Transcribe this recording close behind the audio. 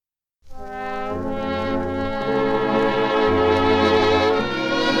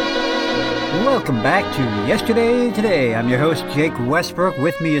welcome back to Yesterday Today. I'm your host, Jake Westbrook.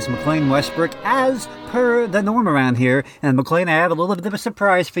 With me is McLean Westbrook, as per the norm around here. And McLean, I have a little bit of a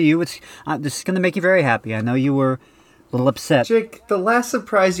surprise for you. This is going to make you very happy. I know you were a little upset. Jake, the last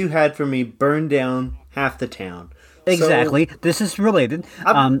surprise you had for me burned down half the town. Exactly. So, this is related.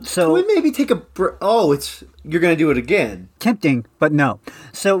 Can we maybe take a you're going to do it again. Tempting, but no.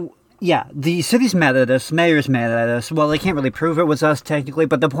 So, yeah, the city's mad at us, mayor's mad at us. Well, they can't really prove it was us technically,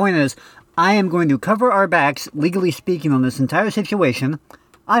 but the point is, I am going to cover our backs, legally speaking, on this entire situation.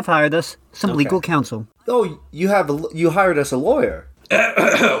 I've hired us some legal counsel. Oh, you hired us a lawyer.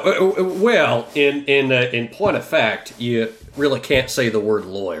 Well, in point of fact, you really can't say the word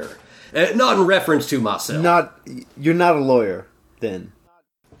lawyer. Not in reference to myself. You're not a lawyer, then.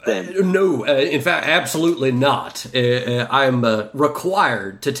 No, in fact, absolutely not. I'm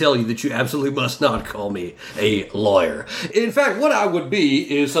required to tell you that you absolutely must not call me a lawyer. In fact, what I would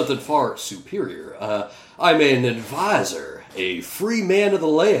be is something far superior. I'm an advisor, a free man of the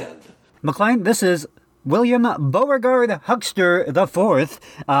land. McLean, this is William Beauregard Huckster IV.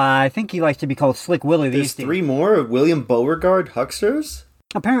 I think he likes to be called Slick Willie these days. There's 3 more William Beauregard Hucksters?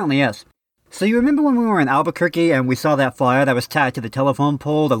 Apparently, yes. So you remember when we were in Albuquerque and we saw that flyer that was tied to the telephone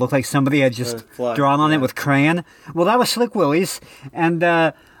pole that looked like somebody had just drawn on it with crayon? Well, that was Slick Willie's, and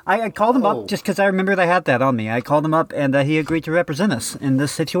I called him up just because I remembered I had that on me. I called him up, and he agreed to represent us in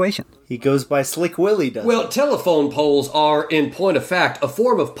this situation. He goes by Slick Willie, doesn't he? Well, telephone poles are, in point of fact, a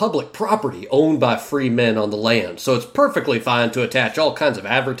form of public property owned by free men on the land, so it's perfectly fine to attach all kinds of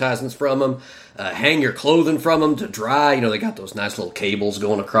advertisements from them, hang your clothing from them to dry. You know, they got those nice little cables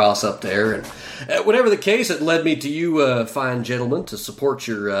going across up there. And whatever the case, it led me to you, fine gentlemen, to support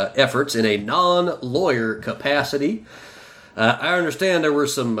your efforts in a non-lawyer capacity. I understand there were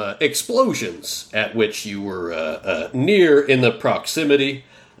some explosions at which you were near in the proximity,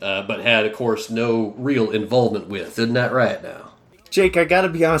 but had, of course, no real involvement with. Isn't that right now? Jake, I gotta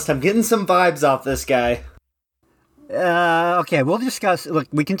be honest, I'm getting some vibes off this guy. Okay, we'll discuss. Look,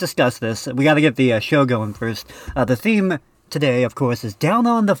 we can discuss this. We got to get the show going first. The theme today, of course, is Down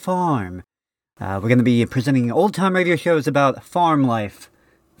on the Farm. We're going to be presenting old-time radio shows about farm life.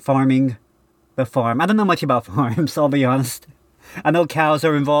 Farming the farm. I don't know much about farms, I'll be honest. I know cows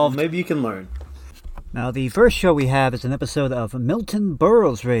are involved. Maybe you can learn. Now, the first show we have is an episode of Milton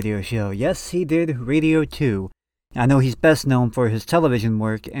Berle's radio show. Yes, he did Radio 2. I know he's best known for his television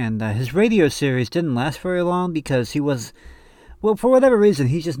work, and his radio series didn't last very long because he was, well, for whatever reason,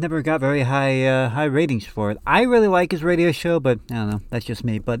 he just never got very high ratings for it. I really like his radio show, but I don't know, that's just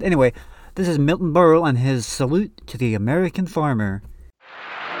me. But anyway, this is Milton Berle and his salute to the American farmer.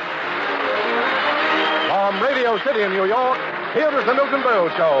 From Radio City in New York, here is the Milton Berle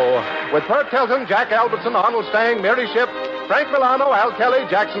Show, with Bert Kelton, Jack Albertson, Arnold Stang, Mary Shipp, Frank Milano, Al Kelly,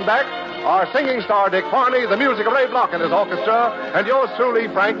 Jackson Beck, our singing star Dick Farney, the music of Ray Block and his orchestra, and yours truly,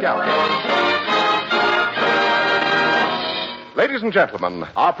 Frank Gallagher. Ladies and gentlemen,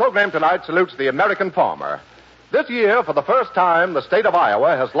 our program tonight salutes the American farmer. This year, for the first time, the state of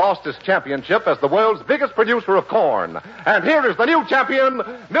Iowa has lost its championship as the world's biggest producer of corn. And here is the new champion,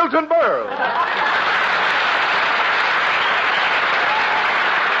 Milton Berle.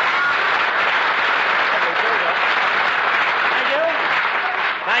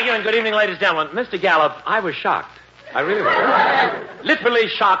 Thank you, and good evening, ladies and gentlemen. Mr. Gallup, I was shocked. I really was. Literally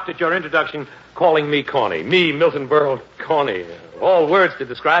shocked at your introduction, calling me corny. Me, Milton Berle, corny. All words to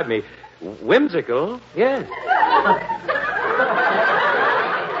describe me. Whimsical, yes.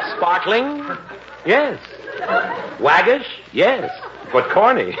 Sparkling, yes. Waggish, yes. But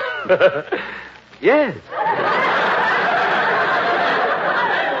corny, yes.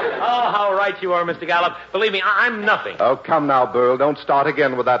 Right you are, Mr. Gallup. Believe me, I'm nothing. Oh, come now, Berle. Don't start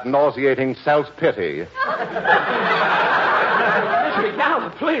again with that nauseating self-pity. Mr.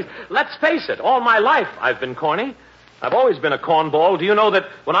 Gallup, please. Let's face it. All my life, I've been corny. I've always been a cornball. Do you know that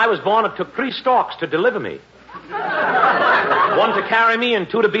when I was born, it took 3 storks to deliver me? 1 to carry me and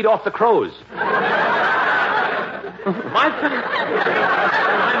 2 to beat off the crows. I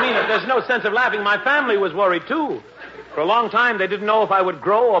mean it. There's no sense of laughing. My family was worried, too. For a long time, they didn't know if I would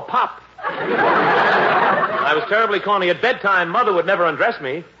grow or pop. I was terribly corny. At bedtime, Mother would never undress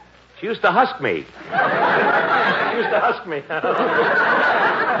me. She used to husk me.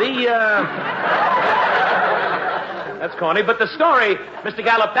 That's corny, but the story, Mr.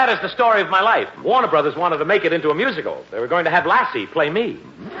 Gallup, that is the story of my life. Warner Brothers wanted to make it into a musical. They were going to have Lassie play me.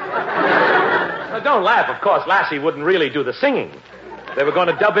 Now, don't laugh, of course. Lassie wouldn't really do the singing. They were going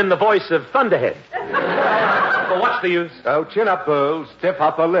to dub in the voice of Thunderhead. Well, what's the use? Oh, chin up, Berle. Stiff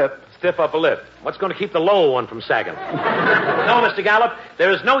upper lip. stiff upper lip. What's going to keep the low one from sagging? No, Mr. Gallup,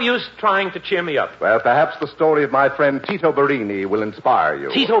 there is no use trying to cheer me up. Well, perhaps the story of my friend Tito Barini will inspire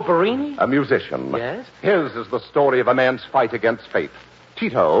you. Tito Barini? A musician. Yes? His is the story of a man's fight against fate.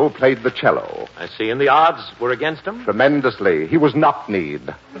 Tito played the cello. I see. And the odds were against him? Tremendously. He was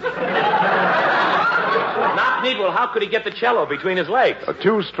knock-kneed. Knock-kneed? Well, how could he get the cello between his legs?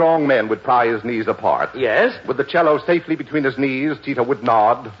 Two strong men would pry his knees apart. Yes? With the cello safely between his knees, Tito would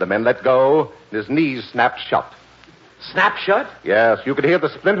nod. The men let go, and his knees snapped shut. Snap shut? Yes, you could hear the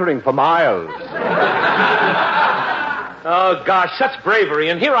splintering for miles. Oh, gosh, such bravery,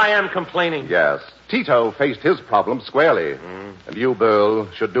 and here I am complaining. Yes. Tito faced his problem squarely. And you, Burl,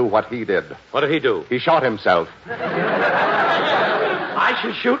 should do what he did. What did he do? He shot himself. I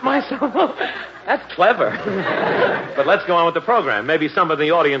should shoot myself? That's clever. But let's go on with the program. Maybe somebody in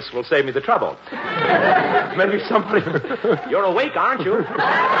the audience will save me the trouble. Maybe somebody... You're awake, aren't you?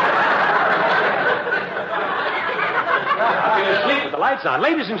 You're asleep with the lights on.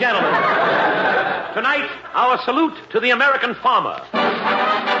 Ladies and gentlemen, tonight, our salute to the American farmer.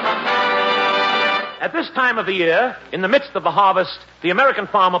 At this time of the year, in the midst of the harvest, the American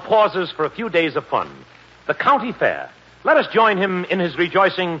farmer pauses for a few days of fun. The county fair. Let us join him in his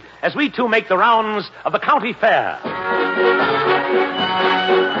rejoicing as we too make the rounds of the county fair.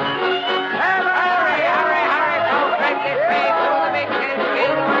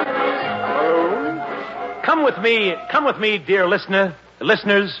 Come with me, dear listeners,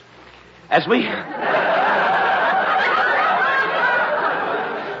 as we...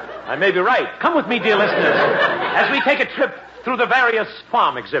 I may be right. Come with me, dear listeners, as we take a trip through the various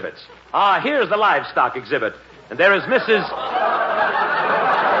farm exhibits. Here's the livestock exhibit. And there is Mrs.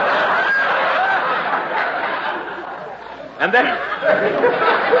 And there...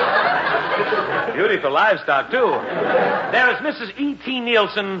 Beautiful livestock, too. There is Mrs. E.T.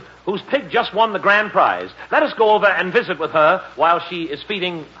 Nielsen, whose pig just won the grand prize. Let us go over and visit with her while she is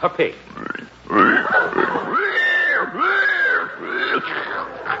feeding her pig.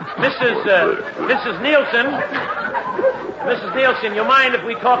 Mrs. Nielsen. Mrs. Nielsen, you mind if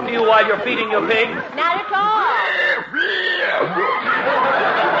we talk to you while you're feeding your pig? Not at all.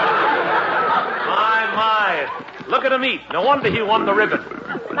 My. Look at him eat. No wonder he won the ribbon.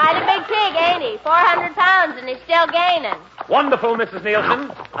 Mighty big pig, ain't he? 400 pounds, and he's still gaining. Wonderful, Mrs.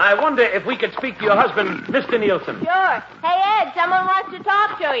 Nielsen. I wonder if we could speak to your husband, Mr. Nielsen. Sure. Hey, Ed, someone wants to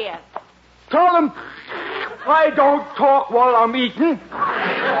talk to you. Tell him I don't talk while I'm eating.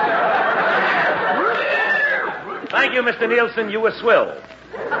 Thank you, Mr. Nielsen. You were swill. Let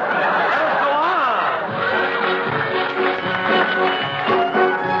us go on.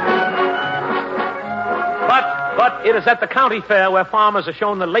 But it is at the county fair where farmers are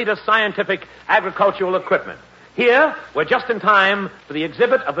shown the latest scientific agricultural equipment. Here, we're just in time for the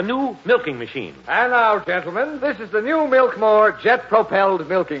exhibit of the new milking machine. And now, gentlemen, this is the new Milkmore jet-propelled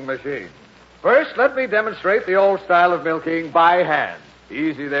milking machine. First, let me demonstrate the old style of milking by hand.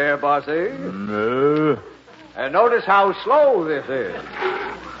 Easy there, bossy. No. And notice how slow this is.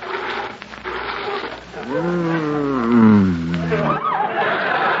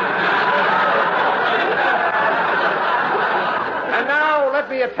 And now, let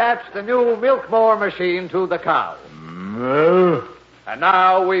me attach the new Milkmore machine to the cow. No. And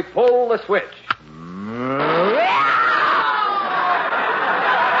now we pull the switch.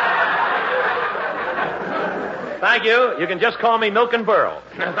 Thank you. You can just call me Milk and Burl.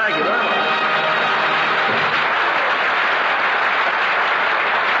 Thank you very much.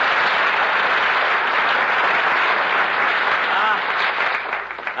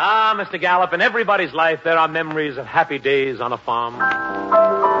 Mr. Gallup, in everybody's life there are memories of happy days on a farm.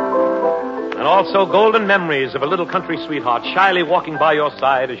 And also golden memories of a little country sweetheart shyly walking by your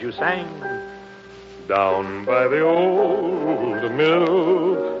side as you sang. Down by the old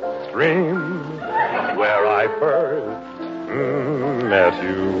mill stream, where I first met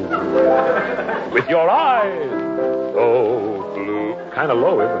you, with your eyes so blue. Kind of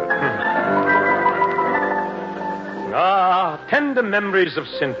low, isn't it? Tender memories of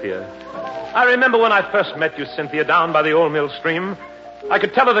Cynthia. I remember when I first met you, Cynthia, down by the old mill stream. I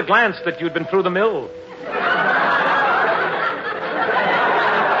could tell at a glance that you'd been through the mill.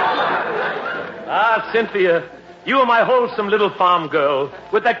 Cynthia, you were my wholesome little farm girl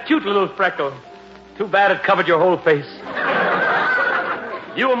with that cute little freckle. Too bad it covered your whole face.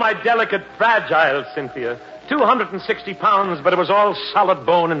 You were my delicate, fragile Cynthia. 260 pounds, but it was all solid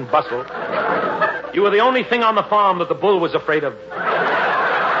bone and bustle. You were the only thing on the farm that the bull was afraid of.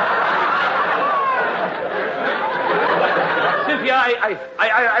 Cynthia,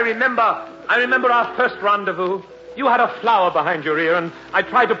 I remember our first rendezvous. You had a flower behind your ear, and I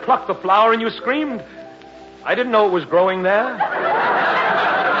tried to pluck the flower, and you screamed. I didn't know it was growing there.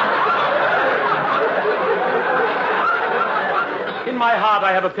 In my heart,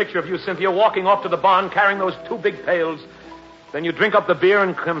 I have a picture of you, Cynthia, walking off to the barn carrying those 2 big pails. Then you drink up the beer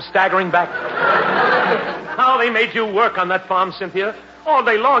and come staggering back. How they made you work on that farm, Cynthia. All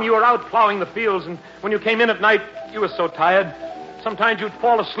day long you were out plowing the fields, and when you came in at night, you were so tired. Sometimes you'd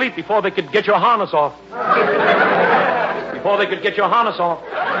fall asleep before they could get your harness off. Before they could get your harness off.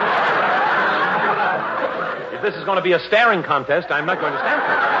 If this is going to be a staring contest, I'm not going to stand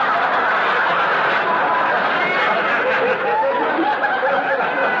for it.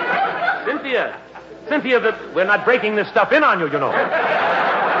 Cynthia, that we're not breaking this stuff in on you, you know. We've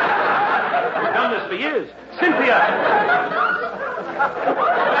done this for years. Cynthia,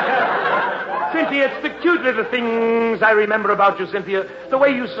 it's the cute little things I remember about you, Cynthia. The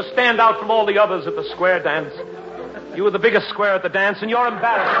way you used to stand out from all the others at the square dance. You were the biggest square at the dance, and you're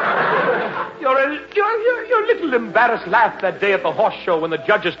embarrassed. Your little embarrassed laugh that day at the horse show when the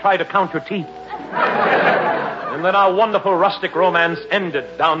judges tried to count your teeth. And then our wonderful rustic romance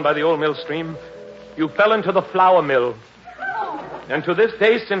ended down by the old mill stream. You fell into the flour mill. And to this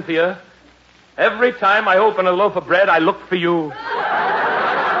day, Cynthia, every time I open a loaf of bread, I look for you.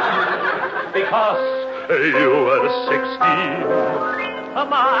 Because you were 16,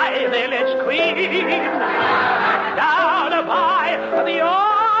 my village queen, down by the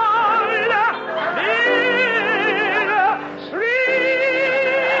old mill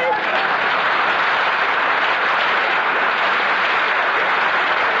stream.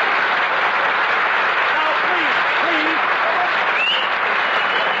 Now, please.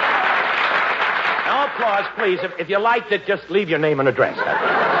 Now, applause, please. If you liked it, just leave your name and address.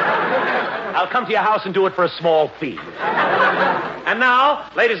 I'll come to your house and do it for a small fee. And now,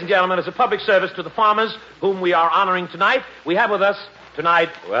 ladies and gentlemen, as a public service to the farmers whom we are honoring tonight, we have with us tonight,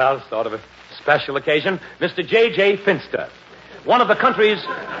 well, sort of a special occasion, Mr. J.J. Finster, one of the country's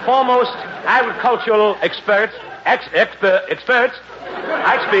foremost agricultural experts,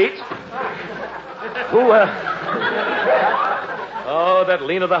 who, oh, that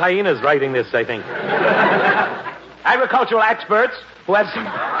Lena the Hyena is writing this, I think. Agricultural experts who have some...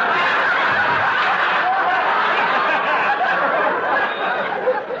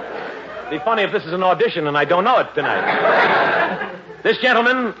 It'd be funny if this is an audition and I don't know it tonight. This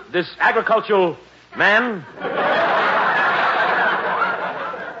gentleman, this agricultural man,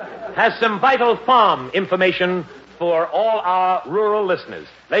 has some vital farm information for all our rural listeners.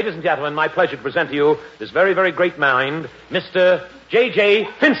 Ladies and gentlemen, my pleasure to present to you this very, very great mind, Mr. J.J.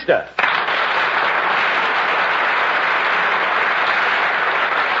 Finster.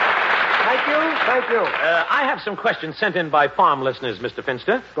 Thank you. I have some questions sent in by farm listeners, Mr.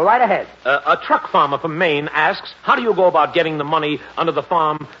 Finster. Go right ahead. A truck farmer from Maine asks, how do you go about getting the money under the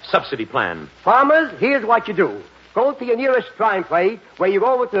farm subsidy plan? Farmers, here's what you do. Go to your nearest crime place, where you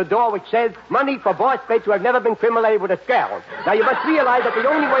go over to the door which says, money for boss mates who have never been criminally with a scale. Now, you must realize that the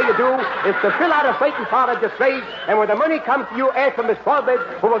only way to do is to fill out a certain part of your trade, and when the money comes to you, ask for Miss Corbett,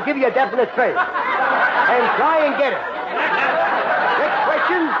 who will give you a definite trade. And try and get it. Next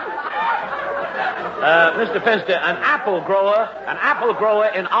question. Mr. Finster, an apple grower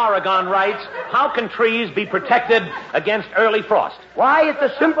in Oregon writes, how can trees be protected against early frost? Why, it's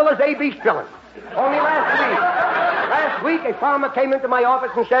as simple as A.B. spelling. Only last week, a farmer came into my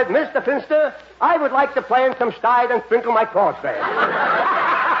office and said, Mr. Finster, I would like to plant some stide and sprinkle my crossbeds.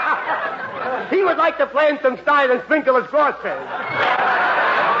 He would like to plant some stide and sprinkle his crossbeds.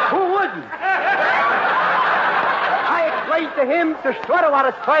 Who wouldn't? I explained to him to strut out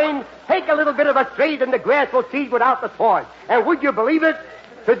of train, take a little bit of a trade, and the grass will seed without the torch. And would you believe it?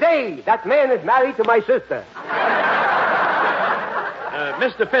 Today, that man is married to my sister.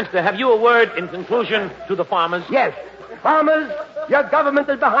 Mr. Finster, have you a word in conclusion to the farmers? Yes. Farmers, your government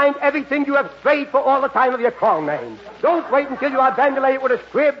is behind everything you have prayed for all the time of your corn main. Don't wait until you are bandolated with a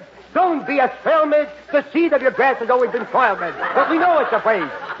squib. Don't be a trailman. The seed of your grass has always been trailman. But we know it's a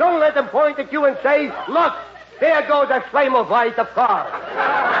phrase. Don't let them point at you and say, look, there goes a flame of light of God.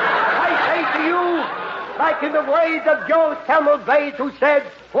 I say to you, like in the words of Joe Samuel Bates, who said,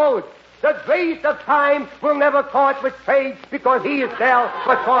 quote, the grace of time will never part with trade because he is there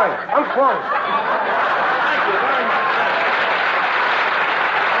for toil. Unquote. Thank you very much.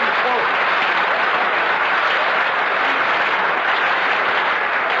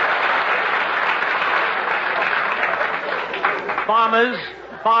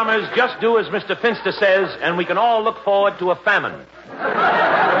 Farmers, just do as Mr. Finster says, and we can all look forward to a famine.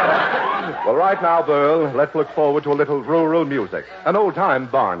 Well, right now, Burl, let's look forward to a little rural music. An old-time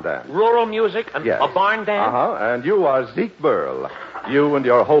barn dance. Rural music? Yes. A barn dance? Uh-huh. And you are Zeke Burl. You and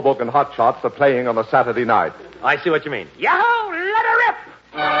your Hoboken hotshots are playing on a Saturday night. I see what you mean. Yahoo! Let her rip!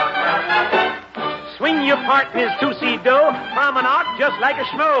 Swing your partner's two-seat dough, promenade just like a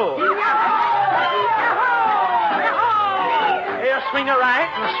schmoo. Here, swing her right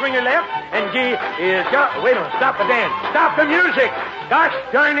and swing her left, and G is... Wait a minute, stop the dance. Stop the music. Gosh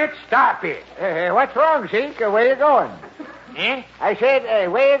darn it, stop it. What's wrong, Zeke? Where you going? Eh? I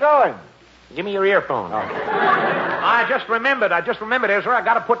said, where you going? Give me your earphone. I just remembered, Ezra. I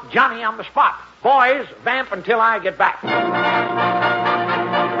got to put Johnny on the spot. Boys, vamp until I get back.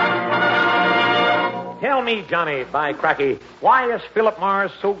 Tell me, Johnny, by cracky, why is Philip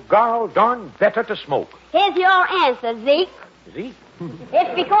Morris so gall darn better to smoke? Here's your answer, Zeke. Zeke?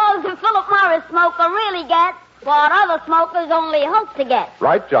 It's because the Philip Morris smoker really gets what other smokers only hope to get.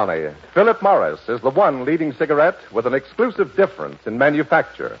 Right, Johnny. Philip Morris is the one leading cigarette with an exclusive difference in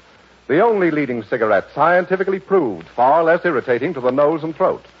manufacture. The only leading cigarette scientifically proved far less irritating to the nose and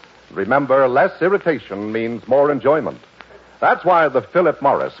throat. Remember, less irritation means more enjoyment. That's why the Philip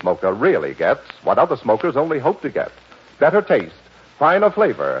Morris smoker really gets what other smokers only hope to get. Better taste, finer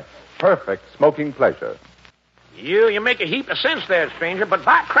flavor, perfect smoking pleasure. You make a heap of sense there, stranger, but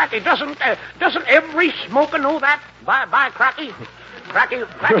by cracky, doesn't every smoker know that? By cracky? Cracky,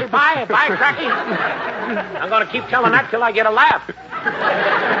 by cracky. I'm going to keep telling that till I get a laugh.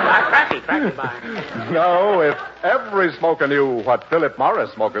 By cracky, by. No, if every smoker knew what Philip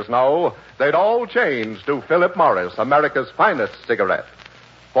Morris smokers know, they'd all change to Philip Morris, America's finest cigarette.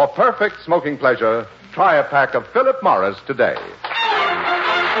 For perfect smoking pleasure, try a pack of Philip Morris today.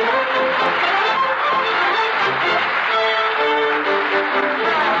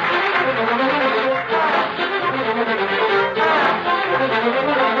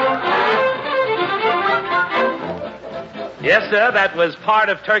 Yes, sir, that was part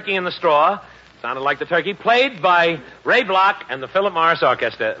of Turkey in the Straw. Sounded like the turkey played by Ray Block and the Philip Morris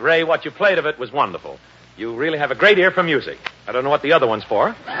Orchestra. Ray, what you played of it was wonderful. You really have a great ear for music. I don't know what the other one's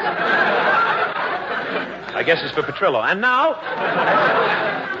for. I guess it's for Petrillo. And now,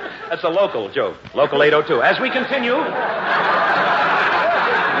 that's a local joke. Local 802. As we continue... Made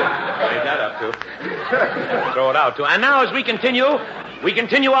that up, too. Throw it out, too. And now, as we continue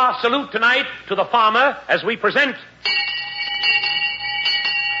our salute tonight to the farmer as we present...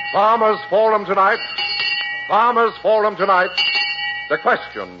 Farmers Forum tonight. The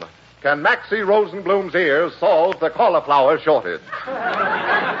question, can Maxie Rosenblum's ears solve the cauliflower shortage?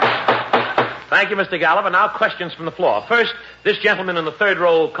 Thank you, Mr. Gallup. And now questions from the floor. First, this gentleman in the third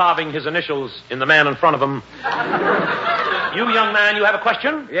row carving his initials in the man in front of him. You, young man, you have a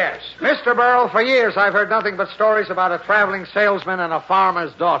question? Yes. Mr. Burl, for years I've heard nothing but stories about a traveling salesman and a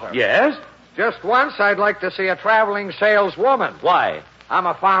farmer's daughter. Yes? Just once I'd like to see a traveling saleswoman. Why? I'm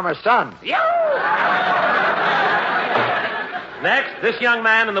a farmer's son. Next, this young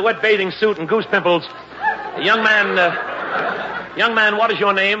man in the wet bathing suit and goose pimples. Young man, what is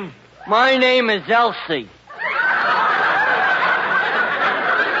your name? My name is Elsie.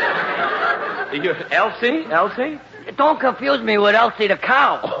 Elsie? Don't confuse me with Elsie the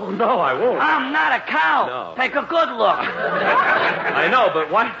cow. Oh, no, I won't. I'm not a cow. No. Take a good look. I know, but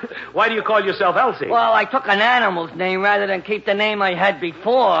why do you call yourself Elsie? Well, I took an animal's name rather than keep the name I had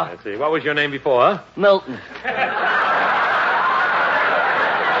before. Let's see. What was your name before? Milton.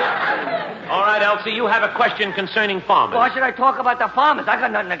 All right, Elsie, you have a question concerning farmers. Why should I talk about the farmers? I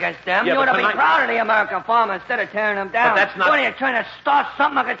got nothing against them. Yeah, you ought to be tonight... proud of the American farmer instead of tearing them down. But that's not... What, are you trying to start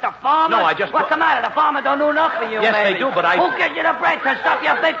something against the farmers? No, I just... What's the matter? The farmers don't do enough for you, Yes, maybe. they do, but I... Who gives you the bread to stuff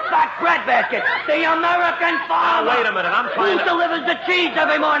your big fat bread basket? The American farmer. Wait a minute, I'm trying Who delivers the cheese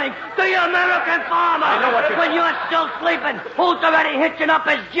every morning? The American farmer. I know what you're... When you're still sleeping, who's already hitching up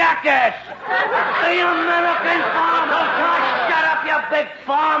his jackass? The American farmer. God, shut up, you big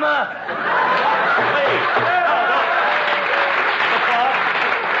farmer. Please.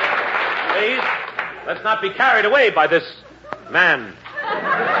 Please, let's not be carried away by this man.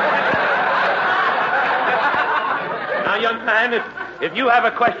 Now, young man, if you have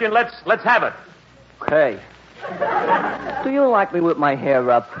a question, let's have it. Okay. Do you like me with my hair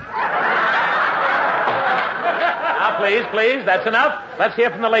up? Now, please, that's enough. Let's hear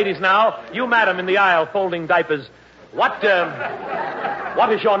from the ladies now. You, madam, in the aisle, folding diapers. What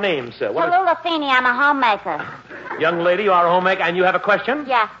is your name, sir? Tallulah Feeney, I'm a homemaker. Young lady, you are a homemaker, and you have a question?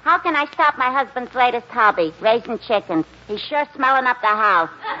 Yeah, how can I stop my husband's latest hobby, raising chickens? He's sure smelling up the house.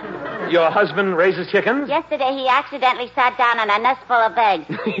 Your husband raises chickens? Yesterday he accidentally sat down on a nest full of eggs.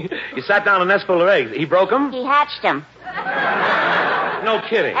 He sat down on a nest full of eggs. He broke them? He hatched them. No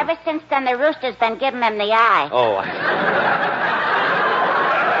kidding. Ever since then, the rooster's been giving him the eye. Oh,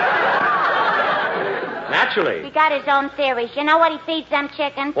 Naturally. He got his own theories. You know what he feeds them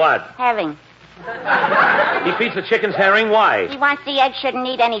chickens? What? Herring. He feeds the chickens herring? Why? He wants the eggs shouldn't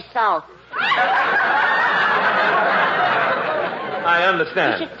need any salt. I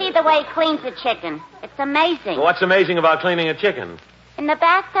understand. You should see the way he cleans the chicken. It's amazing. What's amazing about cleaning a chicken? In the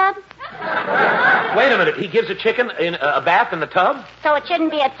bathtub? Wait a minute. He gives a chicken in a bath in the tub? So it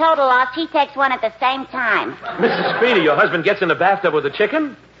shouldn't be a total loss. He takes one at the same time. Mrs. Speedy, your husband gets in the bathtub with a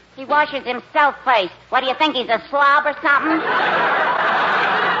chicken? He washes himself first. What do you think, he's a slob or something?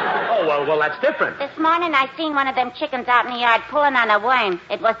 Oh, well, that's different. This morning I seen one of them chickens out in the yard pulling on a worm.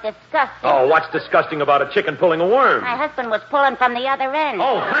 It was disgusting. Oh, what's disgusting about a chicken pulling a worm? My husband was pulling from the other end.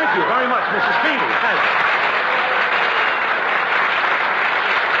 Oh, thank you very much, Mrs. Speedy. Thank you.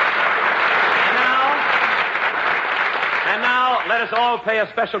 And now, let us all pay a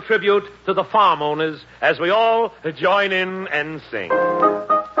special tribute to the farm owners as we all join in and sing.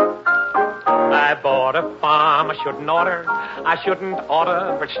 I bought a farm I shouldn't order,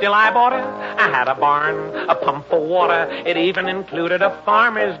 but still I bought it. I had a barn, a pump for water, it even included a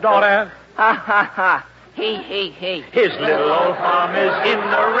farmer's daughter. Ha, ha, ha. He. His little old farm is in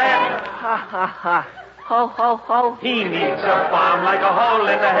the red. Ha, ha, ha. Ho, ho, ho. He needs a farm like a hole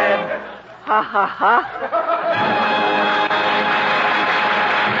in the head. Ha, ha, ha.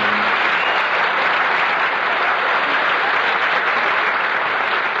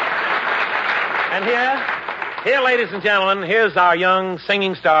 And here, ladies and gentlemen, here's our young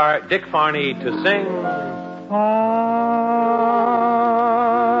singing star, Dick Farney, to sing. I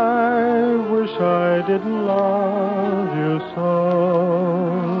wish I didn't love you so.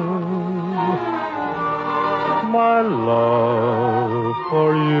 My love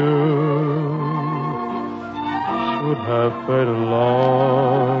for you should have faded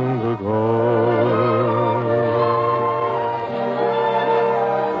long ago.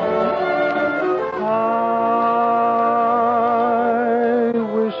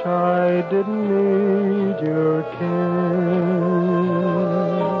 I didn't need your kiss.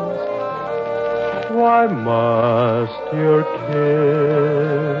 Why must your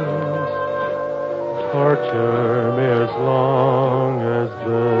kiss torture me as long as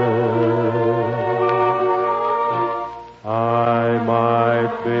this? I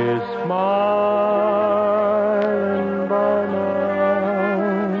might be smiling by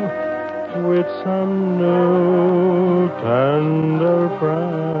now with some new tender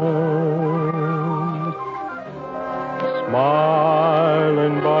friend.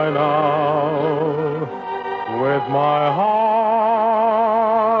 Smiling by now with my heart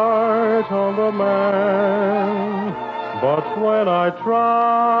on the mend. But when I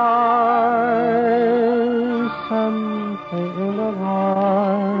try, something in the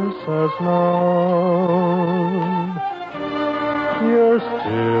heart says no. You're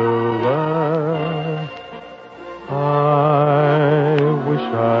still there. I wish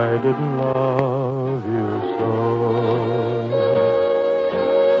I didn't love you so.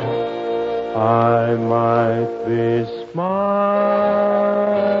 I might be smiling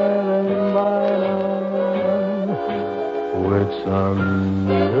by now with some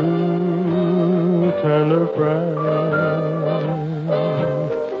new tender friend.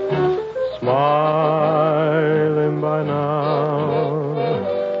 Smiling by now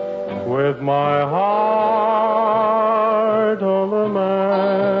with my heart on the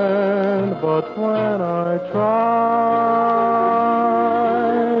mend. But when I try,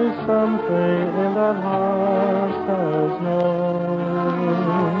 something in that heart says no.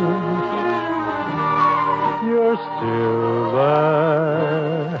 You're still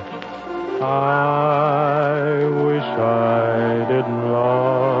there. I wish I didn't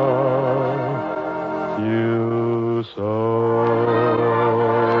love you so.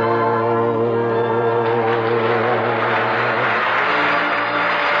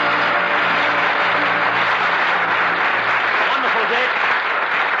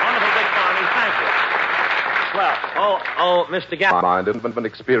 Oh, Mr. Gallop. Mind an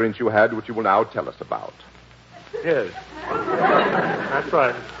experience you had, which you will now tell us about. Yes. That's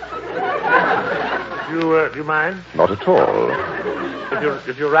right. Do you mind? Not at all.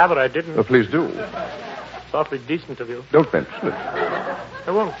 If you'd rather I didn't. Oh, please do. It's awfully decent of you. Don't mention it. I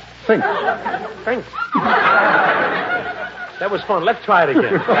won't. Thanks. Thanks. That was fun. Let's try it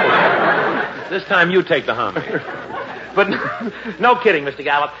again. This time you take the homage. But no kidding, Mr.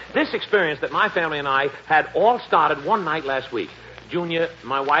 Gallup. This experience that my family and I had all started one night last week. Junior,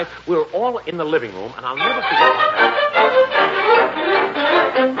 my wife, we were all in the living room, and I'll never forget.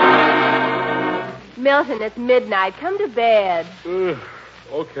 Milton, it's midnight. Come to bed.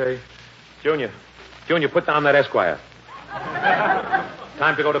 Okay. Junior, put down that Esquire.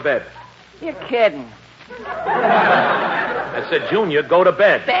 Time to go to bed. You're kidding. I said, Junior, go to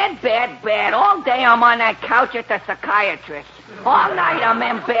bed. Bed. All day I'm on that couch at the psychiatrist. All night I'm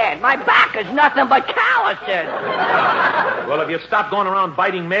in bed. My back is nothing but calluses. Well, if you'd stop going around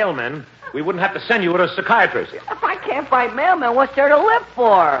biting mailmen, we wouldn't have to send you to a psychiatrist. If I can't fight mailmen, what's there to live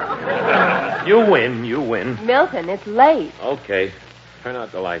for? You win. Milton, it's late. Okay. Turn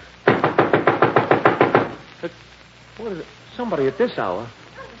out the light. What is it? Somebody at this hour.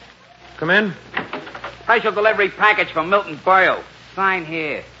 Come in. Special delivery package from Milton Berle. Sign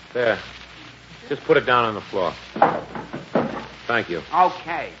here. There. Just put it down on the floor. Thank you.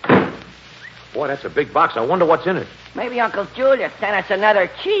 Okay. Boy, that's a big box. I wonder what's in it. Maybe Uncle Julius sent us another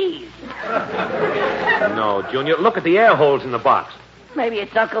cheese. No, Junior. Look at the air holes in the box. Maybe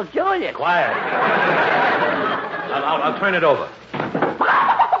it's Uncle Julius. Quiet. I'll turn it over.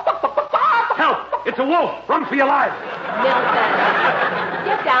 Help! It's a wolf! Run for your life! Milton,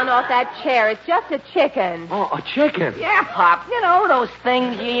 get down off that chair. It's just a chicken. Oh, a chicken? Yeah, Pop. You know, those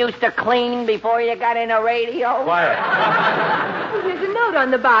things you used to clean before you got in a radio. Quiet. Oh, there's a note on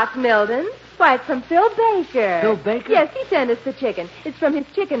the box, Milton. Why, it's from Phil Baker. Phil Baker? Yes, he sent us the chicken. It's from his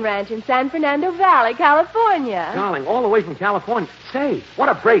chicken ranch in San Fernando Valley, California. Darling, all the way from California. Say, what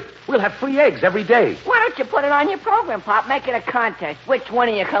a break. We'll have free eggs every day. Why don't you put it on your program, Pop? Make it a contest. Which one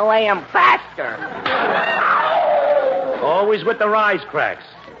of you can lay them faster? Always with the wisecracks.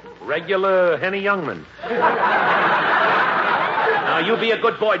 Regular Henny Youngman. Now, you be a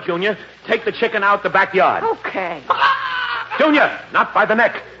good boy, Junior. Take the chicken out the backyard. Okay. Junior, not by the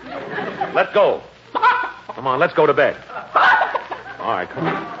neck. Let go. Come on, let's go to bed. All right, come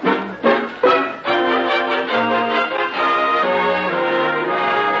on.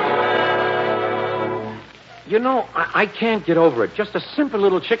 You know, I can't get over it. Just a simple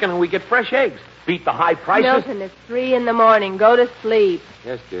little chicken and we get fresh eggs. Beat the high prices. Milton, it's 3 a.m. Go to sleep.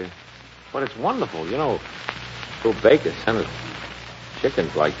 Yes, dear. But it's wonderful. You know, Phil Baker sent us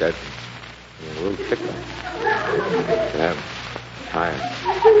chickens like that. A little chicken. Yeah. Tired.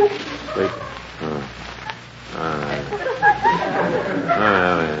 Sleep.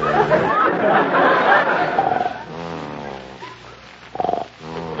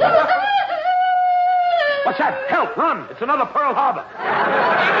 What's that? Help! Run! It's another Pearl Harbor.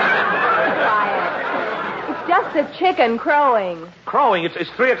 Quiet. It's just a chicken crowing. Crowing? It's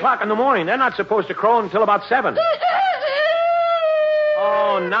 3 o'clock in the morning. They're not supposed to crow until about 7.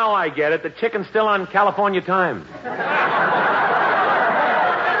 Oh, now I get it. The chicken's still on California time.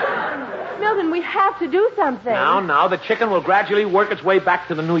 Milton, we have to do something. Now, the chicken will gradually work its way back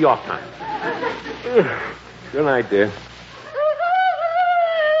to the New York time. Good night, dear.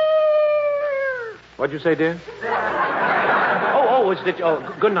 What'd you say, dear? It's the... Oh,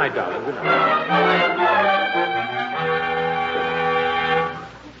 good night, darling. Good night.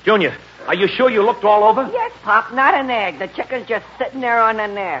 Junior, are you sure you looked all over? Yes, Pop, not an egg. The chicken's just sitting there on the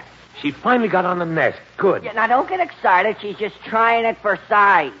nest. She finally got on the nest. Good. Yeah, now, don't get excited. She's just trying it for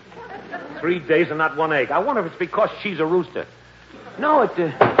size. 3 days and not one egg. I wonder if it's because she's a rooster. No, it...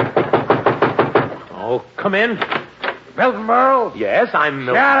 Oh, come in. Milton Berle? Yes, I'm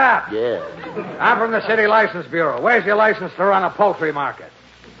Milton. Shut up. Yeah. I'm from the City License Bureau. Where's your license to run a poultry market?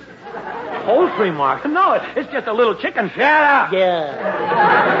 Poultry market? No, it's just a little chicken. Shut up.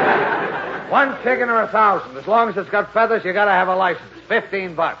 Yeah. 1 chicken or 1,000. As long as it's got feathers, you gotta have a license.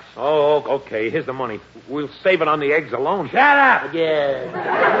 $15. Oh, okay. Here's the money. We'll save it on the eggs alone. Shut up.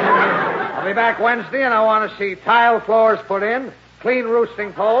 Yeah. I'll be back Wednesday, and I want to see tile floors put in, clean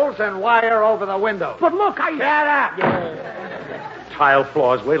roosting poles, and wire over the windows. But look, Shut up. Yeah. Tile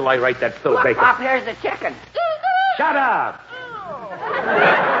floors. Wait till I write that Phil Look, Baker. Pop, here's the chicken. Shut up.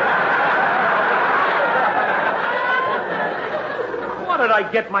 What did I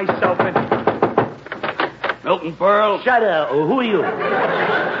get myself into? Milton Berle? Shut up. Who are you?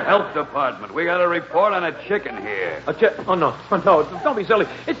 Health Department. We got a report on a chicken here. Oh, no. Don't be silly.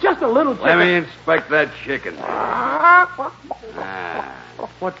 It's just a little chicken. Let me inspect that chicken.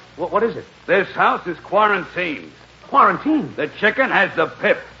 What is it? This house is quarantined. Quarantine? The chicken has the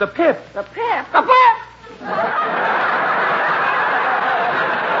pip. The pip? The pip. The pip.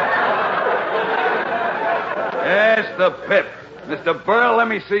 Yes, the pip. Mr. Berle, let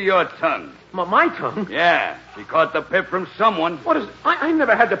me see your tongue. My tongue? Yeah. She caught the pip from someone. What is it? I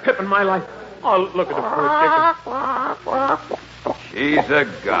never had the pip in my life. Oh, look at the poor chicken. She's a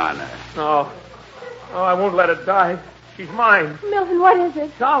goner. Oh, I won't let it die. She's mine. Milton, what is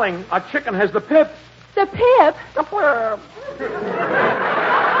it? Darling, our chicken has the pip. The pip?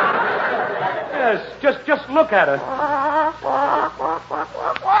 Yeah, Phyllis, just look at her.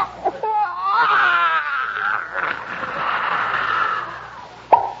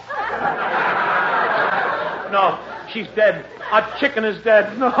 No, she's dead. Our chicken is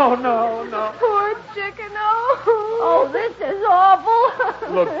dead. No. Poor chicken, Oh, this is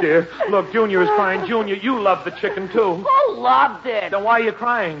awful. Look, dear. Look, Junior is crying. Junior, you love the chicken, too. Who loved it? Then why are you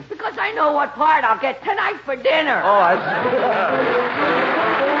crying? Because I know what part I'll get tonight for dinner. Oh, I see.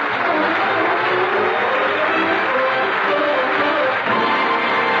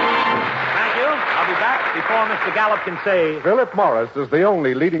 Thank you. I'll be back before Mr. Gallup can say... Philip Morris is the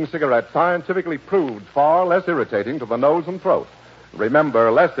only leading cigarette scientifically proved far less irritating to the nose and throat. Remember,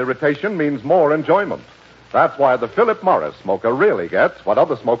 less irritation means more enjoyment. That's why the Philip Morris smoker really gets what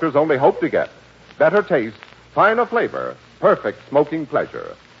other smokers only hope to get. Better taste, finer flavor, perfect smoking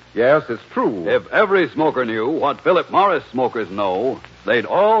pleasure. Yes, it's true. If every smoker knew what Philip Morris smokers know, they'd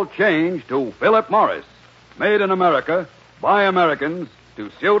all change to Philip Morris. Made in America, by Americans, to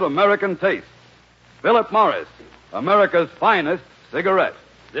suit American taste. Philip Morris, America's finest cigarette.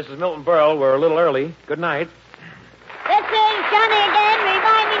 This is Milton Berle. We're a little early. Good night. This is Johnny again,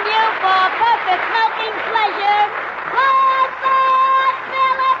 reminding you for perfect smoking pleasure. Good for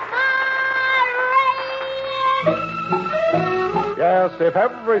Philip Morris! Yes, if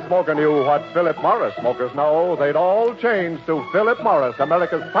every smoker knew what Philip Morris smokers know, they'd all change to Philip Morris,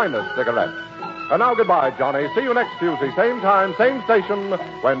 America's finest cigarette. And now goodbye, Johnny. See you next Tuesday, same time, same station,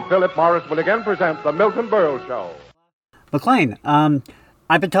 when Philip Morris will again present the Milton Berle Show. McLean,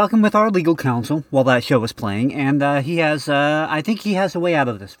 I've been talking with our legal counsel while that show was playing, and he has, I think he has a way out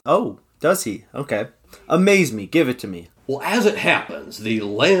of this. Oh, does he? Okay. Amaze me. Give it to me. Well, as it happens, the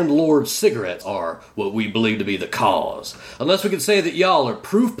landlord's cigarettes are what we believe to be the cause. Unless we can say that y'all are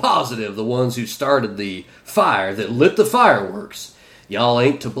proof positive the ones who started the fire that lit the fireworks. Y'all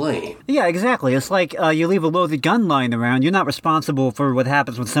ain't to blame. Yeah, exactly. It's like you leave a loaded gun lying around. You're not responsible for what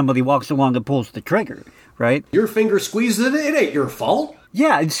happens when somebody walks along and pulls the trigger, right? Your finger squeezed it. It ain't your fault.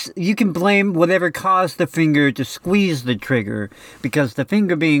 Yeah, you can blame whatever caused the finger to squeeze the trigger, because the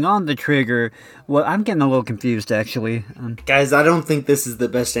finger being on the trigger, well, I'm getting a little confused, actually. Guys, I don't think this is the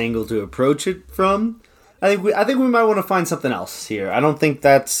best angle to approach it from. I think we might want to find something else here. I don't think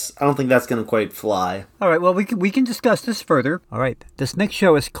that's going to quite fly. All right, well, we can discuss this further. All right, this next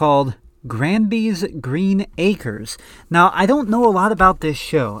show is called Granby's Green Acres. Now, I don't know a lot about this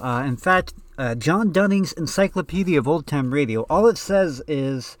show. In fact, John Dunning's Encyclopedia of Old-Time Radio, all it says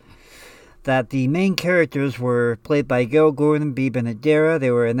is that the main characters were played by Gil Gordon, B. Benadera.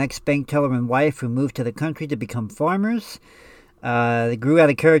 They were an ex-bank teller and wife who moved to the country to become farmers. They grew out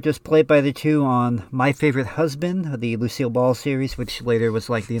of characters played by the two on My Favorite Husband, the Lucille Ball series, which later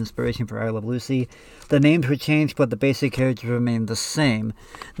was like the inspiration for I Love Lucy. The names were changed, but the basic characters remained the same.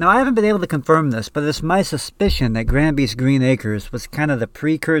 Now, I haven't been able to confirm this, but it's my suspicion that Granby's Green Acres was kind of the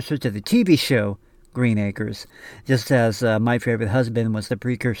precursor to the TV show Green Acres, just as My Favorite Husband was the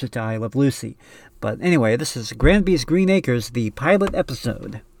precursor to I Love Lucy. But anyway, this is Granby's Green Acres, the pilot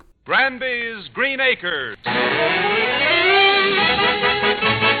episode. Granby's Green Acres.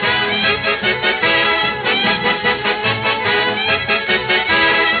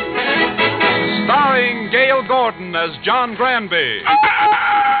 Starring Gale Gordon as John Granby.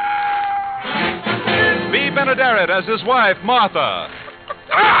 B. Benaderet as his wife, Martha.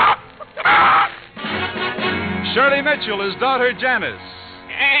 Shirley Mitchell as daughter, Janice.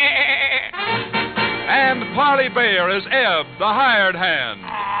 And Parley Bayer as Ebb, the hired hand.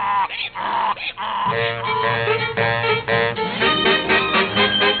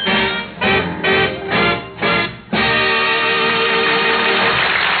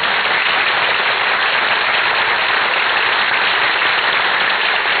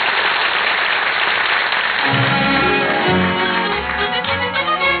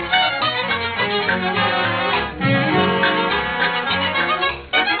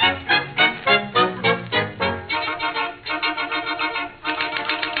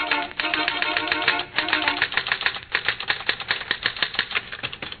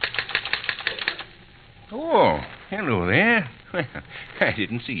 Hello there. Well, I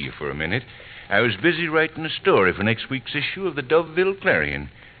didn't see you for a minute. I was busy writing a story for next week's issue of the Doveville Clarion.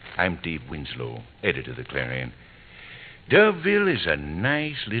 I'm Dave Winslow, editor of the Clarion. Doveville is a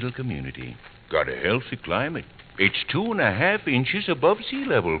nice little community. Got a healthy climate. It's 2.5 inches above sea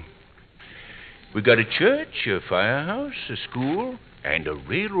level. We got a church, a firehouse, a school, and a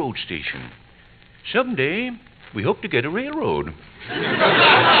railroad station. Someday, we hope to get a railroad.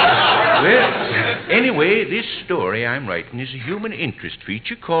 Well, anyway, this story I'm writing is a human interest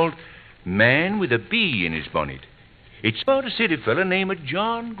feature called Man with a Bee in His Bonnet. It's about a city fella named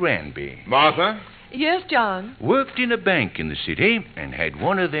John Granby. Martha? Yes, John? Worked in a bank in the city and had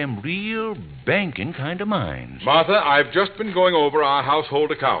one of them real banking kind of minds. Martha, I've just been going over our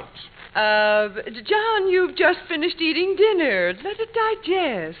household accounts. John, you've just finished eating dinner. Let it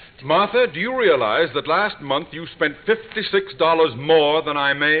digest. Martha, do you realize that last month you spent $56 more than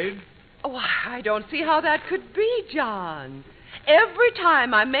I made? Oh, I don't see how that could be, John. Every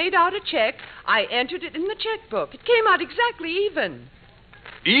time I made out a check, I entered it in the checkbook. It came out exactly even.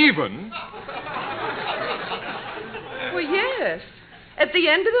 Even? Well, yes. At the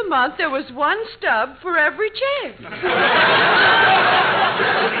end of the month, there was one stub for every check.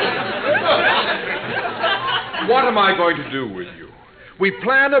 What am I going to do with you? We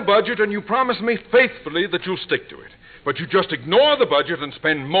plan a budget and you promise me faithfully that you'll stick to it. But you just ignore the budget and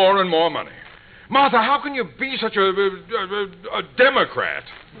spend more and more money. Martha, how can you be such a Democrat?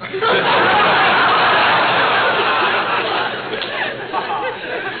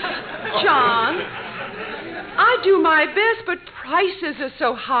 John, I do my best, but prices are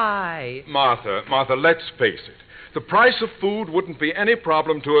so high. Martha, let's face it. The price of food wouldn't be any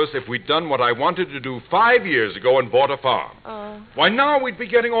problem to us if we'd done what I wanted to do 5 years ago and bought a farm. Why, now we'd be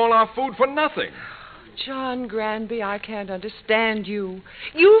getting all our food for nothing. John Granby, I can't understand you.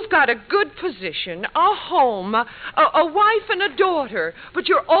 You've got a good position, a home, a wife and a daughter, but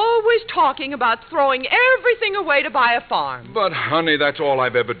you're always talking about throwing everything away to buy a farm. But, honey, that's all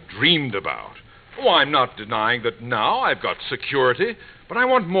I've ever dreamed about. Oh, I'm not denying that now I've got security, but I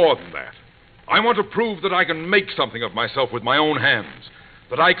want more than that. I want to prove that I can make something of myself with my own hands,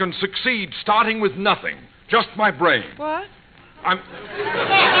 that I can succeed starting with nothing, just my brain. What?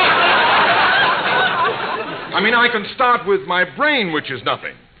 I mean, I can start with my brain, which is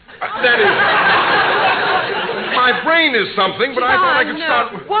nothing. That is... My brain is something, but I thought I could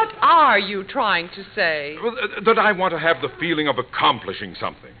start with... What are you trying to say? That I want to have the feeling of accomplishing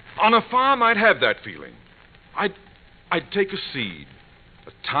something. On a farm, I'd have that feeling. I'd take a seed,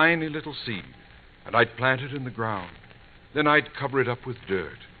 a tiny little seed, and I'd plant it in the ground. Then I'd cover it up with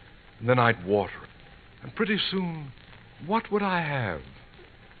dirt, and then I'd water it. And pretty soon, what would I have?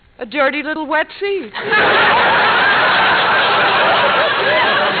 A dirty little wet seed.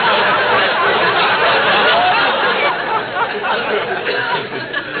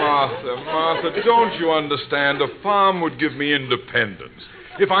 Martha, don't you understand? A farm would give me independence.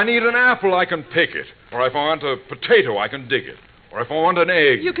 If I need an apple, I can pick it. Or if I want a potato, I can dig it. Or if I want an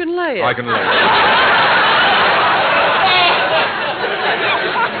egg... You can lay it. I can lay it.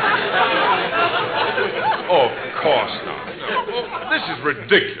 Oh, of course not. No. This is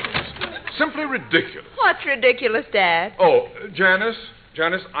ridiculous. Simply ridiculous. What's ridiculous, Dad? Oh, Janice,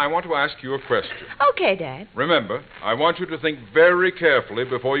 I want to ask you a question. Okay, Dad. Remember, I want you to think very carefully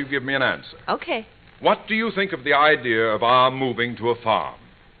before you give me an answer. Okay. What do you think of the idea of our moving to a farm?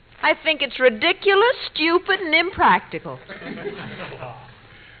 I think it's ridiculous, stupid, and impractical.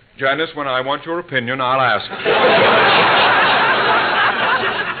 Janice, when I want your opinion, I'll ask you.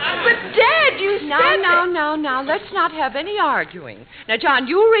 But, Dad, you said... Now, let's not have any arguing. Now, John,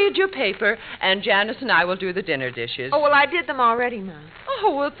 you read your paper, and Janice and I will do the dinner dishes. Oh, well, I did them already, Mom.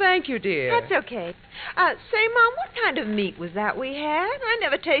 Oh, well, thank you, dear. That's okay. Say, Mom, what kind of meat was that we had? I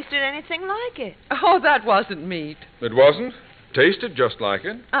never tasted anything like it. Oh, that wasn't meat. It wasn't? Tasted just like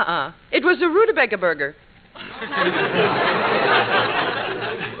it? It was a rutabaga burger. A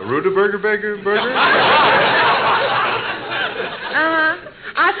rutabaga burger?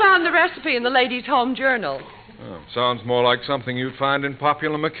 I found the recipe in the Ladies' Home Journal. Oh, sounds more like something you'd find in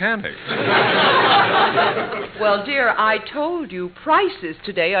Popular Mechanics. Well, dear, I told you prices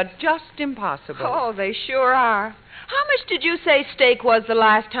today are just impossible. Oh, they sure are. How much did you say steak was the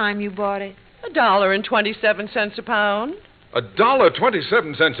last time you bought it? $1.27 a pound.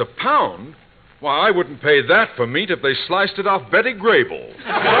 $1.27 a pound? Why, I wouldn't pay that for meat if they sliced it off Betty Grable.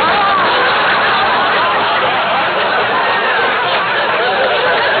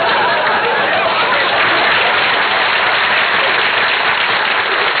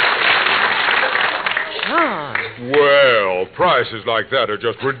 Well, prices like that are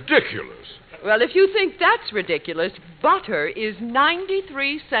just ridiculous. Well, if you think that's ridiculous, butter is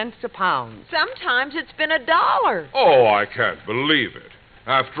 93 cents a pound. Sometimes it's been $1. Oh, I can't believe it.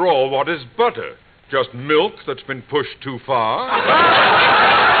 After all, what is butter? Just milk that's been pushed too far?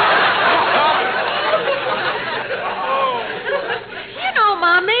 You know,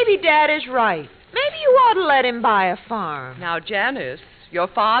 Mom, maybe Dad is right. Maybe you ought to let him buy a farm. Now, Janice, your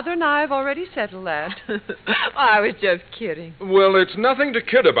father and I have already settled that. I was just kidding. Well, it's nothing to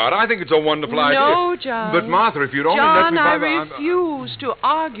kid about. I think it's a wonderful idea. No, John. But, Martha, if you'd only let me buy John, I refuse to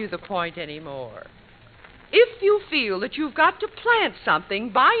argue the point anymore. if you feel that you've got to plant something,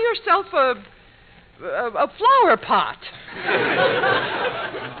 buy yourself a flower pot.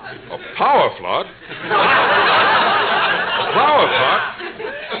 A power flood? A flower pot?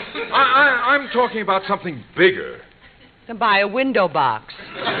 I'm talking about something bigger. To buy a window box.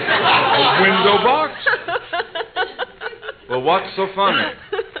 A window box? Well, what's so funny?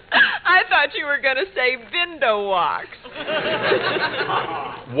 I thought you were going to say window walks.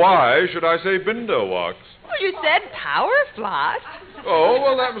 Why should I say window walks? Well, you said power floss. Oh,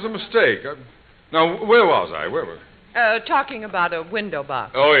 well, that was a mistake. Now, where was I? Where was I? Talking about a window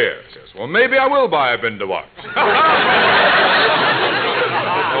box. Oh, yes. Well, maybe I will buy a window box. Oh,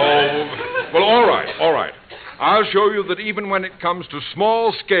 well, all right. I'll show you that even when it comes to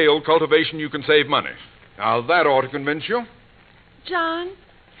small-scale cultivation, you can save money. Now, that ought to convince you. John,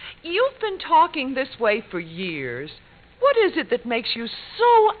 you've been talking this way for years. What is it that makes you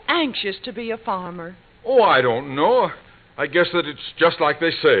so anxious to be a farmer? Oh, I don't know. I guess that it's just like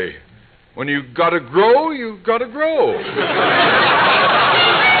they say. When you gotta grow, you gotta grow.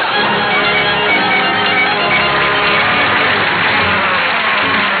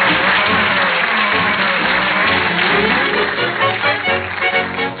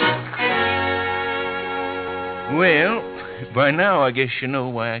 Well, by now I guess you know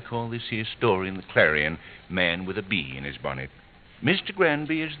why I call this here story in the Clarion Man with a Bee in His Bonnet. Mr.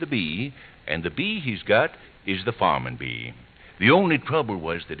 Granby is the bee, and the bee he's got is the farming bee. The only trouble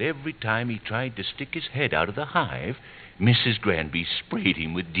was that every time he tried to stick his head out of the hive, Mrs. Granby sprayed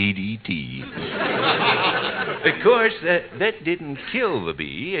him with DDT. Of course, that didn't kill the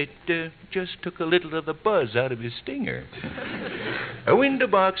bee. It just took a little of the buzz out of his stinger. A window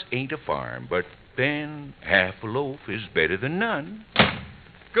box ain't a farm, but then half a loaf is better than none.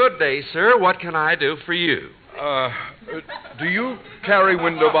 Good day, sir. What can I do for you? Do you carry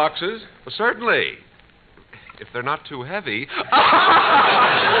window boxes? Well, certainly. If they're not too heavy.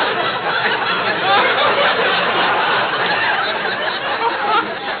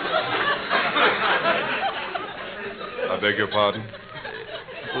 I beg your pardon?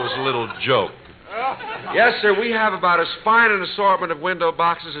 It was a little joke. Yes, sir, we have about as fine an assortment of window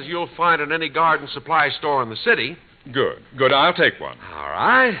boxes as you'll find in any garden supply store in the city. Good. I'll take one. All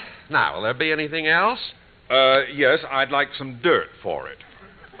right. Now, will there be anything else? Yes, I'd like some dirt for it.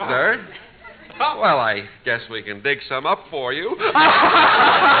 Dirt? Well, I guess we can dig some up for you.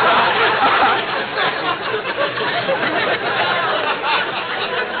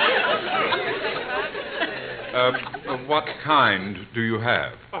 What kind do you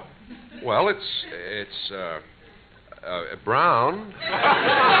have? Well, it's brown.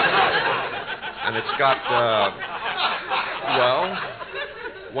 And it's got, well,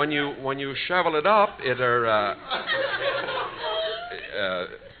 when you shovel it up, it'll,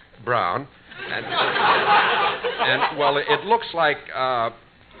 brown. And well, it looks like,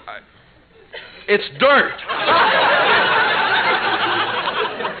 it's dirt.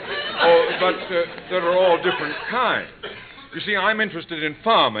 Oh, but there are all different kinds. You see, I'm interested in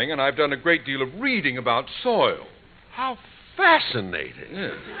farming, and I've done a great deal of reading about soil. How fascinating.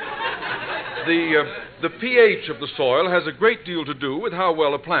 Yes. The pH of the soil has a great deal to do with how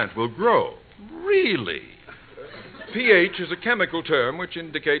well a plant will grow. Really? pH is a chemical term which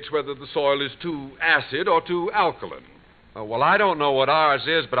indicates whether the soil is too acid or too alkaline. Well, I don't know what ours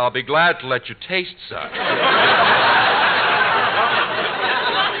is, but I'll be glad to let you taste such.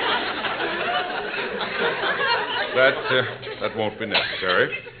 That won't be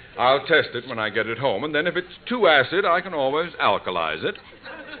necessary. I'll test it when I get it home, and then if it's too acid, I can always alkalize it.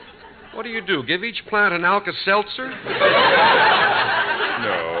 What do? Give each plant an Alka-Seltzer?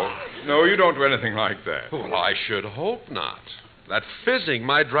 No, you don't do anything like that. Well, I should hope not. That fizzing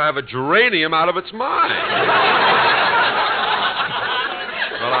might drive a geranium out of its mind.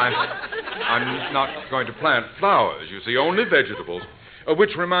 Well, I'm not going to plant flowers, you see, only vegetables.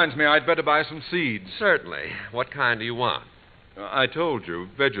 Which reminds me, I'd better buy some seeds. Certainly. What kind do you want? I told you,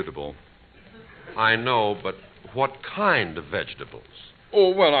 vegetable. I know, but what kind of vegetables?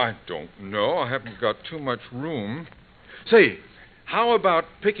 Oh, well, I don't know. I haven't got too much room. Say, how about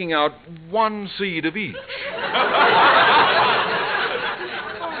picking out one seed of each?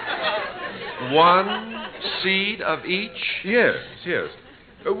 One seed of each? Yes.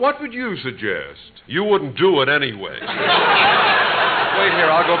 What would you suggest? You wouldn't do it anyway. Wait here,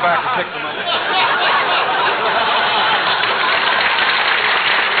 I'll go back and pick them up.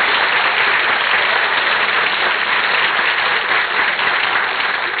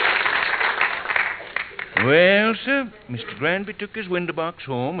 Well, sir, Mr. Granby took his window box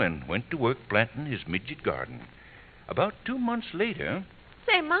home and went to work planting his midget garden. About 2 months later...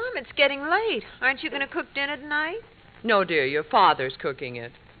 Say, Mom, it's getting late. Aren't you going to cook dinner tonight? No, dear, your father's cooking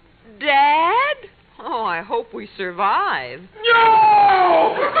it. Dad? Oh, I hope we survive.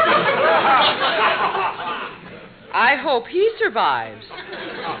 No! I hope he survives.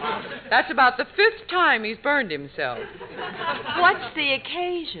 That's about the 5th time he's burned himself. What's the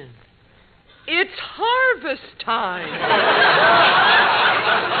occasion? It's harvest time.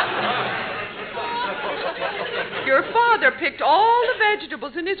 Your father picked all the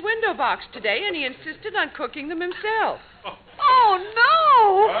vegetables in his window box today, and he insisted on cooking them himself. Oh,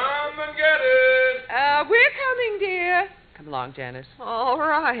 no! Come and get it. We're coming, dear. Come along, Janice. All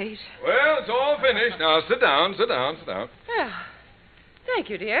right. Well, it's all finished. Now, sit down. Yeah. Thank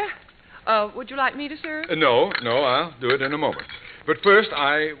you, dear. Would you like me to serve? No, I'll do it in a moment. But first,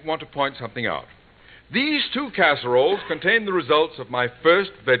 I want to point something out. These 2 casseroles contain the results of my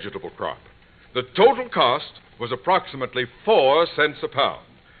first vegetable crop. The total cost was approximately 4 cents a pound,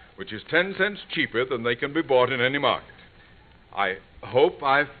 which is 10 cents cheaper than they can be bought in any market. I hope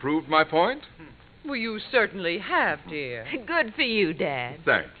I've proved my point. Well, you certainly have, dear. Good for you, Dad.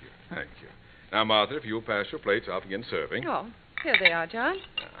 Thank you. Now, Martha, if you'll pass your plates, I'll begin serving. Oh, here they are, John.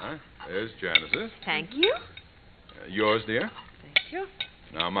 There's Janice's. Thank you. Yours, dear. Thank you.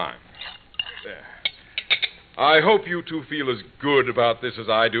 Now, mine. There. I hope you two feel as good about this as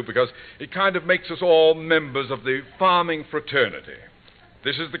I do, because it kind of makes us all members of the farming fraternity.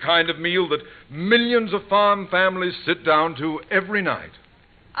 This is the kind of meal that millions of farm families sit down to every night.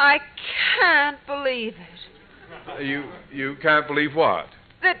 I can't believe it. You can't believe what?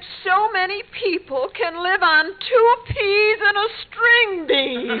 That so many people can live on 2 peas and a string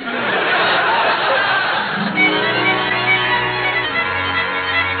bean.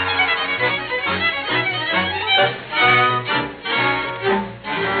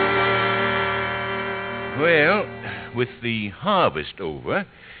 Well, with the harvest over,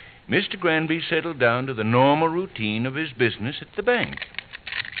 Mr. Granby settled down to the normal routine of his business at the bank.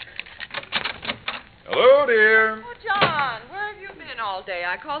 Hello, dear. Oh, John, where have you been all day?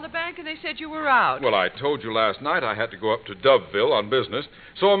 I called the bank and they said you were out. Well, I told you last night I had to go up to Doveville on business.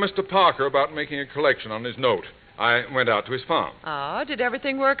 Saw Mr. Parker about making a collection on his note. I went out to his farm. Oh, did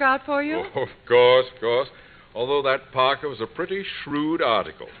everything work out for you? Oh, of course. Although that Parker was a pretty shrewd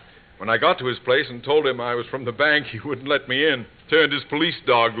article. When I got to his place and told him I was from the bank, he wouldn't let me in. Turned his police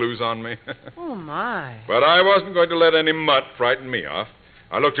dog loose on me. Oh, my. But I wasn't going to let any mutt frighten me off.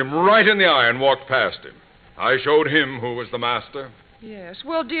 I looked him right in the eye and walked past him. I showed him who was the master. Yes.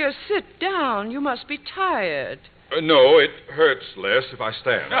 Well, dear, sit down. You must be tired. No, it hurts less if I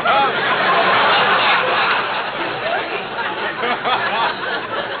stand.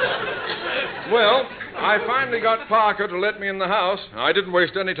 Well, I finally got Parker to let me in the house. I didn't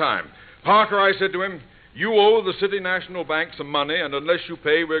waste any time. Parker, I said to him, you owe the City National Bank some money, and unless you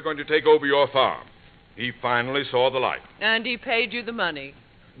pay, we're going to take over your farm. He finally saw the light. And he paid you the money?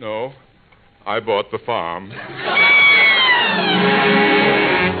 No, I bought the farm.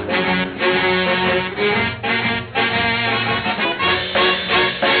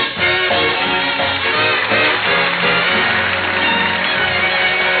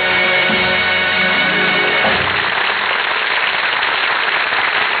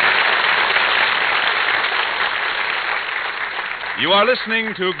 You are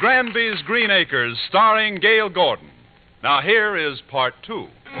listening to Granby's Green Acres, starring Gale Gordon. Now here is part 2.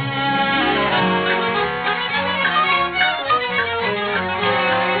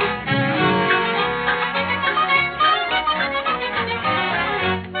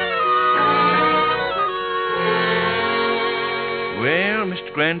 Well,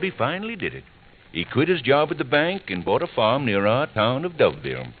 Mr. Granby finally did it. He quit his job at the bank and bought a farm near our town of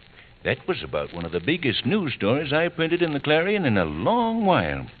Doveville. That was about one of the biggest news stories I printed in the Clarion in a long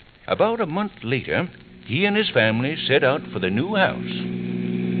while. About a month later, he and his family set out for the new house.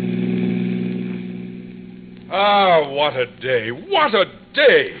 Ah, what a day. What a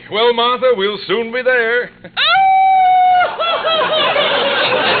day. Well, Martha, we'll soon be there.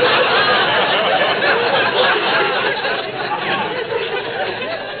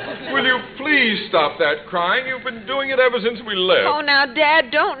 Will you please stop that crying? You've been doing it ever since we left. Oh, now,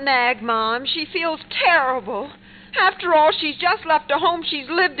 Dad, don't nag Mom. She feels terrible. After all, she's just left a home she's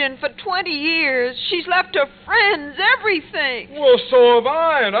lived in for 20 years. She's left her friends, everything. Well, so have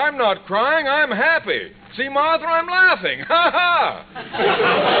I, and I'm not crying. I'm happy. See, Martha, I'm laughing. Ha ha!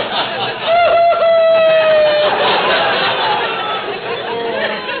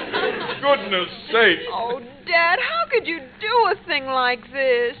 Goodness sake. Oh, Dad, how could you do a thing like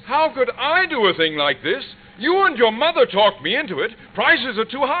this? How could I do a thing like this? You and your mother talked me into it. Prices are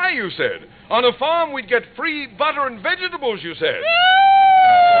too high, you said. On a farm, we'd get free butter and vegetables, you said.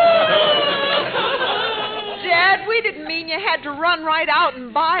 Dad, we didn't mean you had to run right out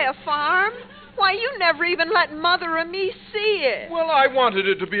and buy a farm. Why, you never even let Mother or me see it. Well, I wanted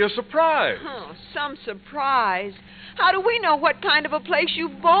it to be a surprise. Oh, some surprise. How do we know what kind of a place you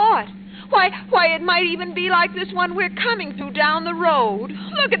bought? Why, it might even be like this one we're coming through down the road.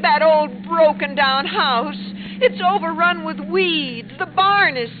 Look at that old broken-down house. It's overrun with weeds. The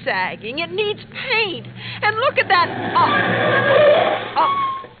barn is sagging. It needs paint. And look at that...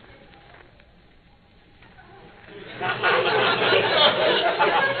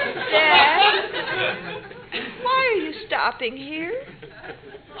 Dad, why are you stopping here?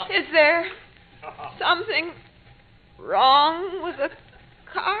 Is there something wrong with the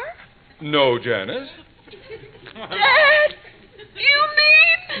car? No, Janice. Dad, you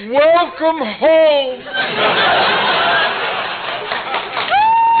mean... Welcome home!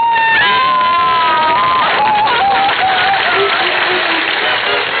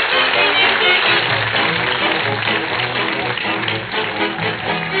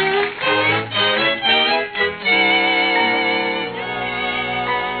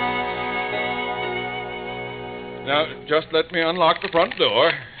 Now, just let me unlock the front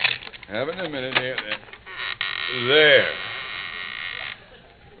door. Having a minute here. There.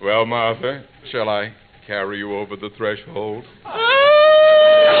 Well, Martha, shall I carry you over the threshold?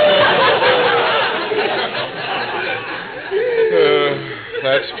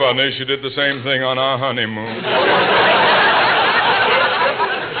 That's funny. She did the same thing on our honeymoon.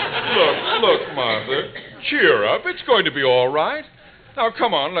 Look, Martha. Cheer up. It's going to be all right. Now,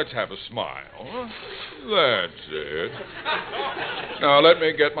 come on, let's have a smile. That's it. Now, let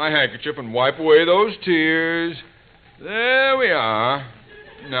me get my handkerchief and wipe away those tears. There we are.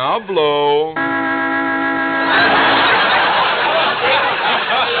 Now blow.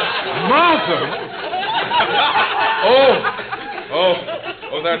 Martha! Oh,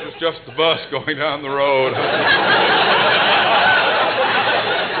 that was just the bus going down the road.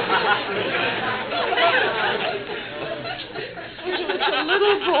 It's a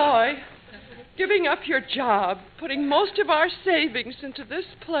little boy. Giving up your job, putting most of our savings into this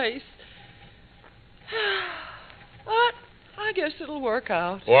place. But I guess it'll work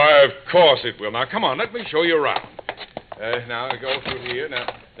out. Why, of course it will. Now, come on, let me show you around. Now, go through here.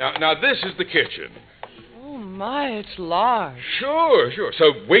 Now, this is the kitchen. Oh, my, it's large. Sure.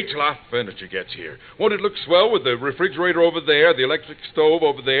 So wait till our furniture gets here. Won't it look swell with the refrigerator over there, the electric stove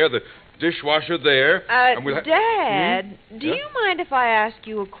over there, the dishwasher there? And Dad, do you mind if I ask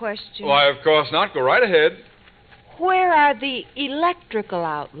you a question? Why, of course not. Go right ahead. Where are the electrical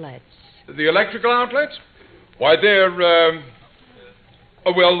outlets? The electrical outlets? Why, they're,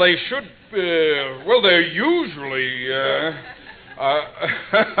 well, they should, well, they're usually,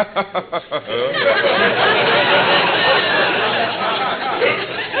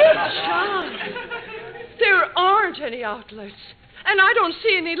 John, there aren't any outlets. And I don't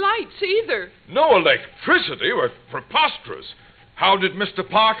see any lights either. No electricity? What preposterous. How did Mr.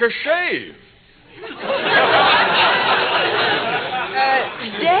 Parker shave?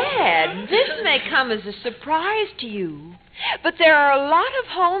 Dad, this may come as a surprise to you, but there are a lot of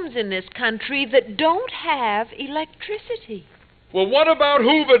homes in this country that don't have electricity. Well, what about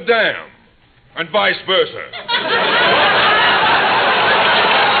Hoover Dam? And vice versa.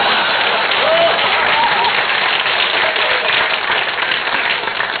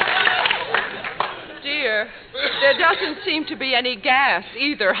 Dear, there doesn't seem to be any gas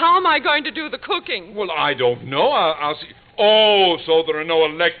either. How am I going to do the cooking? Well, I don't know. I'll see. Oh, so there are no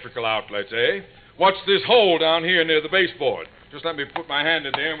electrical outlets, eh? What's this hole down here near the baseboard? Just let me put my hand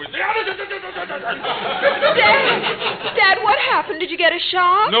in there and we'll... Dad, what happened? Did you get a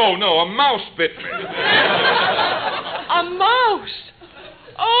shock? No, a mouse bit me. A mouse?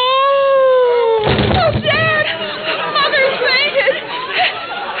 Oh! Oh, Dad! Mother fainted!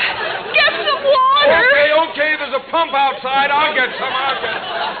 Get some water! Okay, there's a pump outside. I'll get some.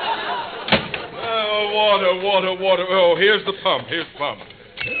 Water. Oh, here's the pump.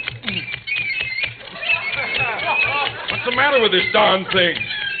 What's the matter with this darn thing?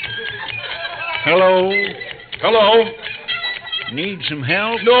 Hello? Need some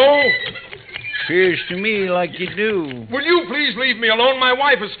help? No. Appears to me like you do. Will you please leave me alone? My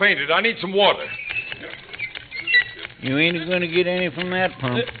wife has fainted. I need some water. You ain't going to get any from that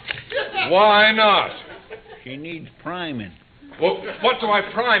pump. Why not? She needs priming. Well, what do I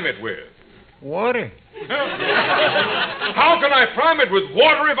prime it with? Water. How can I prime it with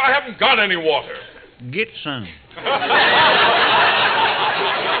water if I haven't got any water? Get some.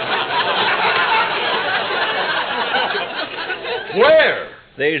 Where?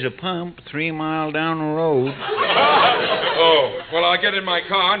 There's a pump 3 miles down the road. Oh, well, I'll get in my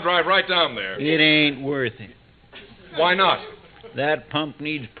car and drive right down there. It ain't worth it. Why not? That pump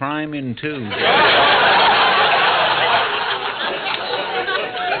needs priming, too.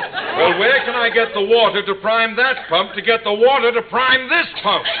 Well, where can I get the water to prime that pump to get the water to prime this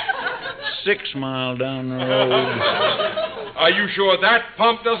pump? 6 miles down the road. Are you sure that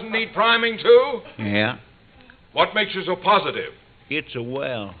pump doesn't need priming, too? Yeah. What makes you so positive? It's a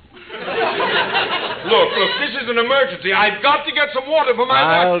well. Look, this is an emergency. I've got to get some water for my...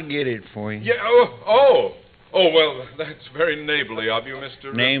 I'll get it for you. Yeah, oh, well, that's very neighborly of you,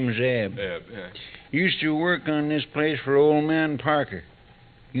 Mr. Name's Eb. Eb, yeah. Used to work on this place for old man Parker.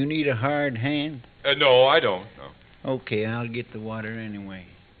 You need a hard hand? No, I don't, no. Okay, I'll get the water anyway.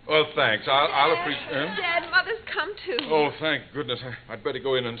 Well, thanks. I'll appreciate... Dad, Mother's come too. Oh, thank goodness. I'd better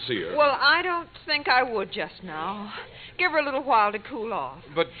go in and see her. Well, I don't think I would just now. Give her a little while to cool off.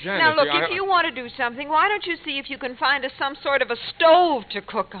 But, Janet... Now, look, if you want to do something, why don't you see if you can find us some sort of a stove to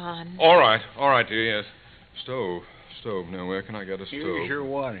cook on? All right, dear, yes. Stove. Now, where can I get a stove? Here's your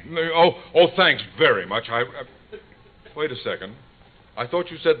water. Oh, thanks very much. Wait a second. I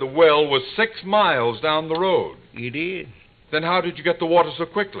thought you said the well was 6 miles down the road. It is. Then how did you get the water so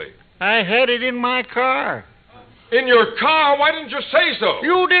quickly? I had it in my car. In your car? Why didn't you say so?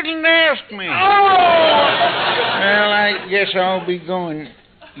 You didn't ask me. Oh! Well, I guess I'll be going.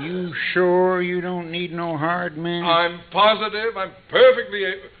 You sure you don't need no hard man? I'm positive. I'm perfectly...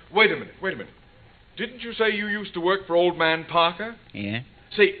 Wait a minute. Didn't you say you used to work for old man Parker? Yeah.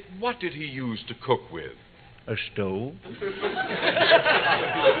 Say, what did he use to cook with? A stove.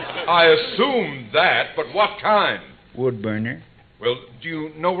 I assumed that, but what kind? Wood burner. Well, do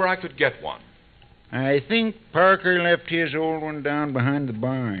you know where I could get one? I think Parker left his old one down behind the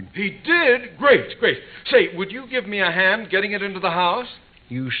barn. He did? Great. Say, would you give me a hand getting it into the house?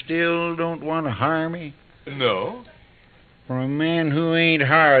 You still don't want to hire me? No. For a man who ain't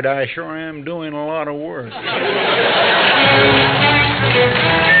hired, I sure am doing a lot of work.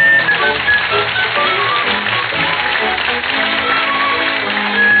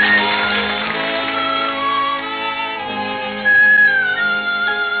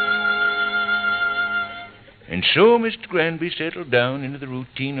 And so Mr. Granby settled down into the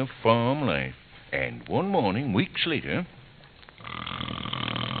routine of farm life. And one morning, weeks later...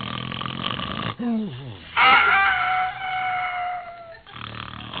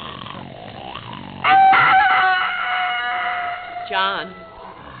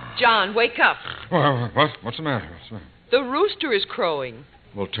 John, wake up. What's the matter? The rooster is crowing.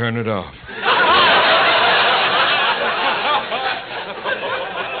 Well, turn it off.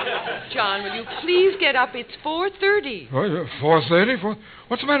 John, will you please get up? It's 4:30. 4:30?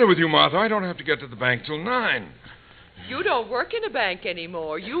 What's the matter with you, Martha? I don't have to get to the bank till 9. You don't work in a bank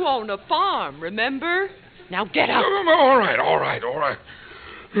anymore. You own a farm, remember? Now get up. All right.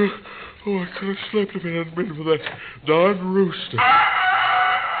 Oh, I could have slept if it hadn't been for that darn rooster.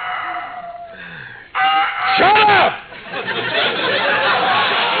 Shut up!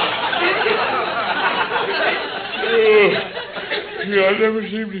 I never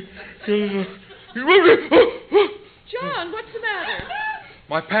seem to get enough. John, what's the matter?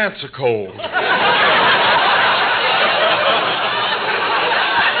 My pants are cold.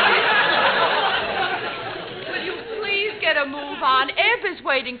 Will you please get a move on? Eb is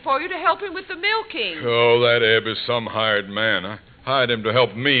waiting for you to help him with the milking. Oh, that Eb is some hired man. I hired him to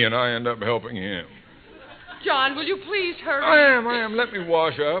help me, and I end up helping him. John, will you please hurry? I am. Let me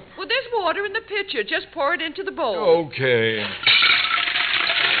wash up. Well, there's water in the pitcher. Just pour it into the bowl. Okay.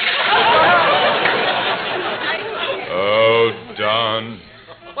 Oh, Don.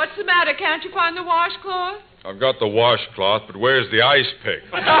 What's the matter? Can't you find the washcloth? I've got the washcloth, but where's the ice pick?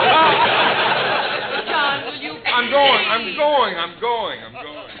 John, will you... I'm going.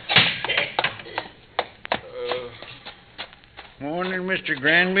 Morning, Mr.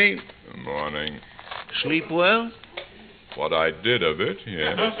 Granby. Good morning. Sleep well? What I did of it,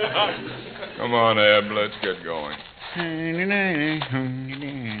 yes. Come on, Eb, let's get going.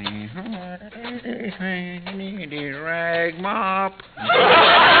 Rag mop.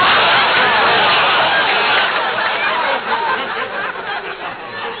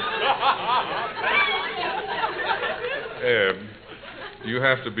 Eb, you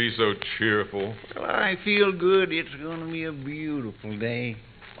have to be so cheerful. Well, I feel good. It's going to be a beautiful day.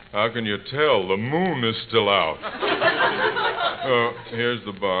 How can you tell? The moon is still out. Oh, here's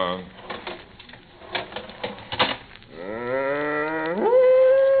the barn.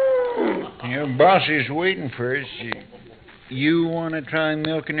 Your boss is waiting for us. You want to try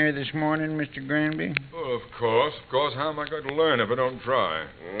milking her this morning, Mr. Granby? Oh, of course. How am I going to learn if I don't try?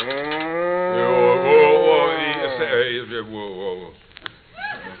 Whoa.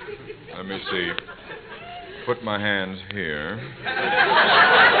 Let me see. Put my hands here.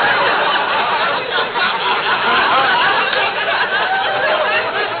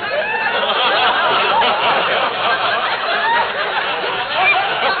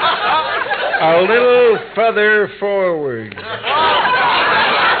 A little further forward. I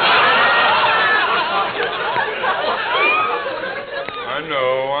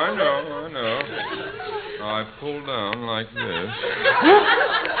know. I pull down like this.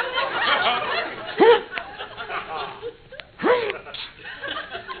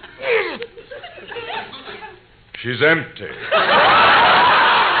 She's empty.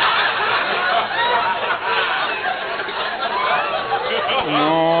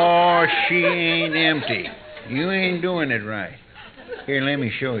 No, she ain't empty. You ain't doing it right. Here, let me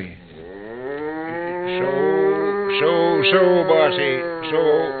show you. So, bossy. So.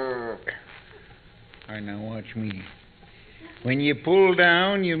 All right, now watch me. When you pull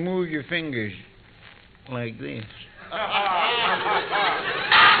down, you move your fingers like this.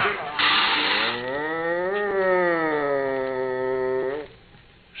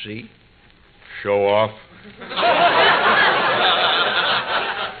 See? Show off.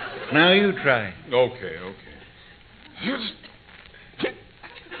 Now you try. Okay.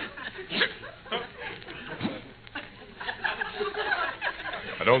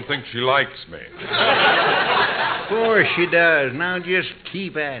 I don't think she likes me. Of course she does. Now just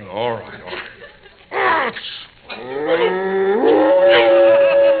keep at it. All right.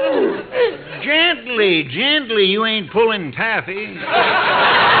 Gently. You ain't pulling taffy.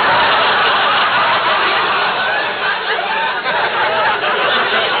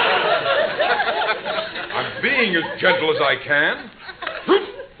 I'm being as gentle as I can.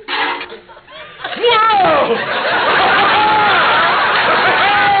 Whoa!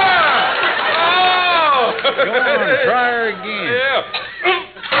 Go on, try her again. Yeah.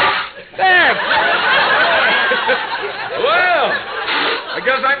 There. Well, I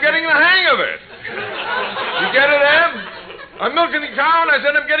guess I'm getting the hang of it. You get it, Em? I'm milking the cow, and I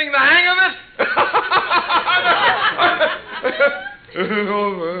said I'm getting the hang of it.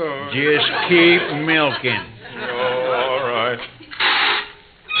 Just keep milking. Oh, all right.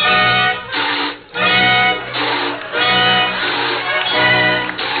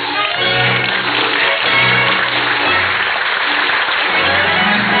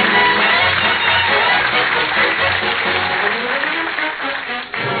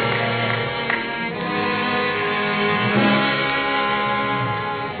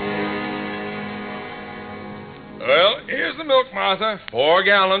 Well, here's the milk, Martha. 4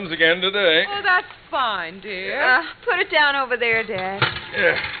 gallons again today. Oh, that's fine, dear. Put it down over there, Dad.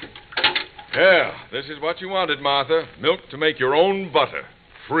 Yeah, this is what you wanted, Martha. Milk to make your own butter.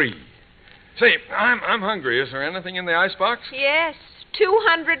 Free. Say, I'm hungry. Is there anything in the icebox? Yes,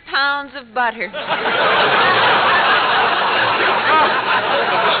 200 pounds of butter.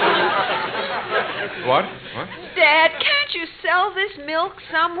 What? Dad, can't you sell this milk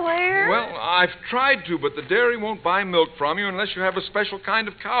somewhere? Well, I've tried to, but the dairy won't buy milk from you unless you have a special kind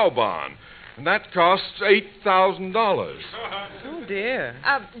of cow bond. And that costs $8,000. Oh, dear.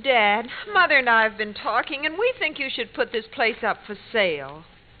 Dad, Mother and I have been talking, and we think you should put this place up for sale.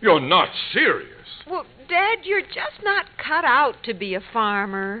 You're not serious. Well, Dad, you're just not cut out to be a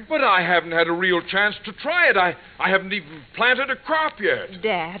farmer. But I haven't had a real chance to try it. I haven't even planted a crop yet.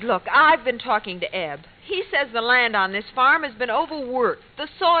 Dad, look, I've been talking to Eb. He says the land on this farm has been overworked. The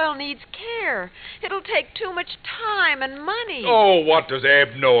soil needs care. It'll take too much time and money. Oh, what does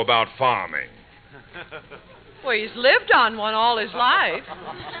Eb know about farming? Well, he's lived on one all his life.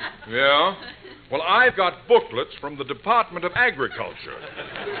 Yeah? Well, I've got booklets from the Department of Agriculture.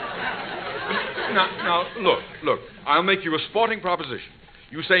 Now, look. I'll make you a sporting proposition.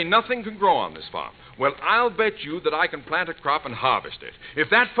 You say nothing can grow on this farm. Well, I'll bet you that I can plant a crop and harvest it. If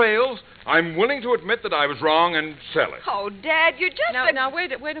that fails, I'm willing to admit that I was wrong and sell it. Oh, Dad, you're just Now,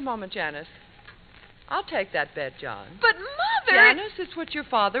 wait a moment, Janice. I'll take that bet, John. But, Mother... Janice, it's what your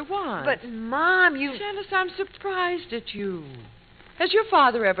father wants. But, Mom, you... Janice, I'm surprised at you. Has your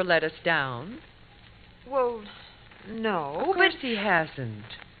father ever let us down? Well, no, Of course he hasn't.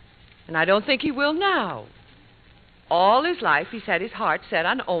 And I don't think he will now. All his life, he's had his heart set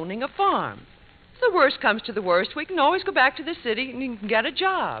on owning a farm. If the worst comes to the worst, we can always go back to the city and he can get a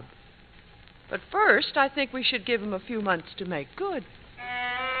job. But first, I think we should give him a few months to make good.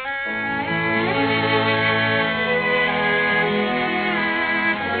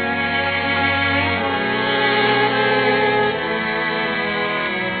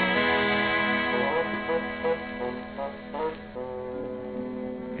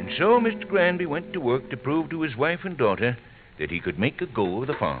 so Mr. Granby went to work to prove to his wife and daughter that he could make a go of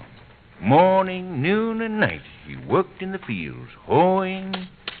the farm. Morning, noon, and night, he worked in the fields, hoeing,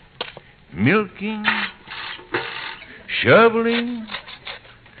 milking, shoveling,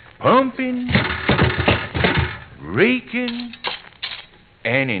 pumping, raking,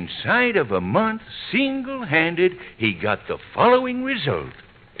 and inside of a month, single-handed, he got the following result.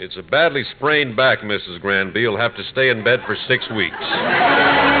 It's a badly sprained back, Mrs. Granby. You'll have to stay in bed for 6 weeks.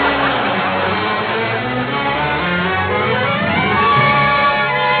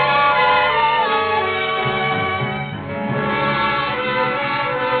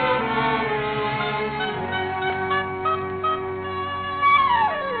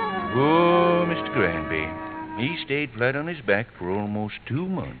 Poor Mr. Granby. He stayed flat on his back for almost 2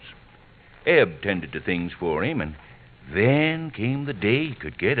 months. Eb tended to things for him, and then came the day he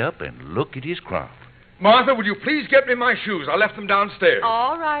could get up and look at his crop. Martha, would you please get me my shoes? I left them downstairs.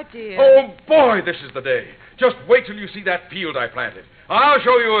 All right, dear. Oh, boy, this is the day. Just wait till you see that field I planted. I'll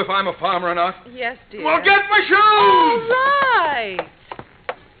show you if I'm a farmer or not. Yes, dear. Well, get my shoes! All right.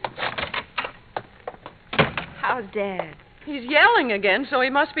 How's Dad? He's yelling again, so he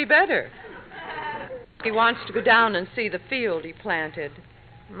must be better. He wants to go down and see the field he planted.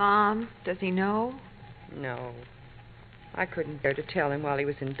 Mom, does he know? No. I couldn't bear to tell him while he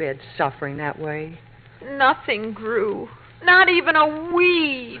was in bed suffering that way. Nothing grew. Not even a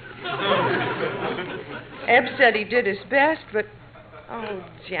weed. Eb said he did his best, but... Oh,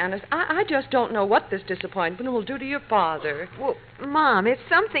 Janice, I just don't know what this disappointment will do to your father. Well, Mom, if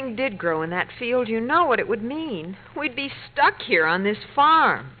something did grow in that field, you know what it would mean. We'd be stuck here on this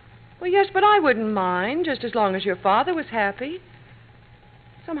farm. Well, yes, but I wouldn't mind, just as long as your father was happy.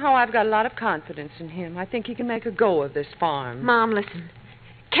 Somehow I've got a lot of confidence in him. I think he can make a go of this farm. Mom, listen.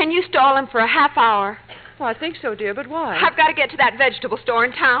 Can you stall him for a half hour? Well, I think so, dear, but why? I've got to get to that vegetable store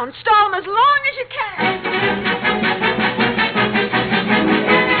in town. Stall him as long as you can.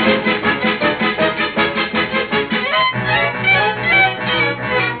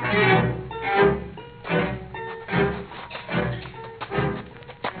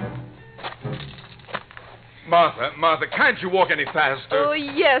 Martha, can't you walk any faster? Oh,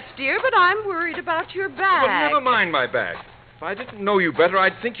 yes, dear, but I'm worried about your back. Well, never mind my back. If I didn't know you better,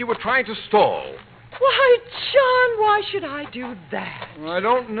 I'd think you were trying to stall. Why, John, why should I do that? I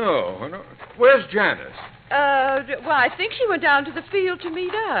don't know. Where's Janice? Well, I think she went down to the field to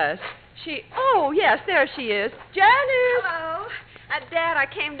meet us. Oh, yes, there she is. Janice! Hello. Dad, I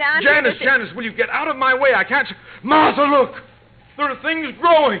came down Janice, will you get out of my way? I can't... Martha, look! There are things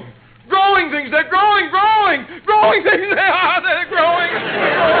growing. Growing things. They're growing. Growing things. They're growing.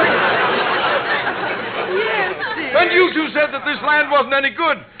 Yes, dear. And you two said that this land wasn't any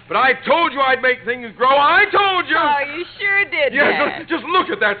good. But I told you I'd make things grow. I told you. Oh, you sure did, yes, Dad. just look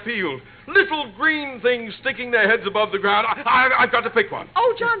at that field. Little green things sticking their heads above the ground. I've got to pick one.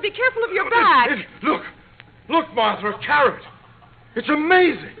 Oh, John, be careful of your back. Look, Martha, a carrot. It's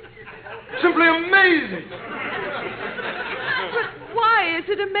amazing. Simply amazing. But why is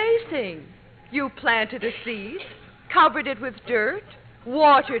it amazing? You planted a seed, covered it with dirt,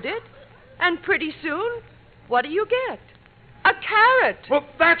 watered it, and pretty soon, what do you get? A carrot. Well,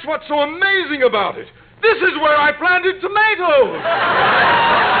 that's what's so amazing about it. This is where I planted tomatoes.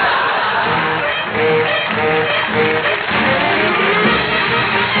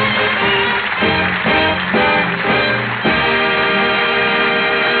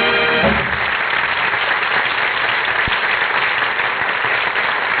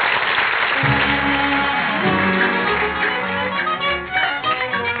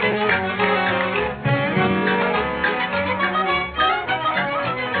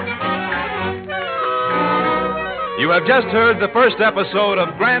 You have just heard the first episode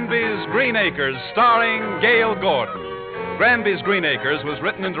of Granby's Green Acres, starring Gale Gordon. Granby's Green Acres was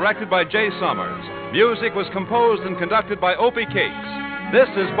written and directed by Jay Summers. Music was composed and conducted by Opie Cates. This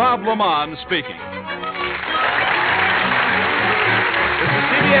is Bob Lamont speaking. This is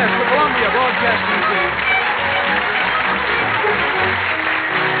CBS, the Columbia Broadcasting System.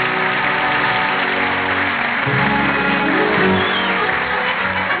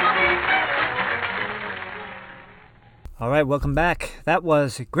 All right, welcome back. That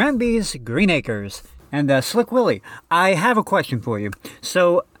was Granby's Green Acres. And Slick Willie, I have a question for you.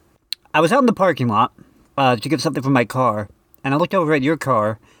 So, I was out in the parking lot to get something from my car, and I looked over at your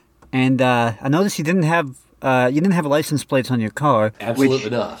car, and I noticed you didn't have license plates on your car. Absolutely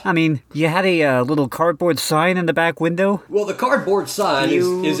not. I mean, you had a little cardboard sign in the back window. Well, the cardboard sign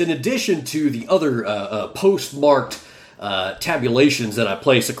is in addition to the other postmarked tabulations that I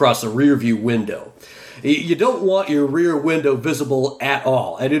place across the rear view window. You don't want your rear window visible at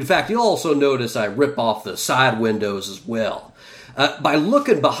all. And in fact, you'll also notice I rip off the side windows as well. By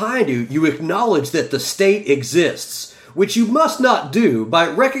looking behind you, you acknowledge that the state exists, which you must not do. By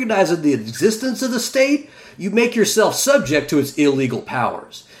recognizing the existence of the state, you make yourself subject to its illegal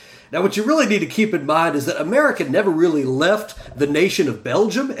powers. Now, what you really need to keep in mind is that America never really left the nation of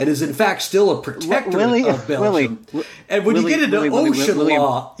Belgium and is, in fact, still a protectorate of Belgium. And when you get into ocean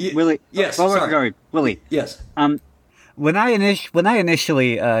law... Yes, sorry. Willie. Yes. When I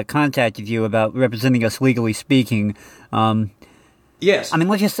initially contacted you about representing us legally speaking... Yes. I mean,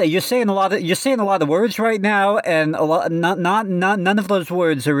 let's just say you're saying a lot of words right now, and none of those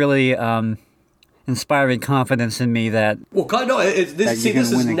words are really... inspiring confidence in me that... Well, no, this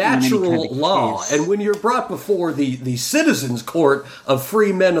is natural law. And when you're brought before the citizens' court of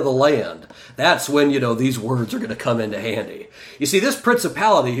free men of the land, that's when, these words are going to come into handy. You see, this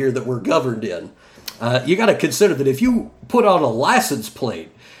principality here that we're governed in, you got to consider that if you put on a license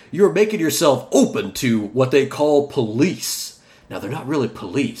plate, you're making yourself open to what they call police. Now, they're not really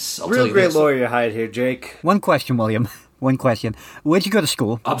police. I'll tell you Real this. great lawyer hide here, Jake. One question, William. One question. Where'd you go to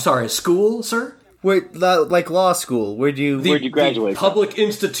school? I'm sorry, school, sir? Wait, like law school. Where'd you graduate? The public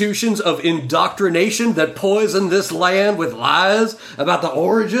institutions of indoctrination that poison this land with lies about the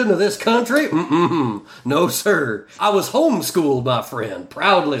origin of this country? No, sir. I was homeschooled, my friend.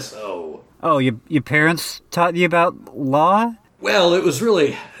 Proudly so. Oh, your parents taught you about law? Well, it was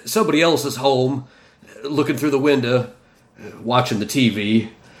really somebody else's home, looking through the window, watching the TV.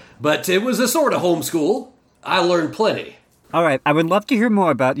 But it was a sort of homeschool. I learned plenty. All right, I would love to hear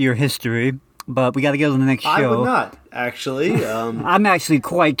more about your history. But we got to go to the next show. I would not, actually. I'm actually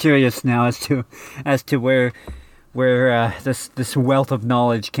quite curious now as to where this wealth of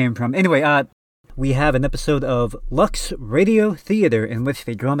knowledge came from. Anyway, we have an episode of Lux Radio Theater in which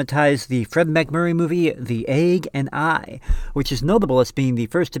they dramatize the Fred MacMurray movie The Egg and I, which is notable as being the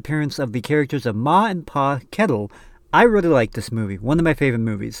first appearance of the characters of Ma and Pa Kettle. I really like this movie, one of my favorite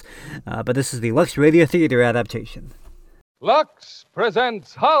movies. But this is the Lux Radio Theater adaptation. Lux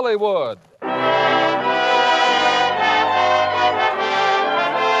presents Hollywood.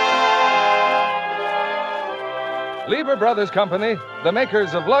 Lieber Brothers Company, the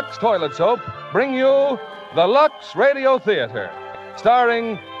makers of Lux Toilet Soap, bring you the Lux Radio Theater,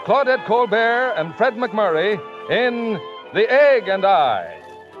 starring Claudette Colbert and Fred MacMurray in The Egg and I.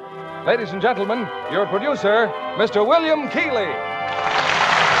 Ladies and gentlemen, your producer, Mr. William Keighley.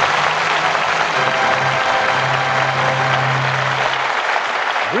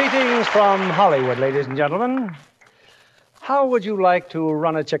 Greetings from Hollywood, ladies and gentlemen. How would you like to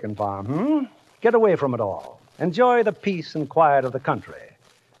run a chicken farm, Get away from it all. Enjoy the peace and quiet of the country.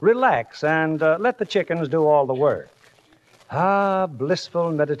 Relax and let the chickens do all the work. Ah,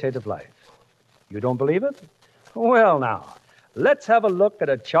 blissful, meditative life. You don't believe it? Well, now, let's have a look at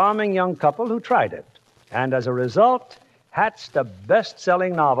a charming young couple who tried it, and as a result, hatched a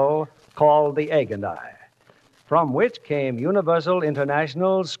best-selling novel called The Egg and I, from which came Universal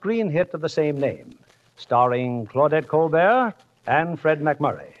International's screen hit of the same name, starring Claudette Colbert and Fred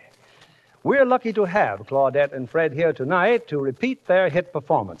MacMurray. We're lucky to have Claudette and Fred here tonight to repeat their hit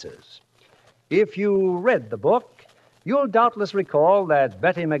performances. If you read the book, you'll doubtless recall that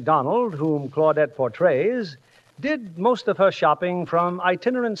Betty McDonald, whom Claudette portrays, did most of her shopping from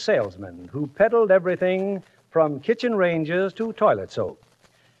itinerant salesmen who peddled everything from kitchen ranges to toilet soap.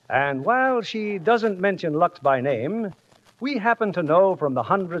 And while she doesn't mention Lux by name, we happen to know from the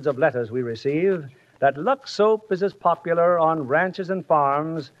hundreds of letters we receive that Lux soap is as popular on ranches and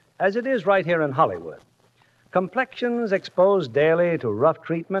farms as it is right here in Hollywood. Complexions exposed daily to rough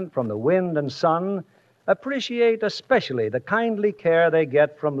treatment from the wind and sun appreciate especially the kindly care they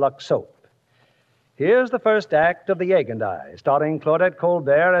get from Lux soap. Here's the first act of The Egg and I, starring Claudette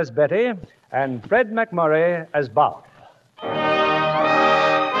Colbert as Betty and Fred MacMurray as Bob.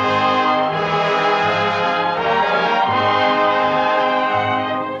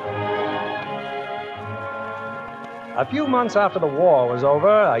 A few months after the war was over,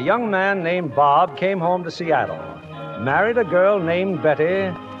 a young man named Bob came home to Seattle, married a girl named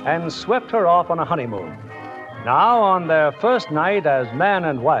Betty, and swept her off on a honeymoon. Now, on their first night as man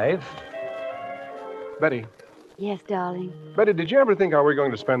and wife... Betty. Yes, darling. Betty, did you ever think how we're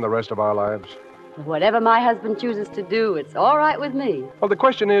going to spend the rest of our lives? Whatever my husband chooses to do, it's all right with me. Well, the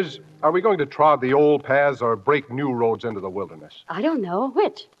question is, are we going to trod the old paths or break new roads into the wilderness? I don't know.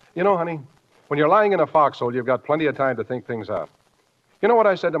 Which? You know, honey, when you're lying in a foxhole, you've got plenty of time to think things out. You know what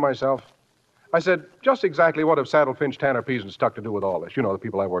I said to myself? I said, just exactly what have Saddlefinch, Tanner, Pease, and Stuck to do with all this? You know, the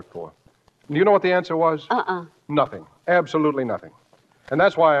people I work for. Do you know what the answer was? Uh-uh. Nothing. Absolutely nothing. And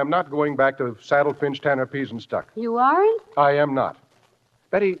that's why I'm not going back to saddle, pinch, tanner, peas, and stuck. You aren't? I am not.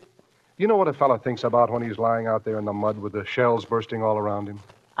 Betty, you know what a fella thinks about when he's lying out there in the mud with the shells bursting all around him?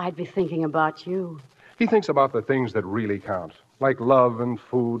 I'd be thinking about you. He thinks about the things that really count, like love and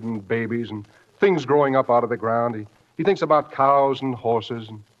food and babies and things growing up out of the ground. He thinks about cows and horses.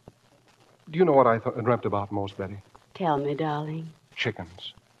 And do you know what I dreamt about most, Betty? Tell me, darling.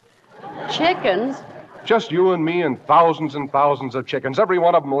 Chickens. Chickens? Just you and me and thousands of chickens, every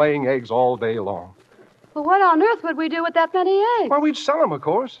one of them laying eggs all day long. Well, what on earth would we do with that many eggs? Well, we'd sell them, of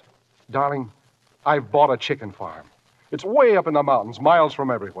course. Darling, I've bought a chicken farm. It's way up in the mountains, miles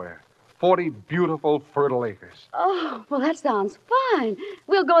from everywhere. 40 beautiful, fertile acres. Oh, well, that sounds fine.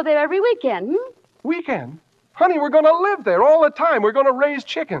 We'll go there every weekend, Weekend? Honey, we're going to live there all the time. We're going to raise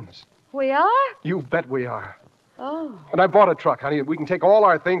chickens. We are? You bet we are. Oh. And I bought a truck, honey. We can take all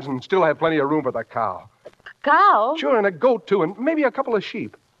our things and still have plenty of room for the cow. Cow? Sure, and a goat, too, and maybe a couple of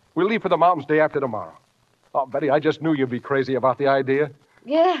sheep. We'll leave for the mountains day after tomorrow. Oh, Betty, I just knew you'd be crazy about the idea.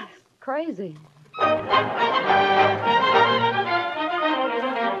 Yes, crazy.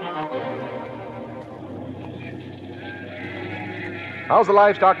 How's the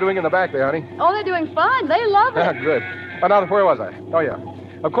livestock doing in the back there, honey? Oh, they're doing fine. They love it. Good. Now, where was I? Oh, yeah.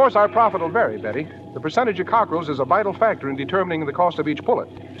 Of course, our profit will vary, Betty. The percentage of cockerels is a vital factor in determining the cost of each pullet.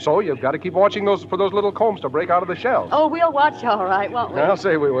 So you've got to keep watching for those little combs to break out of the shells. Oh, we'll watch all right, won't we? I'll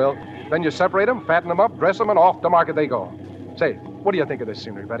say we will. Then you separate them, fatten them up, dress them, and off to market they go. Say, what do you think of this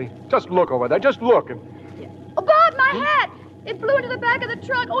scenery, Betty? Just look over there. Just look. Oh, Bob, my hat! It flew into the back of the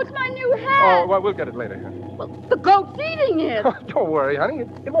truck. Oh, it's my new hat. Oh, well, we'll get it later. Well, the goat's eating it. Don't worry, honey.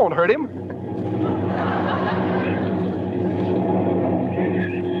 It won't hurt him.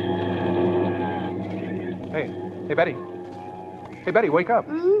 Hey, Betty. Hey, Betty, wake up.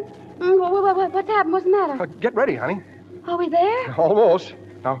 What's happened? What's the matter? Get ready, honey. Are we there? Almost.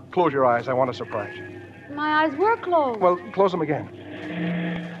 Now, close your eyes. I want a surprise you. My eyes were closed. Well, close them again.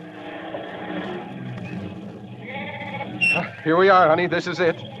 Here we are, honey. This is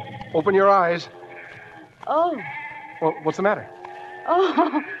it. Open your eyes. Oh. Well, what's the matter?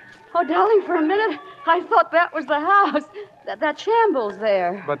 Oh, darling, for a minute, I thought that was the house. That shambles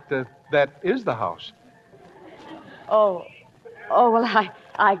there. But that is the house. Oh, well,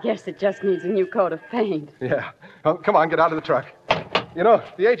 I guess it just needs a new coat of paint. Yeah. Well, come on, get out of the truck. You know,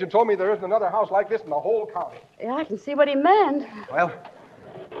 the agent told me there isn't another house like this in the whole county. Yeah, I can see what he meant. Well,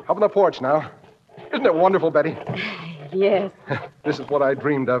 up on the porch now. Isn't it wonderful, Betty? Yes. This is what I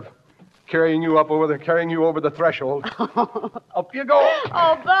dreamed of. Carrying you over the threshold. Up you go.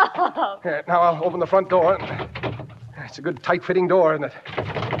 Oh, Bob. Yeah, now I'll open the front door. It's a good tight-fitting door, isn't it?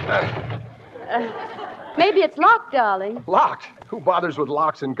 Maybe it's locked, darling. Locked? Who bothers with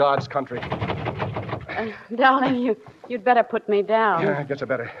locks in God's country? Darling, you'd better put me down. Yeah, I guess I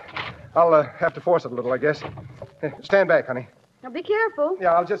better. I'll have to force it a little, I guess. Stand back, honey. Now, be careful.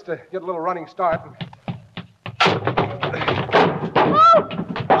 Yeah, I'll just get a little running start. Oh,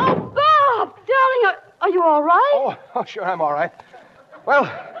 Bob! Darling, are you all right? Oh, sure, I'm all right. Well,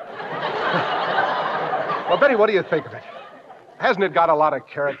 Betty, what do you think of it? Hasn't it got a lot of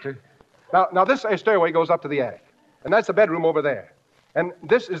character? Now, this stairway goes up to the attic, and that's the bedroom over there. And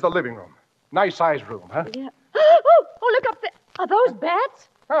this is the living room. Nice-sized room, huh? Yeah. Oh, look up there. Are those bats?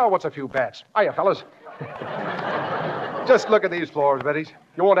 Oh, what's a few bats? Hiya, fellas. Just look at these floors, Betty.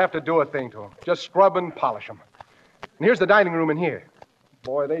 You won't have to do a thing to them. Just scrub and polish them. And here's the dining room in here.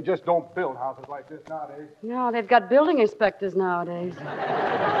 Boy, they just don't build houses like this nowadays. No, they've got building inspectors nowadays.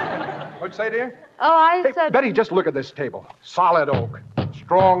 What'd you say, dear? Oh, I said... Betty, just look at this table. Solid oak.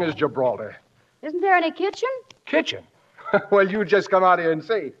 Strong as Gibraltar. Isn't there any kitchen? Kitchen? Well, you just come out here and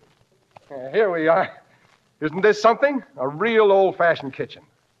see. Here we are. Isn't this something? A real old-fashioned kitchen.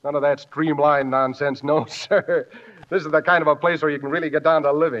 None of that streamlined nonsense. No, sir. This is the kind of a place where you can really get down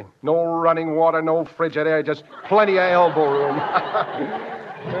to living. No running water, no frigid air, just plenty of elbow room.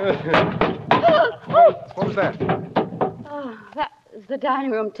 What was that? Oh, that is the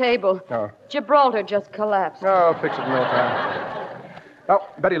dining room table. Oh. Gibraltar just collapsed. Oh, fix it in no time. Now,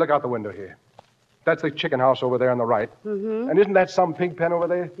 Betty, look out the window here. That's the chicken house over there on the right. Mm-hmm. And isn't that some pig pen over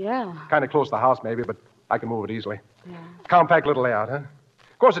there? Yeah. Kind of close to the house, maybe, but I can move it easily. Yeah. Compact little layout, huh?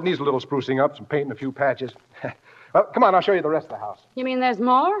 Of course, it needs a little sprucing up, some paint and a few patches. Well, come on, I'll show you the rest of the house. You mean there's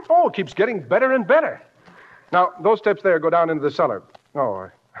more? Oh, it keeps getting better and better. Now, those steps there go down into the cellar.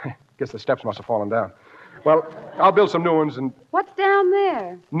 Oh, I guess the steps must have fallen down. Well, I'll build some new ones and... What's down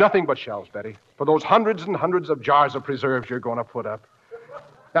there? Nothing but shelves, Betty, for those hundreds and hundreds of jars of preserves you're going to put up.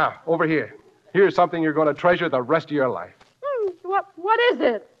 Now, over here. Here's something you're going to treasure the rest of your life. What is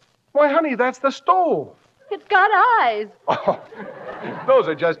it? Why, honey, that's the stove. It's got eyes. Oh, those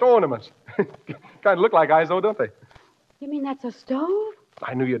are just ornaments. Kind of look like eyes, though, don't they? You mean that's a stove?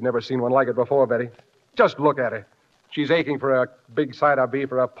 I knew you'd never seen one like it before, Betty. Just look at her. She's aching for a big side of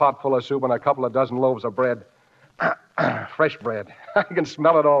beef or a pot full of soup and a couple of dozen loaves of bread. Fresh bread. I can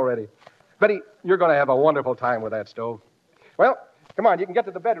smell it already. Betty, you're going to have a wonderful time with that stove. Well, come on, you can get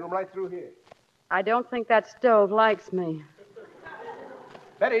to the bedroom right through here. I don't think that stove likes me.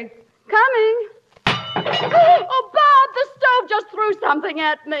 Betty. Coming. Oh, Bob, the stove just threw something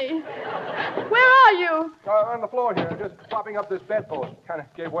at me. Where are you? On the floor here, just propping up this bedpost. Kind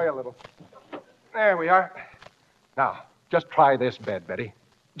of gave way a little. There we are. Now, just try this bed, Betty.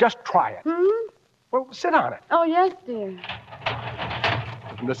 Just try it. Well, sit on it. Oh, yes, dear.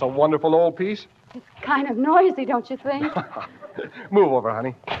 Isn't this a wonderful old piece? It's kind of noisy, don't you think? Move over,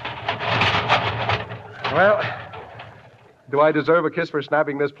 honey. Well, do I deserve a kiss for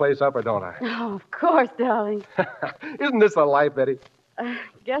snapping this place up, or don't I? Oh, of course, darling. Isn't this the life, Betty?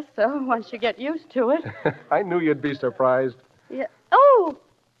 Guess so, once you get used to it. I knew you'd be surprised. Yeah. Oh,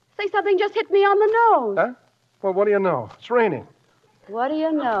 say something just hit me on the nose. Huh? Well, what do you know? It's raining. What do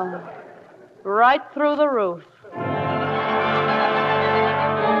you know? Right through the roof.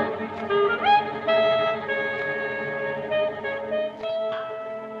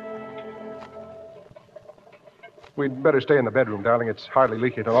 We'd better stay in the bedroom, darling. It's hardly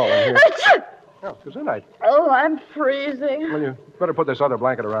leaking at all in here. Oh, gesundheit. Oh, I'm freezing. Well, you better put this other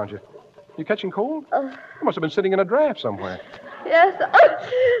blanket around you. You catching cold? You must have been sitting in a draft somewhere. Yes.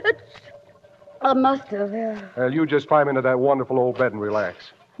 I must have, yeah. You just climb into that wonderful old bed and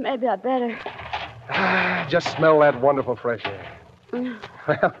relax. Maybe I better. Just smell that wonderful fresh air.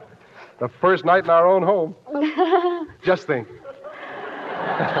 Well, the first night in our own home. Just think.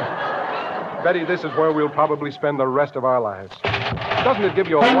 Betty, this is where we'll probably spend the rest of our lives. Doesn't it give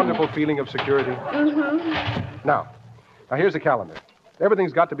you a wonderful feeling of security? Mm-hmm. Now, here's the calendar.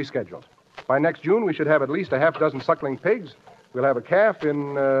 Everything's got to be scheduled. By next June, we should have at least a half dozen suckling pigs. We'll have a calf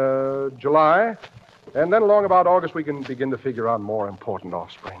in July. And then along about August, we can begin to figure out more important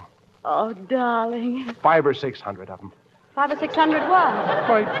offspring. Oh, darling. 500 or 600 of them. 500 or 600 what?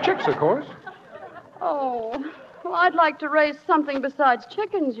 Why, chicks, of course. Oh, well, I'd like to raise something besides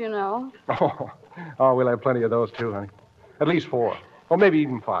chickens, you know. Oh, we'll have plenty of those, too, honey. At least 4. Or maybe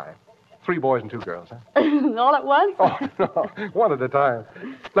even 5. 3 boys and 2 girls, huh? All at once? Oh, no. One at a time.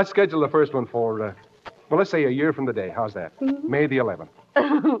 Let's schedule the first one for, well, let's say a year from today. How's that? Mm-hmm. May the 11th.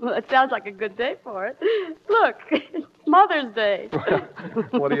 Well, it sounds like a good day for it. Look, it's Mother's Day.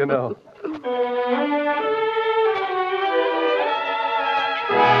 What do you know?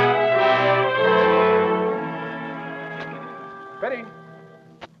 Betty.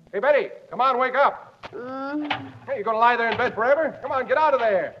 Hey, Betty, come on, wake up. Hey, you going to lie there in bed forever? Come on, get out of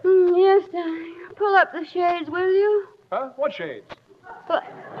there. Yes, darling. Pull up the shades, will you? Huh? What shades?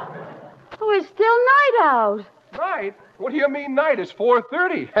 Oh, it's still night out. Night? What do you mean night? It's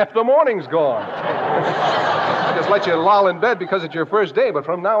 4:30. Half the morning's gone. I just let you loll in bed because it's your first day, but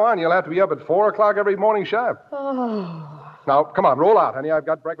from now on, you'll have to be up at 4 o'clock every morning sharp. Oh. Now, come on, roll out, honey. I've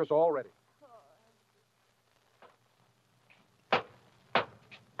got breakfast all ready. Bob,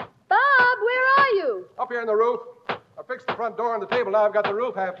 where are you? Up here on the roof. I fixed the front door and the table. Now I've got the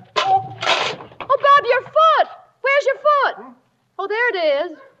roof half. Oh, Bob, your foot. Where's your foot? Oh, there it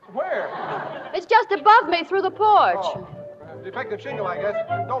is. Where? It's just above me through the porch. Oh, defective shingle, I guess.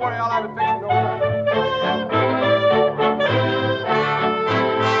 Don't worry, I'll have it fixed in no time.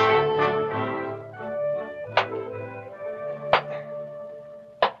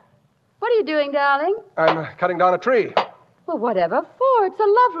 What are you doing, darling? I'm cutting down a tree. Well, whatever for. It's a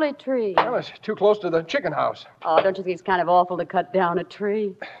lovely tree. Well, it's too close to the chicken house. Oh, don't you think it's kind of awful to cut down a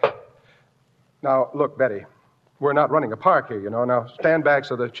tree? Now, look, Betty. We're not running a park here, you know. Now, stand back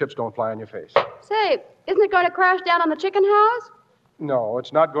so the chips don't fly on your face. Say, isn't it going to crash down on the chicken house? No,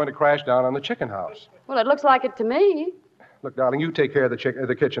 it's not going to crash down on the chicken house. Well, it looks like it to me. Look, darling, you take care of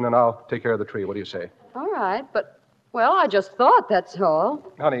the kitchen, and I'll take care of the tree. What do you say? All right, but, well, I just thought, that's all.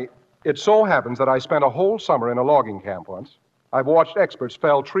 Honey, it so happens that I spent a whole summer in a logging camp once. I've watched experts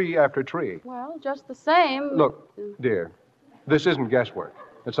fell tree after tree. Well, just the same. Look, dear, this isn't guesswork.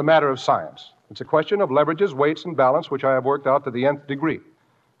 It's a matter of science. It's a question of leverages, weights, and balance, which I have worked out to the nth degree.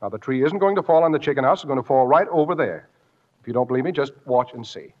 Now, the tree isn't going to fall on the chicken house. It's going to fall right over there. If you don't believe me, just watch and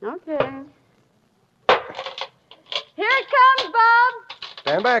see. Okay. Here it comes, Bob.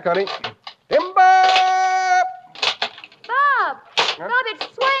 Stand back, honey. Himba! Bob! Bob, it's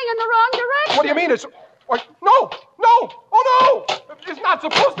swaying in the wrong direction. What do you mean it's... What? No! No! Oh, no! It's not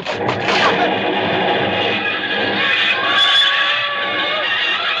supposed to...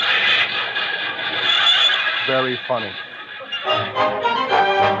 very funny.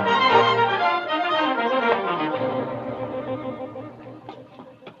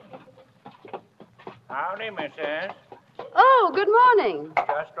 Howdy, Mrs. Oh, good morning.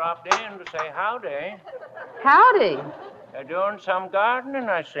 Just dropped in to say howdy. Howdy. You're doing some gardening,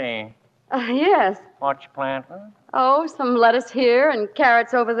 I see. Yes. What you planting? Oh, some lettuce here and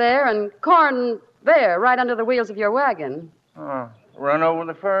carrots over there and corn there, right under the wheels of your wagon. Oh, run over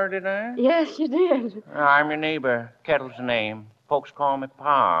the fur, did I? Yes, you did. I'm your neighbor. Kettle's the name. Folks call me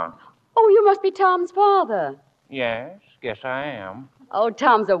Pa. Oh, you must be Tom's father. Yes, guess I am. Oh,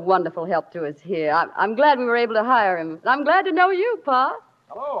 Tom's a wonderful help to us here. I'm glad we were able to hire him. I'm glad to know you, Pa.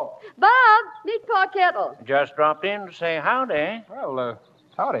 Hello. Bob, meet Pa Kettle. Just dropped in to say howdy. Well,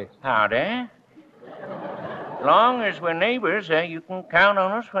 howdy. Howdy. Long as we're neighbors, you can count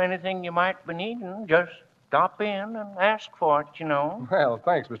on us for anything you might be needing. Just stop in and ask for it, you know. Well,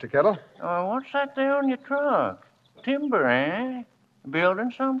 thanks, Mr. Kettle. What's that there on your truck? Timber, eh?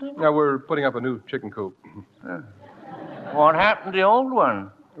 Building something? Yeah, we're putting up a new chicken coop. What happened to the old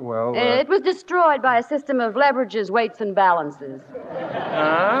one? Well, It was destroyed by a system of leverages, weights, and balances.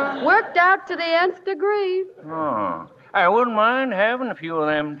 Huh? Worked out to the nth degree. Oh. I wouldn't mind having a few of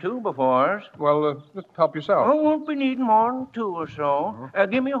them, too, before us. Well, just help yourself. Oh, won't be needing more than 2 or so.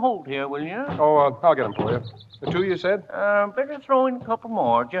 Give me a hold here, will you? Oh, I'll get them for you. The 2 you said? Better throw in a couple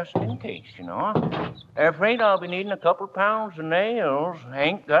more, just in case, you know. Afraid I'll be needing a couple pounds of nails.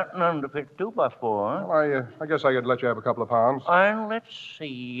 Ain't got none to fit 2x4. Well, I guess I could let you have a couple of pounds. And let's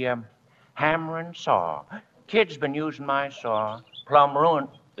see. Hammer and saw. Kid's been using my saw. Plumb ruined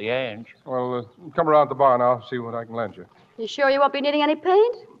the edge. Well, come around the bar and I'll see what I can lend you. You sure you won't be needing any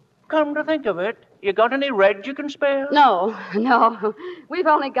paint? Come to think of it, you got any red you can spare? No. We've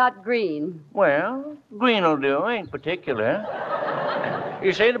only got green. Well, green'll do, ain't particular.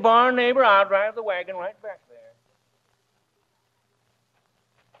 You say the barn, neighbor, I'll drive the wagon right back there.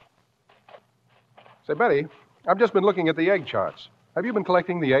 Say, Betty, I've just been looking at the egg charts. Have you been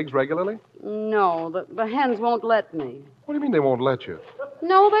collecting the eggs regularly? No, the hens won't let me. What do you mean they won't let you?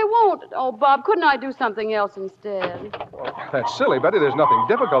 No, they won't. Oh, Bob, couldn't I do something else instead? That's silly, Betty. There's nothing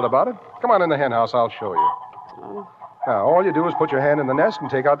difficult about it. Come on in the hen house. I'll show you. Oh. Now, all you do is put your hand in the nest and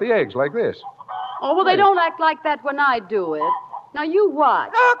take out the eggs like this. Oh, well, they don't act like that when I do it. Now, you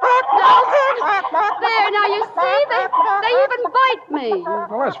watch. There, now, you see? They even bite me.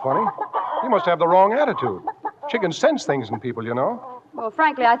 Well, that's funny. You must have the wrong attitude. Chickens sense things in people, you know. Well,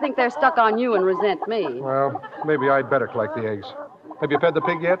 frankly, I think they're stuck on you and resent me. Well, maybe I'd better collect the eggs. Have you fed the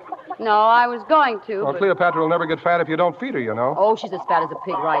pig yet? No, I was going to. Well, but... Cleopatra will never get fat if you don't feed her, you know. Oh, she's as fat as a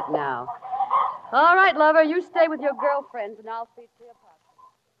pig right now. All right, lover, you stay with your girlfriends, and I'll feed Cleopatra.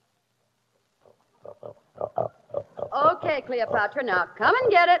 Okay, Cleopatra, now come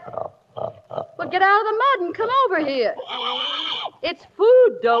and get it. Well, get out of the mud and come over here. It's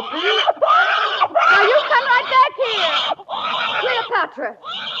food, Dopey. Now you come right back here. Cleopatra,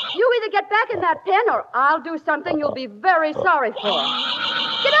 you either get back in that pen or I'll do something you'll be very sorry for.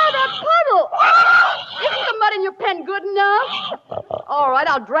 Get out of that puddle. Isn't the mud in your pen good enough? All right,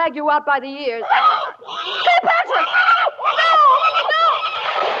 I'll drag you out by the ears. Cleopatra! No!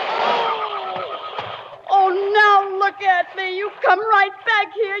 Oh, now look at me. You come right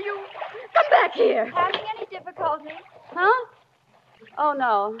back here. You come back here. Having any difficulty? Huh? Oh,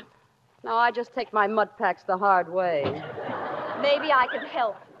 no. No, I just take my mud packs the hard way. Maybe I can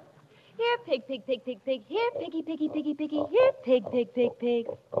help. Here, pig, pig, pig, pig, pig. Here, piggy, piggy, piggy, piggy. Here, pig, pig, pig, pig.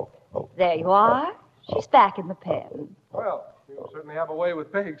 There you are. She's back in the pen. Well, you certainly have a way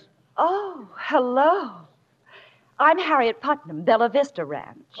with pigs. Oh, hello. I'm Harriet Putnam, Bella Vista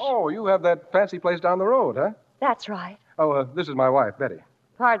Ranch. Oh, you have that fancy place down the road, huh? That's right. Oh, this is my wife, Betty.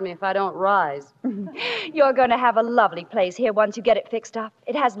 Pardon me if I don't rise. You're going to have a lovely place here once you get it fixed up.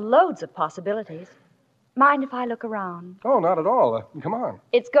 It has loads of possibilities. Mind if I look around? Oh, not at all. Come on.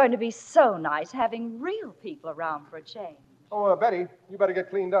 It's going to be so nice having real people around for a change. Oh, Betty, you better get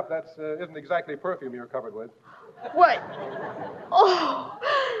cleaned up. That isn't exactly perfume you're covered with. What? Oh,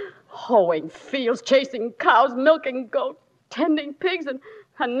 hoeing fields, chasing cows, milking goats, tending pigs, and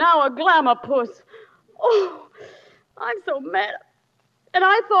now a glamour puss. Oh, I'm so mad. And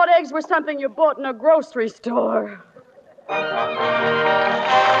I thought eggs were something you bought in a grocery store.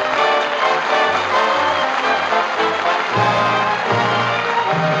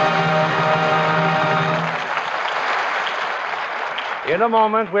 In a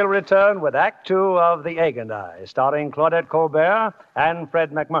moment, we'll return with Act Two of The Egg and I, starring Claudette Colbert and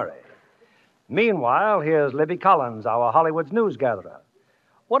Fred McMurray. Meanwhile, here's Libby Collins, our Hollywood's news gatherer.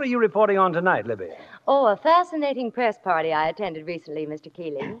 What are you reporting on tonight, Libby? Oh, a fascinating press party I attended recently, Mr.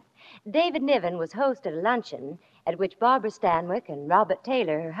 Keeling. David Niven was host at a luncheon at which Barbara Stanwyck and Robert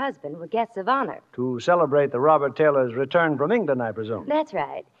Taylor, her husband, were guests of honor. To celebrate the Robert Taylor's return from England, I presume. That's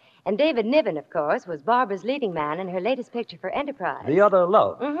right. And David Niven, of course, was Barbara's leading man in her latest picture for Enterprise. The Other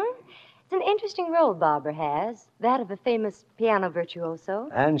Love. Mm-hmm. It's an interesting role Barbara has, that of a famous piano virtuoso.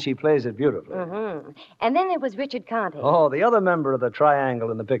 And she plays it beautifully. Mm-hmm. And then there was Richard Conte. Oh, the other member of the triangle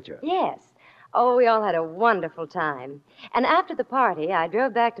in the picture. Yes. Oh, we all had a wonderful time. And after the party, I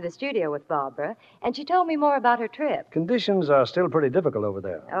drove back to the studio with Barbara, and she told me more about her trip. Conditions are still pretty difficult over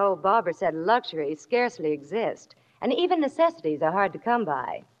there. Oh, Barbara said luxuries scarcely exist, and even necessities are hard to come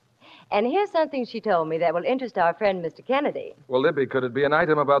by. And here's something she told me that will interest our friend, Mr. Kennedy. Well, Libby, could it be an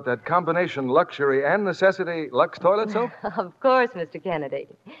item about that combination luxury and necessity Lux toilet soap? Of course, Mr. Kennedy.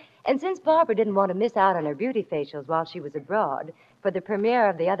 And since Barbara didn't want to miss out on her beauty facials while she was abroad for the premiere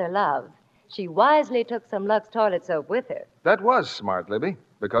of The Other Love, she wisely took some Lux toilet soap with her. That was smart, Libby,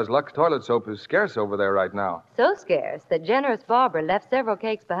 because Lux toilet soap is scarce over there right now. So scarce that generous Barbara left several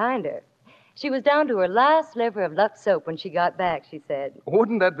cakes behind her. She was down to her last sliver of Lux soap when she got back, she said.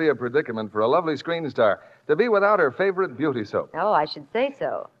 Wouldn't that be a predicament for a lovely screen star, to be without her favorite beauty soap? Oh, I should say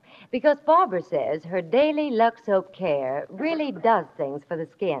so. Because Barbara says her daily Lux soap care really does things for the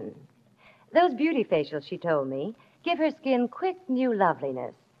skin. Those beauty facials, she told me, give her skin quick new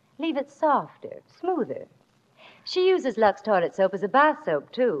loveliness. Leave it softer, smoother. She uses Lux toilet soap as a bath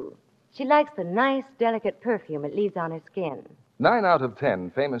soap, too. She likes the nice, delicate perfume it leaves on her skin. 9 out of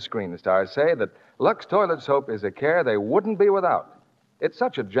 10 famous screen stars say that Lux toilet soap is a care they wouldn't be without. It's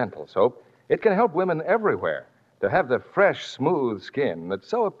such a gentle soap, it can help women everywhere to have the fresh, smooth skin that's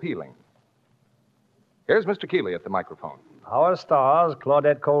so appealing. Here's Mr. Keeley at the microphone. Our stars,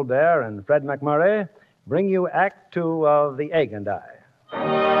 Claudette Colbert and Fred McMurray, bring you Act Two of The Egg and I.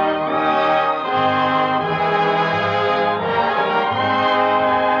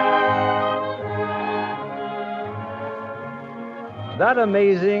 That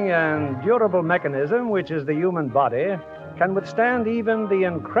amazing and durable mechanism, which is the human body, can withstand even the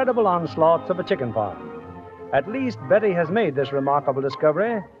incredible onslaughts of a chicken farm. At least Betty has made this remarkable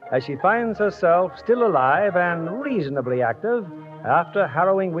discovery as she finds herself still alive and reasonably active after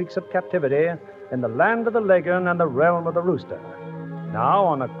harrowing weeks of captivity in the land of the Leghorn and the realm of the rooster. Now,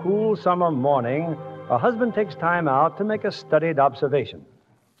 on a cool summer morning, her husband takes time out to make a studied observation.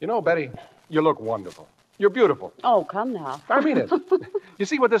 You know, Betty, you look wonderful. You're beautiful. Oh, come now. I mean it. You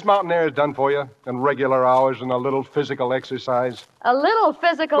see what this mountain air has done for you? And regular hours and a little physical exercise. A little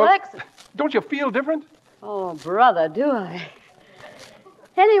physical Don't you feel different? Oh, brother, do I?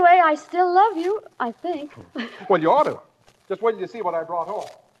 Anyway, I still love you, I think. Well, you ought to. Just wait till you see what I brought home.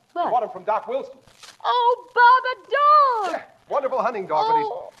 What? I bought him from Doc Wilson. Oh, Bob, a dog! Wonderful hunting dog,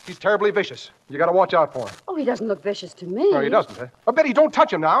 but he's terribly vicious. You got to watch out for him. Oh, he doesn't look vicious to me. No, he doesn't, eh? Oh, Betty, don't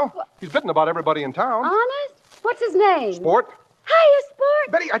touch him now. He's bitten about everybody in town. Honest? What's his name? Sport. Hiya,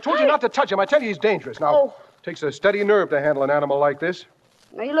 Sport. Betty, I told you not to touch him. I tell you he's dangerous. Now, takes a steady nerve to handle an animal like this.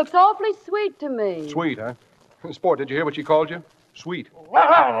 He looks awfully sweet to me. Sweet, huh? Sport, did you hear what she called you? Sweet.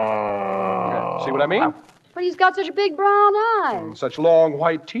 Yeah, see what I mean? But he's got such big brown eyes. And such long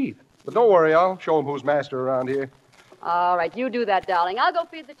white teeth. But don't worry, I'll show him who's master around here. All right, you do that, darling. I'll go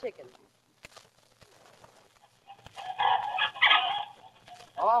feed the chickens.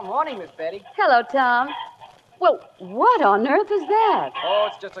 Oh, morning, Miss Betty. Hello, Tom. Well, what on earth is that? Oh,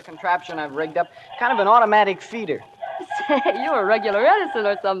 it's just a contraption I've rigged up. Kind of an automatic feeder. Say, you're a regular Edison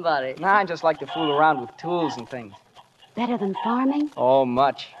or somebody. Nah, I just like to fool around with tools and things. Better than farming? Oh,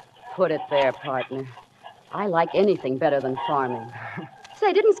 much. Put it there, partner. I like anything better than farming.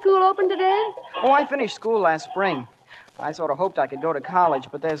 Say, didn't school open today? Oh, I finished school last spring. I sort of hoped I could go to college,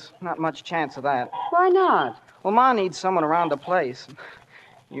 but there's not much chance of that. Why not? Well, Ma needs someone around the place.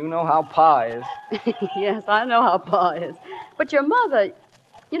 You know how Pa is. Yes, I know how Pa is. But your mother...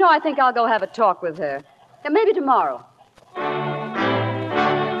 You know, I think I'll go have a talk with her. Yeah, maybe tomorrow.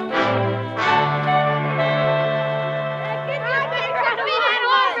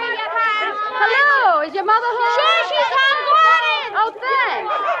 Hello, is your mother home? Sure, she's home. Go on in. Oh, thanks.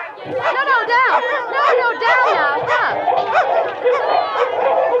 No, down. No, down now. Come.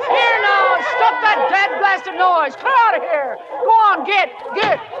 Here now, stop that dead blasted noise. Clear out of here. Go on, get.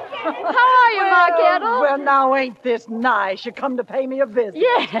 How are you, Ma Kettle? Well, now, ain't this nice? You come to pay me a visit.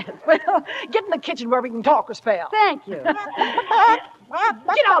 Yes. Well, get in the kitchen where we can talk a spell. Thank you. Get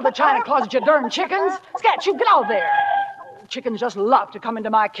out of the china closet, you darn chickens. Scat, you get out there. chickens just love to come into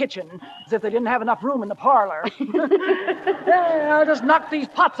my kitchen as if they didn't have enough room in the parlor. I'll just knock these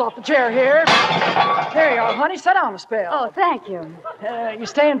pots off the chair here. There you are, honey. Sit down a spell. Oh, thank you. You're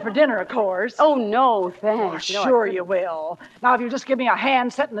staying for dinner, of course. Oh, no, thanks. Oh, sure you will. Now, if you'll just give me a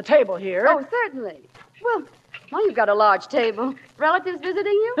hand setting the table here. Oh, certainly. Well, you've got a large table. Relatives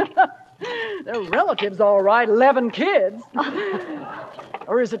visiting you? They're relatives, all right. 11 kids.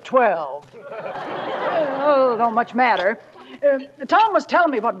 Or is it 12? Oh, don't much matter. Tom was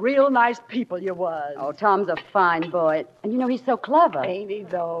telling me what real nice people you was. Oh, Tom's a fine boy. And you know, he's so clever. Ain't he,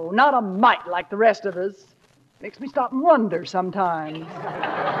 though? Not a mite like the rest of us. Makes me stop and wonder sometimes. You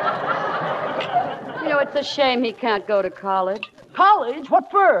know, it's a shame he can't go to college. College? What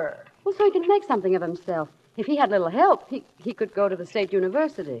for? Well, so he can make something of himself. If he had little help, he could go to the state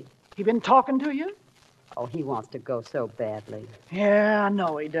university. He been talking to you? Oh, he wants to go so badly. Yeah, I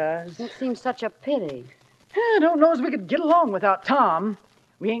know he does. It seems such a pity. I don't know as we could get along without Tom.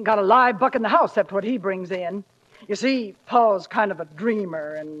 We ain't got a live buck in the house except what he brings in. You see, Pa's kind of a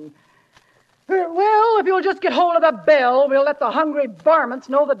dreamer, and... Well, if you'll just get hold of the bell, we'll let the hungry varmints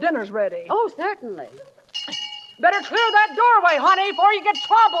know the dinner's ready. Oh, certainly. Better clear that doorway, honey, before you get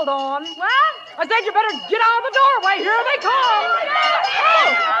trampled on. What? I said you better get out of the doorway. Here they come.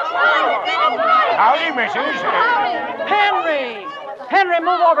 Howdy, missus. Henry! Henry,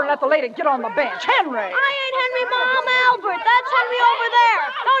 move over and let the lady get on the bench. Henry! I ain't Henry, Mom. Albert. That's Henry over there.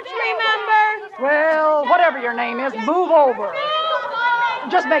 Don't you remember? Well, whatever your name is, move over.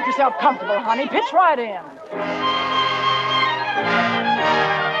 Just make yourself comfortable, honey. Pitch right in.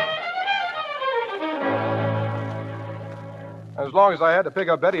 As long as I had to pick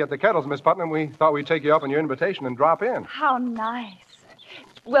up Betty at the kettles, Miss Putnam, we thought we'd take you up on your invitation and drop in. How nice.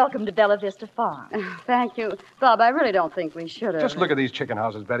 Welcome to Bella Vista Farm. Thank you. Bob, I really don't think we should have. Just look at these chicken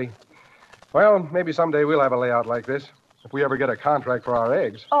houses, Betty. Well, maybe someday we'll have a layout like this, if we ever get a contract for our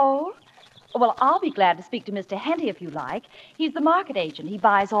eggs. Oh? Well, I'll be glad to speak to Mr. Henty if you like. He's the market agent. He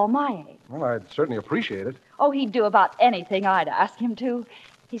buys all my eggs. Well, I'd certainly appreciate it. Oh, he'd do about anything I'd ask him to.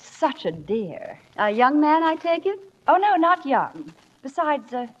 He's such a dear. A young man, I take it? Oh, no, not young.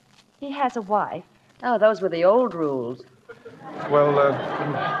 Besides, he has a wife. Oh, those were the old rules. Well,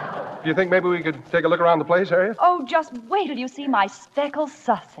 do you think maybe we could take a look around the place, Harriet? Oh, just wait till you see my speckled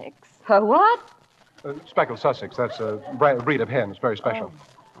Sussex. Her what? Speckled Sussex. That's a breed of hen. It's very special.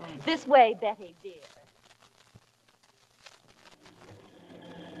 Oh. This way, Betty, dear.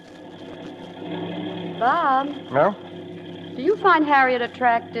 Bob, No? do you find Harriet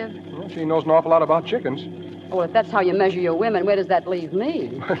attractive? Well, she knows an awful lot about chickens. Well, if that's how you measure your women, where does that leave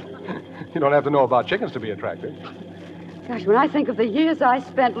me? You don't have to know about chickens to be attractive. Gosh, when I think of the years I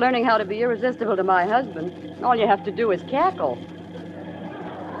spent learning how to be irresistible to my husband, all you have to do is cackle.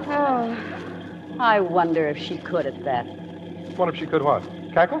 Oh, I wonder if she could at that. What if she could what?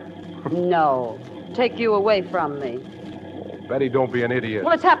 Cackle? No. Take you away from me. Betty, don't be an idiot.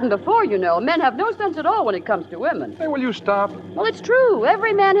 Well, it's happened before, you know. Men have no sense at all when it comes to women. Hey, will you stop? Well, it's true.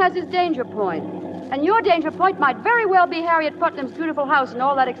 Every man has his danger point. And your danger point might very well be Harriet Putnam's beautiful house and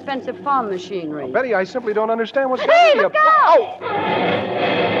all that expensive farm machinery. Now, Betty, I simply don't understand what's Hey, going look on. out!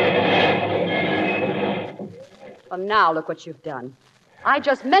 Well, now look what you've done. I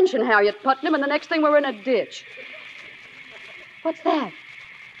just mentioned Harriet Putnam, and the next thing we're in a ditch. What's that?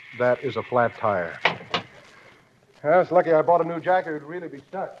 That is a flat tire. Yeah, it's lucky I bought a new jack or it'd really be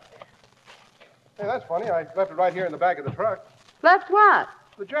stuck. Hey, that's funny. I left it right here in the back of the truck. Left what?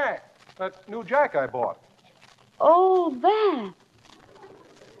 The jack. That new jack I bought. Oh, that.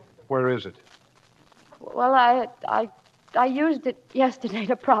 Where is it? Well, I used it yesterday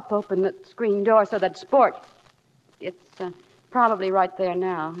to prop open the screen door so that Sport... It's probably right there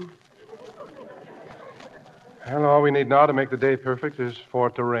now. Well, all we need now to make the day perfect is for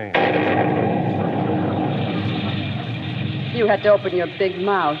it to rain. You had to open your big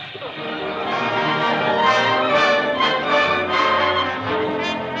mouth.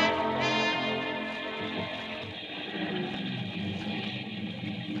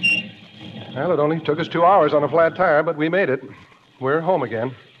 Well, it only took us 2 hours on a flat tire, but we made it. We're home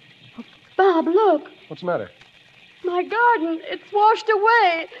again. Bob, look. What's the matter? My garden. It's washed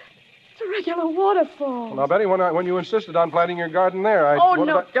away. It's a regular waterfall. Well, now, Betty, when you insisted on planting your garden there, Oh, what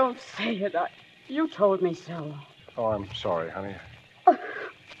no, did I- don't say it. You told me so. Oh, I'm sorry, honey.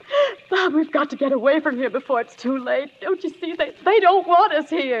 Bob, we've got to get away from here before it's too late. Don't you see? They don't want us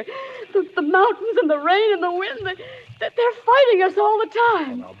here. The mountains and the rain and the wind, they're fighting us all the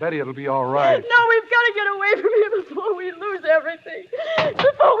time. Now, Betty, it'll be all right. No, we've got to get away from here before we lose everything.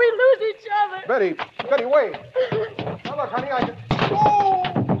 Before we lose each other. Betty, wait. Now, look, honey, I can... Oh!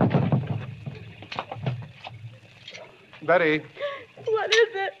 Betty, What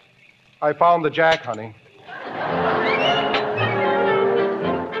is it? I found the jack, honey.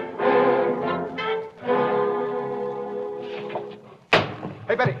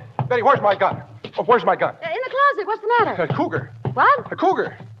 Hey, Betty. Betty, where's my gun? Oh, where's my gun? In the closet. What's the matter? A cougar. What? A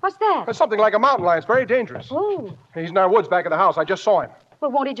cougar. What's that? It's something like a mountain lion. It's very dangerous. Oh. He's in our woods back of the house. I just saw him.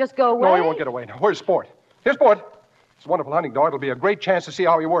 Well, won't he just go away? No, he won't get away. Now, where's Sport? Here's Sport. It's a wonderful hunting dog. It'll be a great chance to see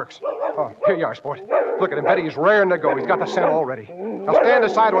how he works. Oh, here you are, Sport. Look at him, Betty. He's raring to go. He's got the scent already. Now stand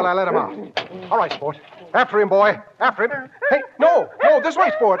aside while I let him out. All right, Sport. After him, boy. After him. Hey, no, this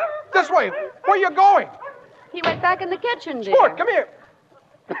way, Sport. This way. Where you going? He went back in the kitchen, dear. Sport, come here.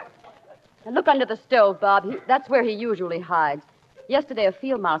 Now look under the stove, Bob. That's where he usually hides. Yesterday, a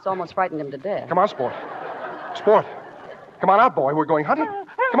field mouse almost frightened him to death. Come on, Sport. Sport. Come on out, boy. We're going hunting.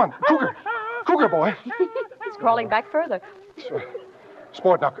 Come on, Cougar. Cougar, boy. He's crawling back further.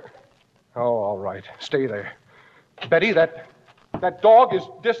 Sport, now. Oh, all right. Stay there. Betty, that dog is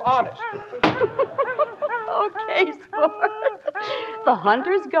dishonest. Okay, Sport. The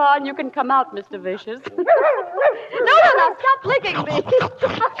hunter's gone. You can come out, Mr. Vicious. No, stop licking me.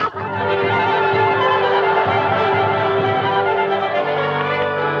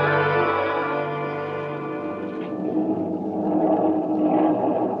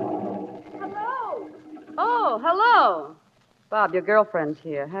 Oh, hello. Bob, your girlfriend's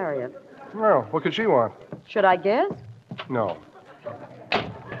here, Harriet. Well, what could she want? Should I guess? No.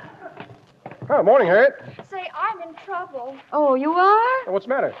 Oh, morning, Harriet. Say, I'm in trouble. Oh, you are? What's the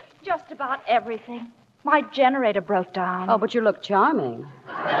matter? Just about everything. My generator broke down. Oh, but you look charming.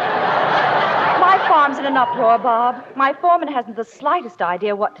 My farm's in an uproar, Bob. My foreman hasn't the slightest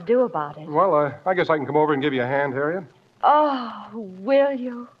idea what to do about it. Well, I guess I can come over and give you a hand, Harriet. Oh, will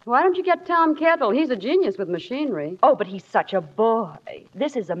you? Why don't you get Tom Kettle? He's a genius with machinery. Oh, but he's such a boy.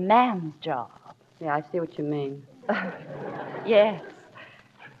 This is a man's job. Yeah, I see what you mean. Yes.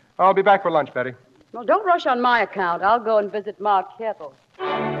 I'll be back for lunch, Betty. Well, don't rush on my account. I'll go and visit Ma Kettle.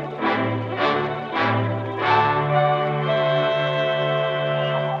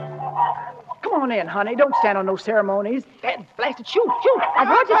 Come on in, honey. Don't stand on no ceremonies. Dad, blast it. Shoot. I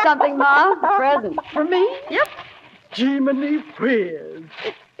brought you something, Ma. A present. For me? Yep. Jiminy Whiz.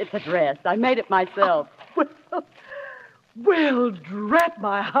 It's a dress. I made it myself. Well, drat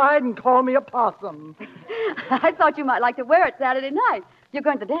my hide and call me a possum. I thought you might like to wear it Saturday night. You're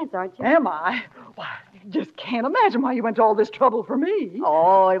going to dance, aren't you? Am I? Why, I just can't imagine why you went to all this trouble for me.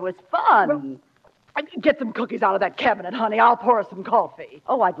 Oh, it was fun. Well, get some cookies out of that cabinet, honey. I'll pour us some coffee.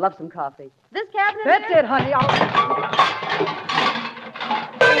 Oh, I'd love some coffee. This cabinet? That's here? it, honey.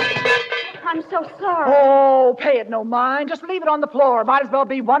 I'm so sorry. Oh, pay it no mind. Just leave it on the floor. Might as well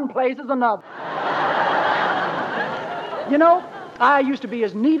be one place as another. You know, I used to be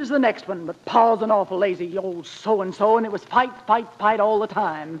as neat as the next one, but Pa's an awful lazy old so-and-so, and it was fight all the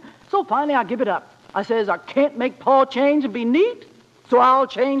time. So finally I give it up. I says, I can't make Pa change and be neat, so I'll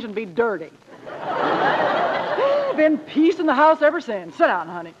change and be dirty. Been peace in the house ever since. Sit down,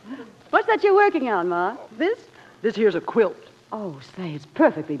 honey. What's that you're working on, Ma? This? This here's a quilt. Oh, say, it's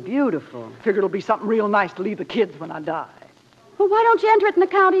perfectly beautiful. Figure it'll be something real nice to leave the kids when I die. Well, why don't you enter it in the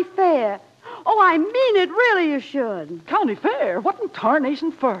county fair? Oh, I mean it. Really, you should. County fair? What in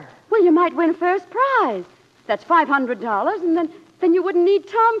tarnation for? Well, you might win first prize. That's $500, and then you wouldn't need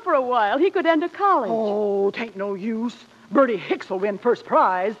Tom for a while. He could enter college. Oh, 'tain't no use. Bertie Hicks will win first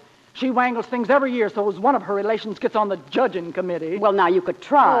prize. She wangles things every year so as one of her relations gets on the judging committee. Well, now you could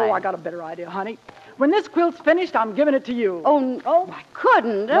try. Oh, I got a better idea, honey. When this quilt's finished, I'm giving it to you. Oh, I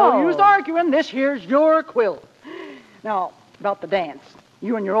couldn't. No use arguing. This here's your quilt. Now, about the dance.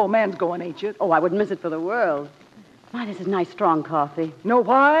 You and your old man's going, ain't you? Oh, I wouldn't miss it for the world. My, this is nice, strong coffee. Know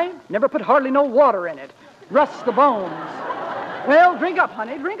why? Never put hardly no water in it. Rusts the bones. Well, drink up,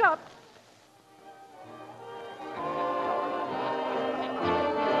 honey. Drink up.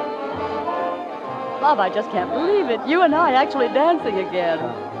 Bob, I just can't believe it. You and I actually dancing again.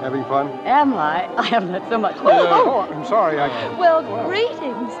 Having fun? Am I? I haven't had so much fun. Oh, I'm sorry. Well,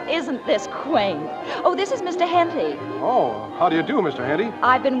 greetings. Isn't this quaint? Oh, this is Mr. Henty. Oh, how do you do, Mr. Henty?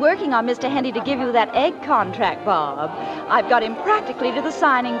 I've been working on Mr. Henty to give you that egg contract, Bob. I've got him practically to the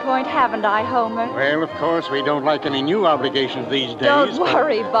signing point, haven't I, Homer? Well, of course, we don't like any new obligations these days. Don't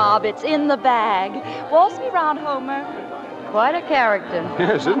worry, Bob. It's in the bag. Waltz me round, Homer. Quite a character.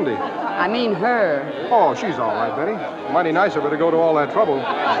 Yes, isn't he? I mean her. Oh, she's all right, Betty. Mighty nice of her to go to all that trouble.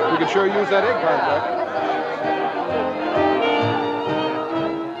 We could sure use that egg contract.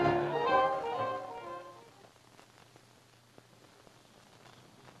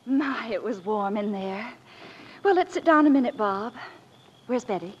 My, it was warm in there. Well, let's sit down a minute, Bob. Where's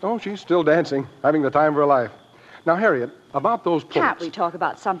Betty? Oh, she's still dancing, having the time of her life. Now, Harriet, about those pullets. Can't we talk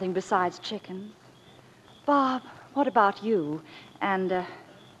about something besides chicken? Bob, what about you? And,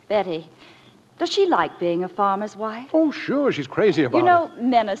 Betty, does she like being a farmer's wife? Oh, sure. She's crazy about You know,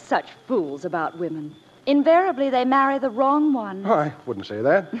 men are such fools about women. Invariably, they marry the wrong one. it. I wouldn't say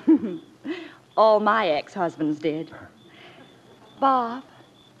that. All my ex-husbands did. Bob,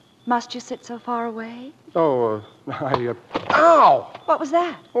 must you sit so far away? Oh, Ow! What was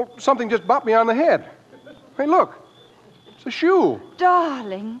that? Oh, something just bopped me on the head. Hey, look. It's a shoe.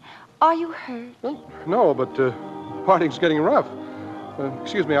 Darling, are you hurt? No, but parting's getting rough.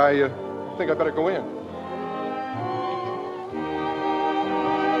 Excuse me, I think I'd better go in.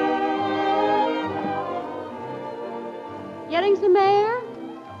 Getting some air?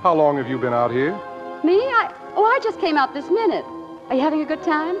 How long have you been out here? Me? I just came out this minute. Are you having a good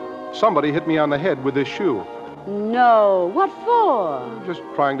time? Somebody hit me on the head with this shoe. No. What for? Just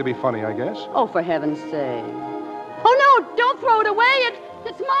trying to be funny, I guess. Oh, for heaven's sake. Oh, no, don't throw it away.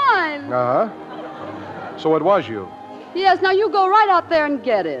 It's mine. Uh-huh. So it was you. Yes, now you go right out there and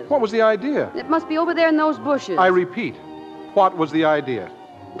get it. What was the idea? It must be over there in those bushes. I repeat, what was the idea?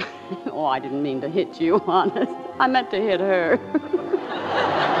 Oh, I didn't mean to hit you, honest. I meant to hit her.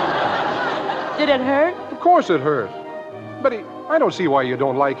 Did it hurt? Of course it hurt. Betty, I don't see why you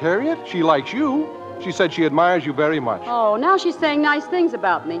don't like Harriet. She likes you. She said she admires you very much. Oh, now she's saying nice things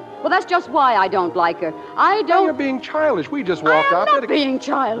about me. Well, that's just why I don't like her. I don't... Now you're being childish. We just walked out there. I'm not being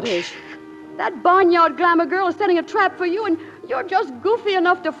childish. That barnyard glamour girl is setting a trap for you, and you're just goofy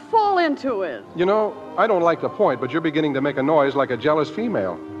enough to fall into it. You know, I don't like the point, but you're beginning to make a noise like a jealous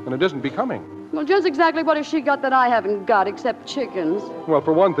female, and it isn't becoming. Well, just exactly what has she got that I haven't got, except chickens? Well,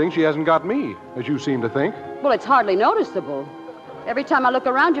 for one thing, she hasn't got me, as you seem to think. Well, it's hardly noticeable. Every time I look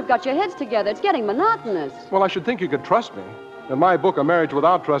around, you've got your heads together. It's getting monotonous. Well, I should think you could trust me. In my book, a marriage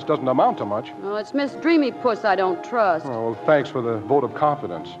without trust doesn't amount to much. Well, it's Miss Dreamy Puss I don't trust. Oh, well, thanks for the vote of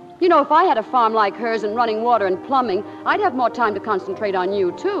confidence. You know, if I had a farm like hers and running water and plumbing, I'd have more time to concentrate on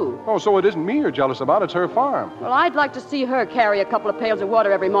you, too. Oh, so it isn't me you're jealous about, it's her farm. Well, I'd like to see her carry a couple of pails of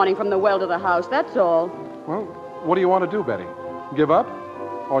water every morning from the well to the house, that's all. Well, what do you want to do, Betty? Give up?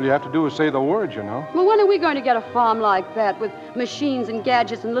 All you have to do is say the word, you know. Well, when are we going to get a farm like that with machines and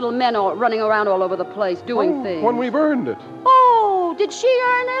gadgets and little men all running around all over the place doing things? When we've earned it. Oh, did she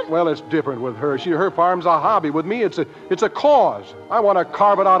earn it? Well, it's different with her. Her farm's a hobby. With me, it's a cause. I want to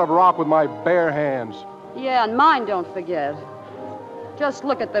carve it out of rock with my bare hands. Yeah, and mine, don't forget. Just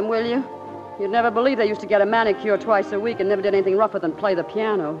look at them, will you? You'd never believe they used to get a manicure twice a week and never did anything rougher than play the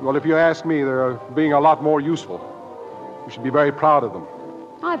piano. Well, if you ask me, they're being a lot more useful. You should be very proud of them.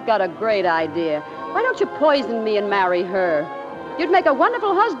 I've got a great idea. Why don't you poison me and marry her? You'd make a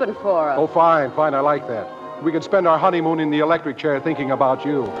wonderful husband for her. Oh, fine, I like that. We could spend our honeymoon in the electric chair thinking about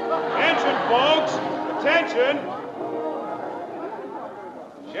you. Attention, folks! Attention!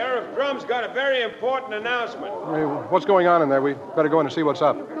 Sheriff Drum's got a very important announcement. Hey, what's going on in there? We better go in and see what's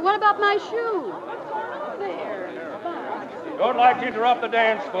up. What about my shoe? Don't like to interrupt the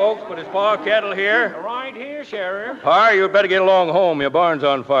dance, folks, but is Pa Kettle here? Right here, Sheriff. Pa, you'd better get along home. Your barn's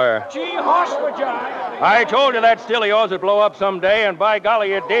on fire. Gee, horsewajai. I told you that still of yours would blow up someday, and by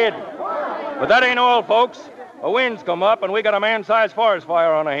golly, it did. But that ain't all, folks. A wind's come up, and we got a man-sized forest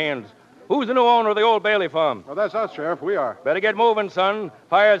fire on our hands. Who's the new owner of the Old Bailey farm? Well, that's us, Sheriff. We are. Better get moving, son.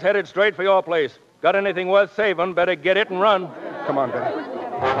 Fire's headed straight for your place. Got anything worth saving, better get it and run. Come on, Betty.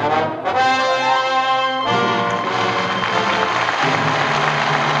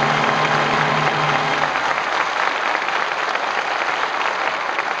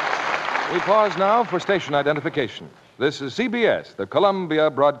 We pause now for station identification. This is CBS, the Columbia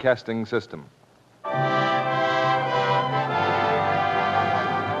Broadcasting System.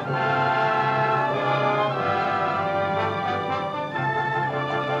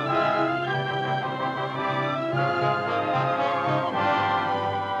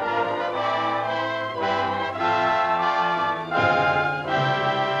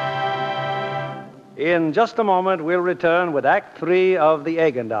 In just a moment, we'll return with Act 3 of The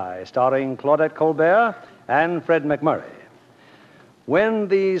Egg and I, starring Claudette Colbert and Fred McMurray. When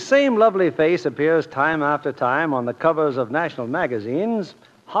the same lovely face appears time after time on the covers of national magazines,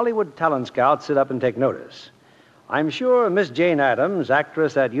 Hollywood talent scouts sit up and take notice. I'm sure Miss Jane Addams,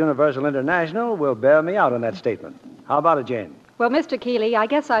 actress at Universal International, will bear me out on that statement. How about it, Jane? Well, Mr. Keeley, I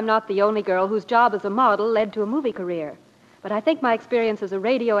guess I'm not the only girl whose job as a model led to a movie career. But I think my experience as a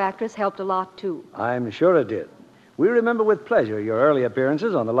radio actress helped a lot, too. I'm sure it did. We remember with pleasure your early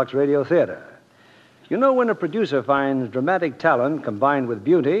appearances on the Lux Radio Theater. You know, when a producer finds dramatic talent combined with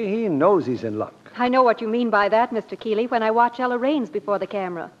beauty, he knows he's in luck. I know what you mean by that, Mr. Keeley, when I watch Ella Raines before the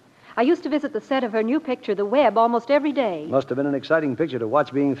camera. I used to visit the set of her new picture, The Web, almost every day. Must have been an exciting picture to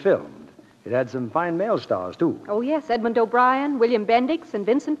watch being filmed. It had some fine male stars, too. Oh, yes, Edmund O'Brien, William Bendix, and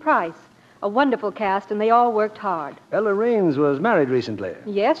Vincent Price. A wonderful cast, and they all worked hard. Ella Raines was married recently.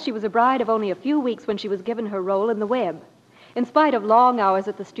 Yes, she was a bride of only a few weeks when she was given her role in The Web. In spite of long hours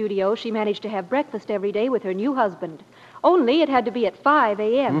at the studio, she managed to have breakfast every day with her new husband. Only it had to be at 5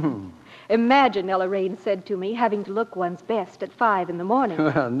 a.m. Imagine, Ella Raines said to me, having to look one's best at 5 in the morning.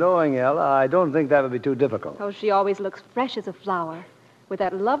 Well, knowing Ella, I don't think that would be too difficult. Oh, she always looks fresh as a flower. With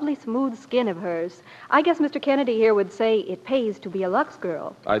that lovely, smooth skin of hers. I guess Mr. Kennedy here would say it pays to be a Lux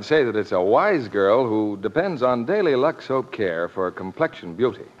girl. I'd say that it's a wise girl who depends on daily Lux soap care for complexion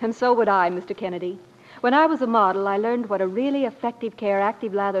beauty. And so would I, Mr. Kennedy. When I was a model, I learned what a really effective care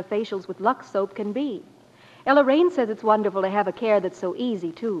active lather facials with Lux soap can be. Ella Raines says it's wonderful to have a care that's so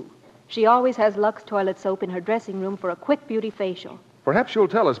easy, too. She always has Lux toilet soap in her dressing room for a quick beauty facial. Perhaps you'll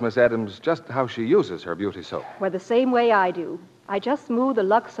tell us, Miss Adams, just how she uses her beauty soap. Well, the same way I do. I just smooth the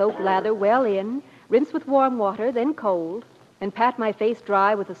Lux soap lather well in, rinse with warm water, then cold, and pat my face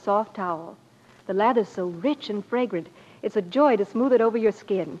dry with a soft towel. The lather's so rich and fragrant, it's a joy to smooth it over your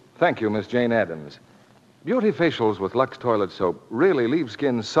skin. Thank you, Miss Jane Adams. Beauty facials with Lux toilet soap really leave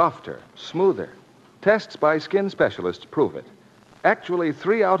skin softer, smoother. Tests by skin specialists prove it. Actually,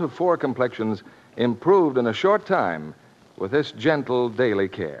 3 out of 4 complexions improved in a short time with this gentle daily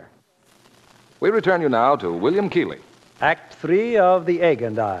care. We return you now to William Keighley. Act 3 of The Egg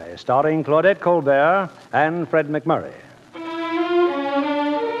and I, starring Claudette Colbert and Fred McMurray.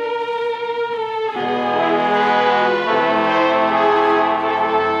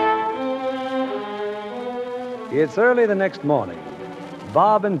 It's early the next morning.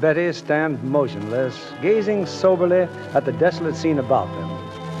 Bob and Betty stand motionless, gazing soberly at the desolate scene about them.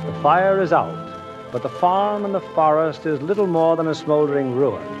 The fire is out, but the farm and the forest is little more than a smoldering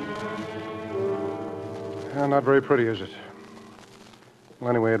ruin. Not very pretty, is it? Well,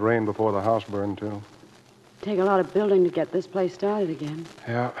 anyway, it rained before the house burned, too. Take a lot of building to get this place started again.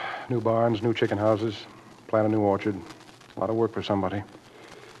 Yeah, new barns, new chicken houses, plant a new orchard. A lot of work for somebody.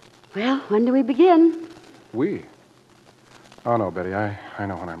 Well, when do we begin? We? Oh, no, Betty, I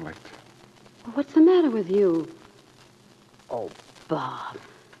know when I'm late. What's the matter with you? Oh, Bob.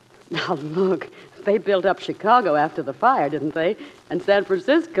 Now, look, they built up Chicago after the fire, didn't they? And San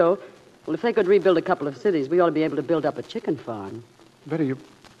Francisco. Well, if they could rebuild a couple of cities, we ought to be able to build up a chicken farm. Betty,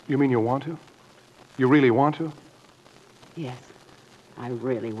 you mean you want to? You really want to? Yes, I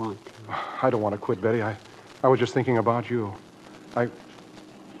really want to. I don't want to quit, Betty. I was just thinking about you. Hey,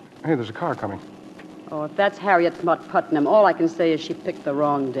 there's a car coming. Oh, if that's Harriet Mutt Putnam, all I can say is she picked the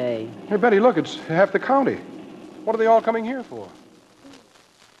wrong day. Hey, Betty, look, it's half the county. What are they all coming here for?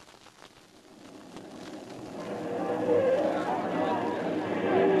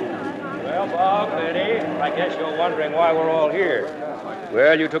 Well, Bob, Betty, I guess you're wondering why we're all here.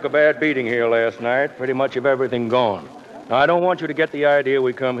 Well, you took a bad beating here last night. Pretty much of everything gone. Now, I don't want you to get the idea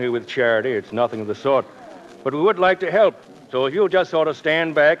we come here with charity. It's nothing of the sort. But we would like to help. So if you'll just sort of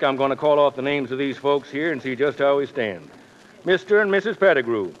stand back, I'm going to call off the names of these folks here and see just how we stand. Mr. and Mrs.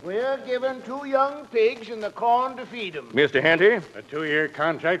 Pettigrew. We're given 2 young pigs and the corn to feed them. Mr. Henty. A 2-year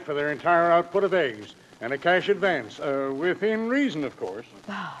contract for their entire output of eggs and a cash advance. Within reason, of course.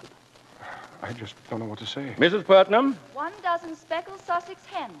 Bob. I just don't know what to say. Mrs. Putnam. 1 dozen speckled Sussex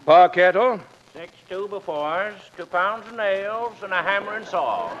hens. Pa Kettle. 6 2x4s, 2 pounds of nails, and a hammer and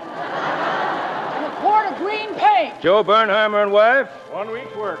saw. And a quart of green paint. Joe Bernheimer and wife. 1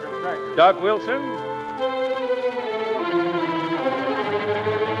 week's work of practice. Doc Wilson.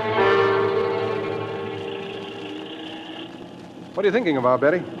 What are you thinking about,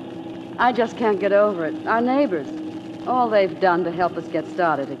 Betty? I just can't get over it. Our neighbors. All they've done to help us get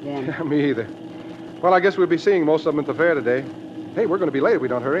started again. Me either. Well, I guess we'll be seeing most of them at the fair today. Hey, we're going to be late if we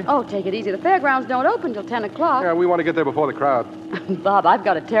don't hurry. Oh, take it easy. The fairgrounds don't open till 10 o'clock. Yeah, we want to get there before the crowd. Bob, I've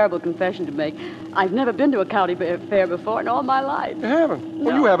got a terrible confession to make. I've never been to a county fair before in all my life. You haven't?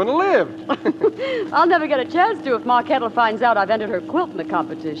 Well, you haven't lived. I'll never get a chance to if Ma Kettle finds out I've entered her quilt in the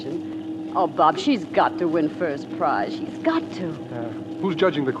competition. Oh, Bob, she's got to win first prize. She's got to. Who's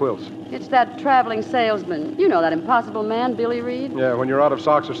judging the quilts? It's that traveling salesman. You know that impossible man, Billy Reed? Yeah, when you're out of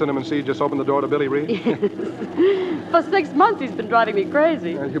socks or cinnamon seed, just open the door to Billy Reed. For 6 months, he's been driving me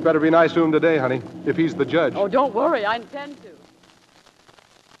crazy. You better be nice to him today, honey, if he's the judge. Oh, don't worry. I intend to.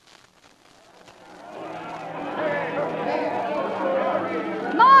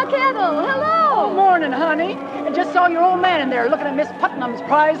 Ma Kettle, hello. Morning, honey. I just saw your old man in there looking at Miss Putnam's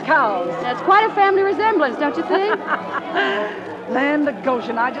prize cows. That's quite a family resemblance, don't you think? Land of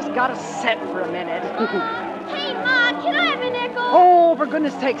Goshen, I just got to set for a minute. Hey, Ma, can I have a nickel? Oh, for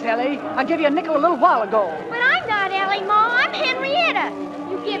goodness sakes, Ellie. I gave you a nickel a little while ago. But I'm not Ellie, Ma. I'm Henrietta.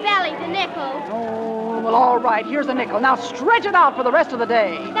 You give Ellie the nickel. Oh, well, all right. Here's a nickel. Now stretch it out for the rest of the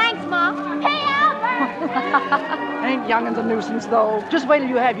day. Thanks, Ma. Hey, Albert! Ain't young'un's a nuisance, though. Just wait till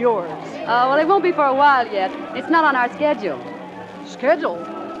you have yours. Oh, well, it won't be for a while yet. It's not on our schedule. Schedule?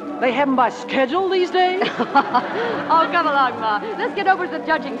 They have 'em by schedule these days? Oh, come along, Ma. Let's get over to the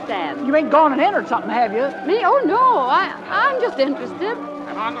judging stand. You ain't gone and entered something, have you? Me? Oh, no. I'm just interested.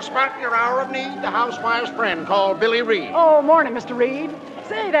 And on the spot in your hour of need, the housewife's friend called Billy Reed. Oh, morning, Mr. Reed.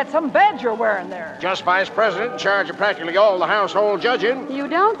 Say, that's some badge you're wearing there. Just vice president in charge of practically all the household judging. You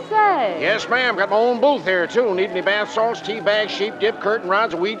don't say. Yes, ma'am. Got my own booth here, too. Need any bath salts, tea bags, sheep dip, curtain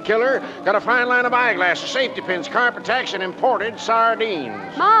rods, a weed killer. Got a fine line of eyeglasses, safety pins, car protection, imported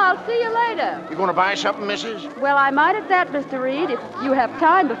sardines. Ma, I'll see you later. You going to buy something, missus? Well, I might at that, Mr. Reed, if you have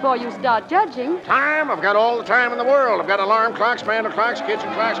time before you start judging. Time? I've got all the time in the world. I've got alarm clocks, mantel clocks, kitchen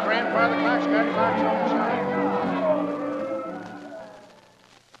clocks, grandfather clocks, got clocks on the side.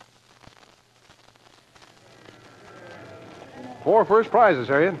 4 first prizes,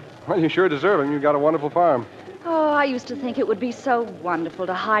 Harriet. Well, you sure deserve them. You've got a wonderful farm. Oh, I used to think it would be so wonderful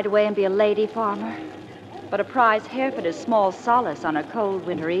to hide away and be a lady farmer. But a prize Hereford is small solace on a cold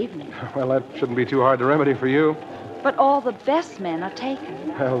winter evening. Well, that shouldn't be too hard to remedy for you. But all the best men are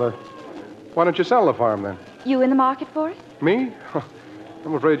taken. Well, why don't you sell the farm, then? You in the market for it? Me?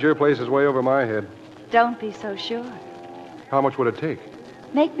 I'm afraid your place is way over my head. Don't be so sure. How much would it take?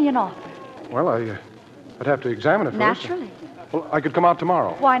 Make me an offer. Well, I'd have to examine it first. Naturally. Well, I could come out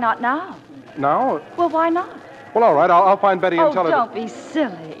tomorrow. Why not now? Now? Well, why not? Well, all right. I'll find Betty and tell her... don't be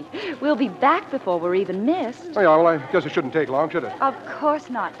silly. We'll be back before we're even missed. Oh, yeah, well, I guess it shouldn't take long, should it? Of course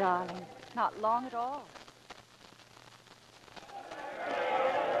not, darling. Not long at all.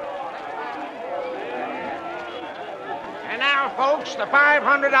 And now, folks, the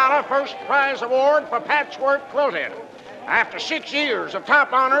 $500 first prize award for patchwork quilting. After 6 years of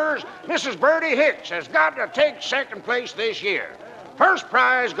top honors, Mrs. Birdie Hicks has got to take second place this year. First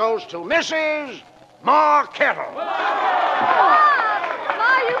prize goes to Mrs. Ma Kettle. Ma,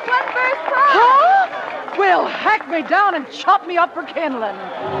 you won first prize. Huh? Well, hack me down and chop me up for kindling.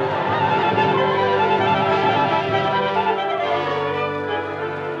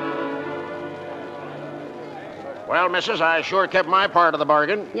 Well, missus, I sure kept my part of the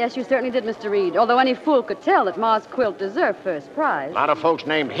bargain. Yes, you certainly did, Mr. Reed. Although any fool could tell that Ma's quilt deserved first prize. A lot of folks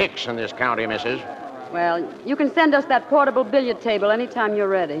named Hicks in this county, missus. Well, you can send us that portable billiard table anytime you're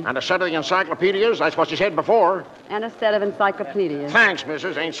ready. And a set of the encyclopedias, that's what you said before. And a set of encyclopedias. Thanks,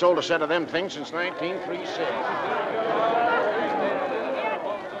 missus. Ain't sold a set of them things since 1936.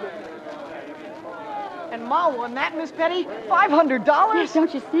 And Ma won that, Miss Betty? $500? Yes,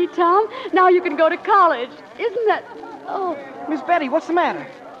 don't you see, Tom? Now you can go to college. Isn't that... Oh. Miss Betty, what's the matter?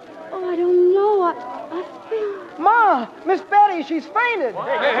 Oh, I don't know. I feel... Ma! Miss Betty, she's fainted.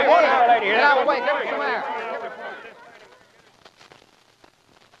 Hey, what now, lady? Get out of the way. Give her some air.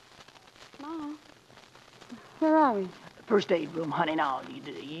 Ma, where are we? First aid room, honey. Now,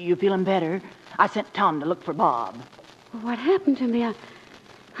 you feeling better? I sent Tom to look for Bob. What happened to me?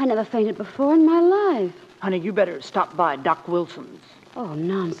 I never fainted before in my life. Honey, you better stop by Doc Wilson's. Oh,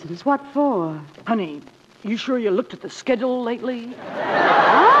 nonsense. What for? Honey, you sure you looked at the schedule lately?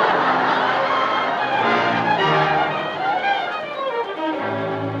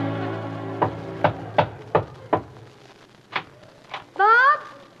 Bob?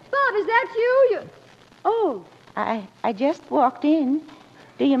 Bob, is that you? Oh, I just walked in.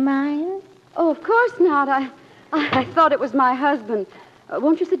 Do you mind? Oh, of course not. I thought it was my husband.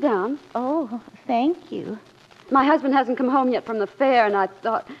 Won't you sit down? Oh, thank you. My husband hasn't come home yet from the fair, and I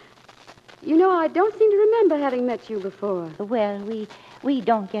thought... You know, I don't seem to remember having met you before. Well, we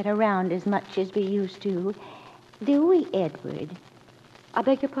don't get around as much as we used to. Do we, Edward? I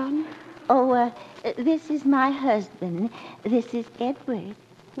beg your pardon? Oh, this is my husband. This is Edward.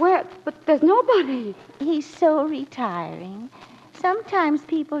 Where? But there's nobody. He's so retiring. Sometimes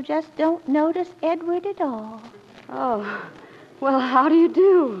people just don't notice Edward at all. Oh, well, how do you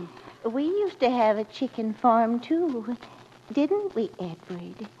do? We used to have a chicken farm, too. Didn't we,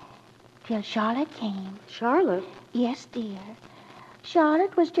 Edward? Till Charlotte came. Charlotte? Yes, dear.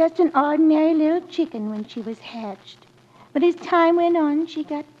 Charlotte was just an ordinary little chicken when she was hatched. But as time went on, she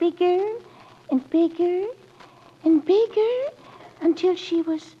got bigger and bigger and bigger until she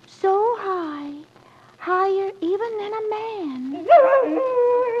was so high, higher even than a man.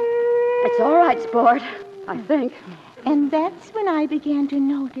 It's all right, sport, I think. And that's when I began to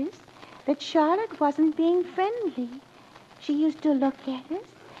notice that Charlotte wasn't being friendly. She used to look at us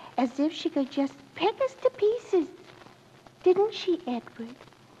as if she could just peck us to pieces. Didn't she, Edward?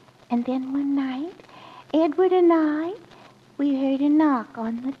 And then one night, Edward and I, we heard a knock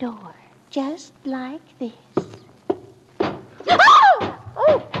on the door, just like this.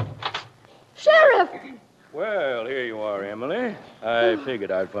 Oh! Sheriff! Well, here you are, Emily. I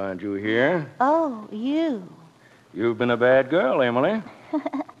figured I'd find you here. Oh, you. You've been a bad girl, Emily.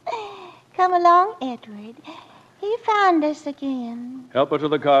 Come along, Edward. He found us again. Help her to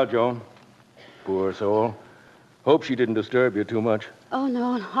the car, Joe. Poor soul. Hope she didn't disturb you too much. Oh,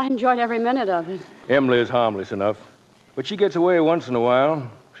 no, I enjoyed every minute of it. Emily is harmless enough, but she gets away once in a while.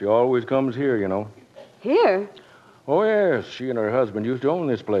 She always comes here, you know. Here? Oh, yes. She and her husband used to own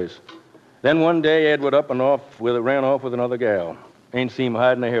this place. Then one day, Edward ran off with another gal. Ain't seen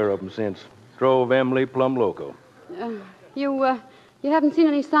hiding a hair of him since. Drove Emily plumb loco. You haven't seen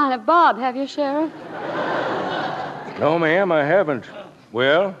any sign of Bob, have you, Sheriff? No, ma'am, I haven't.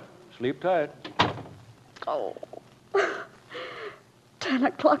 Well, sleep tight. Oh. 10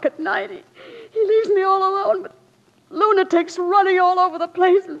 o'clock at night. He leaves me all alone with lunatics running all over the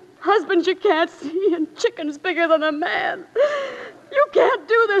place, and husbands you can't see, and chickens bigger than a man. You can't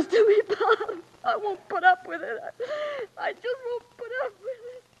do this to me, Bob. I won't put up with it. I just won't put up with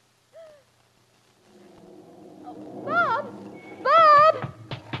it. Oh, Bob! Bob!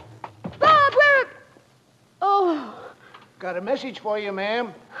 Bob, where... Oh. Got a message for you,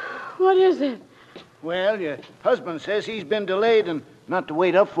 ma'am. What is it? Well, your husband says he's been delayed and not to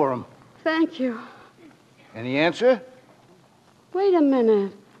wait up for him. Thank you. Any answer? Wait a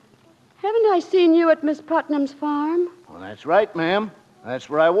minute. Haven't I seen you at Miss Putnam's farm? Well, that's right, ma'am. That's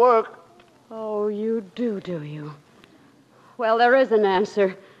where I work. Oh, you do you? Well, there is an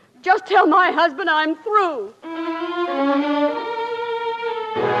answer. Just tell my husband I'm through.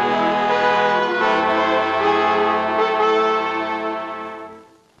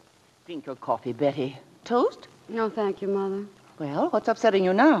 Drink your coffee, Betty. Toast? No, thank you, Mother. Well, what's upsetting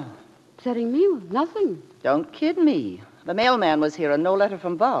you now? Upsetting me? Well, nothing. Don't kid me. The mailman was here and no letter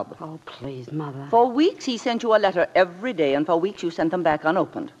from Bob. Oh, please, Mother. For weeks he sent you a letter every day, and for weeks you sent them back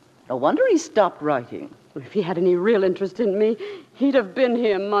unopened. No wonder he stopped writing. Well, if he had any real interest in me, he'd have been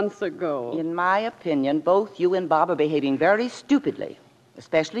here months ago. In my opinion, both you and Bob are behaving very stupidly.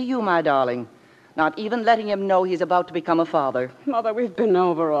 Especially you, my darling. Not even letting him know he's about to become a father. Mother, we've been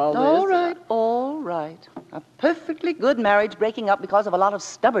over all this. All right. A perfectly good marriage breaking up because of a lot of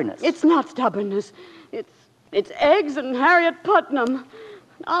stubbornness. It's not stubbornness. It's eggs and Harriet Putnam.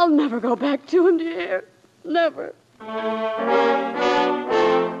 I'll never go back to him, dear. Never.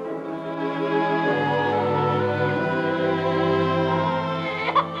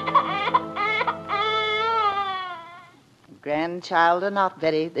 Grandchild or not,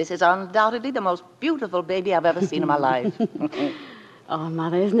 Betty, this is undoubtedly the most beautiful baby I've ever seen in my life. Oh,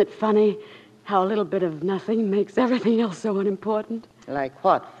 Mother, isn't it funny how a little bit of nothing makes everything else so unimportant? Like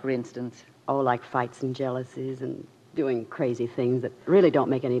what, for instance? Oh, like fights and jealousies and doing crazy things that really don't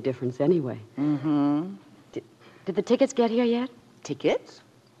make any difference anyway. Mm-hmm. Did the tickets get here yet? Tickets?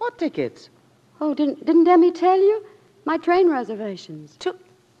 What tickets? Oh, didn't Emmy tell you? My train reservations. To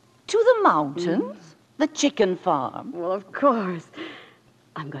the mountains? The chicken farm? Well, of course.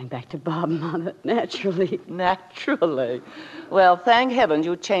 I'm going back to Bob, Mother, naturally. Naturally. Well, thank heavens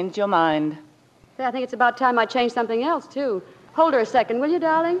you changed your mind. I think it's about time I changed something else, too. Hold her a second, will you,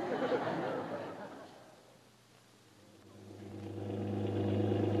 darling?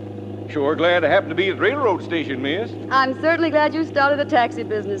 Sure glad to happen to be at the railroad station, miss. I'm certainly glad you started the taxi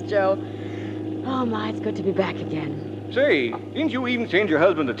business, Joe. Oh, my, it's good to be back again. Say, didn't you even send your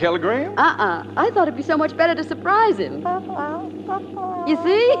husband a telegram? I thought it'd be so much better to surprise him. You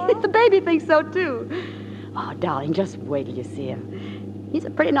see? The baby thinks so, too. Oh, darling, just wait till you see him. He's a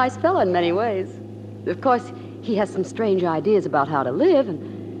pretty nice fellow in many ways. Of course, he has some strange ideas about how to live,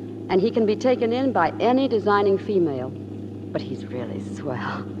 and he can be taken in by any designing female. But he's really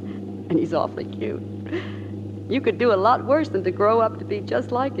swell, and he's awfully cute. You could do a lot worse than to grow up to be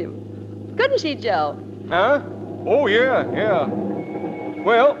just like him. Couldn't she, Joe? Huh? Oh, yeah.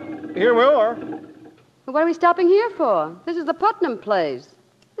 Well, here we are. What are we stopping here for? This is the Putnam place.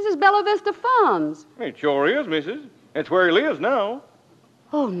 This is Bella Vista Farms. It sure is, missus. That's where he lives now.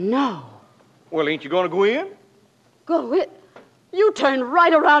 Oh, no. Well, ain't you going to go in? Go in? You turn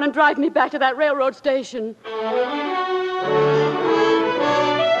right around and drive me back to that railroad station.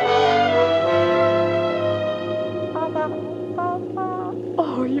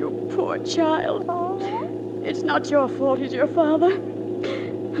 Oh, you poor child. It's not your fault he's your father.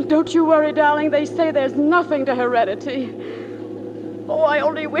 Don't you worry, darling. They say there's nothing to heredity. Oh, I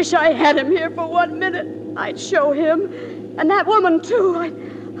only wish I had him here for 1 minute. I'd show him. And that woman,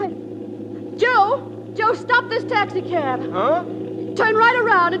 too. Joe! Joe, stop this taxi cab. Huh? Turn right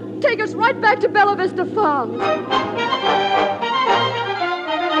around and take us right back to Bella Vista Farm.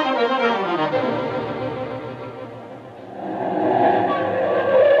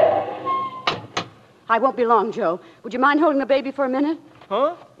 I won't be long, Joe. Would you mind holding the baby for a minute?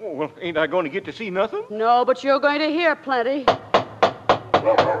 Huh? Oh, well, ain't I going to get to see nothing? No, but you're going to hear plenty.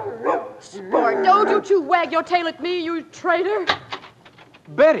 Sport, don't you two wag your tail at me, you traitor.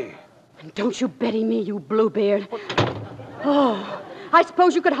 Betty. And don't you Betty me, you bluebeard. Oh, I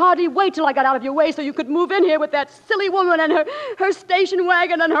suppose you could hardly wait till I got out of your way so you could move in here with that silly woman and her station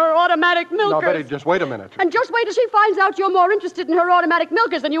wagon and her automatic milkers. Now, Betty, just wait a minute. And just wait till she finds out you're more interested in her automatic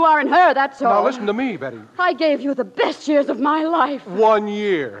milkers than you are in her, that's all. Now, listen to me, Betty. I gave you the best years of my life. 1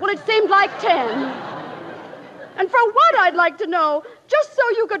 year. Well, it seemed like 10. And for what, I'd like to know? Just so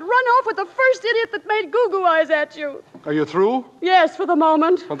you could run off with the first idiot that made goo-goo eyes at you. Are you through? Yes, for the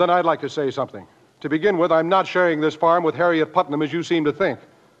moment. Well, then I'd like to say something. To begin with, I'm not sharing this farm with Harriet Putnam as you seem to think.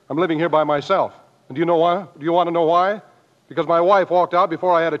 I'm living here by myself. And do you know why? Do you want to know why? Because my wife walked out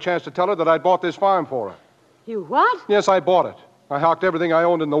before I had a chance to tell her that I'd bought this farm for her. You what? Yes, I bought it. I hawked everything I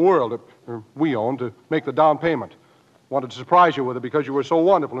owned in the world, or we owned, to make the down payment. Wanted to surprise you with it because you were so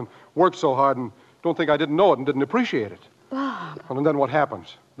wonderful and worked so hard, and don't think I didn't know it and didn't appreciate it. Bob. And then what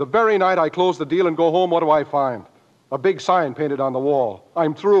happens? The very night I close the deal and go home, what do I find? A big sign painted on the wall.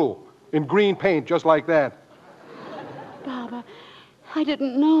 I'm through. In green paint, just like that. Bob, I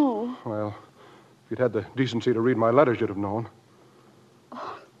didn't know. Well, if you'd had the decency to read my letters, you'd have known.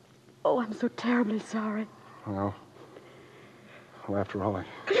 Oh, I'm so terribly sorry. Well, after all,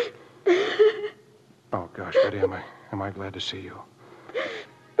 Oh, gosh, Betty, am I glad to see you.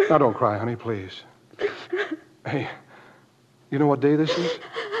 Now, don't cry, honey, please. Hey, you know what day this is?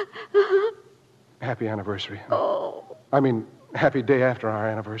 Happy anniversary. Oh. I mean, happy day after our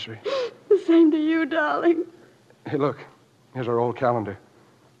anniversary. The same to you, darling. Hey, look, here's our old calendar.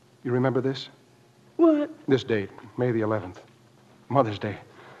 You remember this? What? This date, May the 11th. Mother's Day.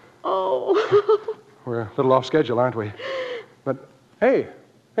 Oh. We're a little off schedule, aren't we? But, hey,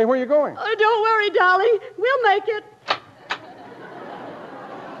 where are you going? Oh, don't worry, darling. We'll make it.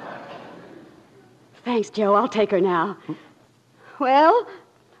 Thanks, Joe. I'll take her now. Well,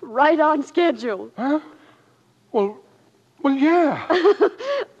 right on schedule. Huh? Well, yeah.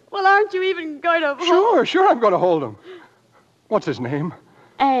 Well, aren't you even going to... Sure, I'm going to hold him. What's his name?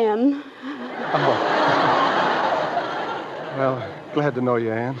 Anne. Oh. Well, glad to know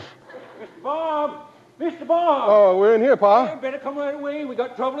you, Anne. Mr. Bob! Mr. Bob! Oh, we're in here, Pa. Better come right away. We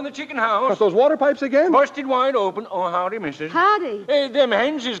got trouble in the chicken house. Got those water pipes again? Busted wide open. Oh, howdy, missus. Howdy. Hey, them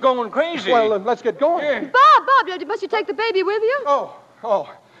hens is going crazy. Well, let's get going. Yeah. Bob, must you take the baby with you? Oh,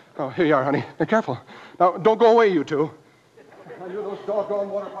 here you are, honey. Now, careful. Now, don't go away, you two. I knew those doggone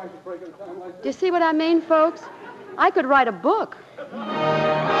water pipes would break at a time like this. Do you see what I mean, folks? I could write a book.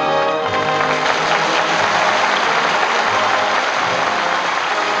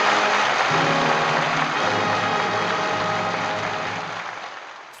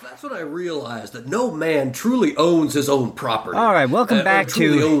 That's when I realized that no man truly owns his own property. All right, welcome back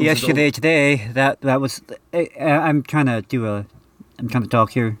to Yesterday Today. That was. I'm trying to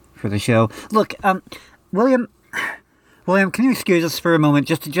talk here for the show. Look, William, can you excuse us for a moment?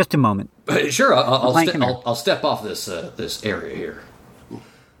 Just a moment. Sure, I'll step off this area here.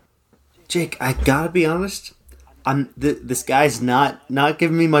 Jake, I gotta be honest. This guy's not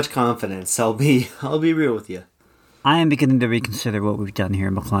giving me much confidence. I'll be real with you. I am beginning to reconsider what we've done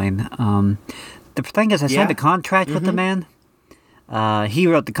here, McLean. The thing is, I signed a contract with the man. He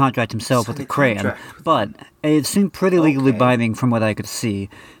wrote the contract himself with a crayon, but it seemed pretty legally binding from what I could see.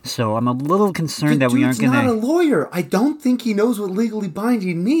 So I'm a little concerned that we aren't going to... He's not a lawyer. I don't think he knows what legally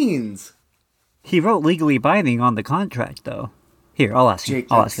binding means. He wrote legally binding on the contract, though. Here, I'll ask him.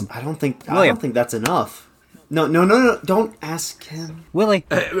 I'll ask him. I don't think that's enough. No, don't ask him. Willie.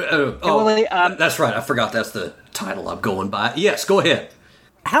 Willie, that's right. I forgot that's the title I'm going by. Yes, go ahead.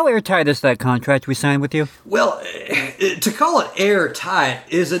 How airtight is that contract we signed with you? Well, to call it airtight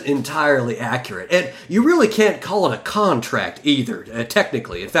isn't entirely accurate, and you really can't call it a contract either,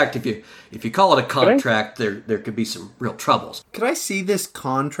 technically. In fact, if you call it a contract, there could be some real troubles. Could I see this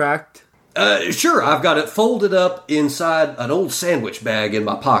contract? Sure, I've got it folded up inside an old sandwich bag in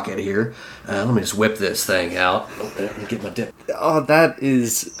my pocket here. Let me just whip this thing out. Let me get my dip. Oh, that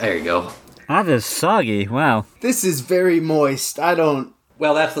is... There you go. That is soggy, wow. This is very moist.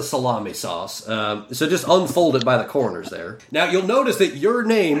 Well, that's the salami sauce. So just unfold it by the corners there. Now, you'll notice that your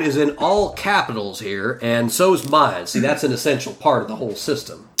name is in all capitals here, and so's mine. See, that's an essential part of the whole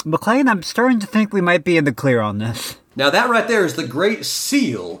system. McLean, I'm starting to think we might be in the clear on this. Now, that right there is the Great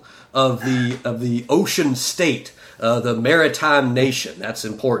Seal of the ocean state, the maritime nation. That's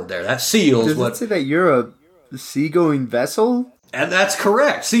important there. That seals Does what. it say that you're a seagoing vessel? And that's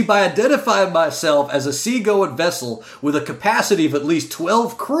correct. See, by identifying myself as a seagoing vessel with a capacity of at least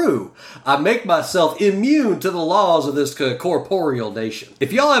 12 crew, I make myself immune to the laws of this corporeal nation.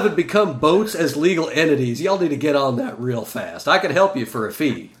 If y'all haven't become boats as legal entities, y'all need to get on that real fast. I can help you for a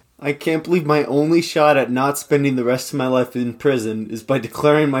fee. I can't believe my only shot at not spending the rest of my life in prison is by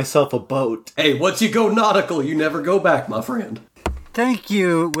declaring myself a boat. Hey, once you go nautical, you never go back, my friend. Thank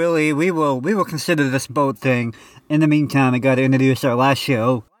you, Willie. We will consider this boat thing. In the meantime, I got to introduce our last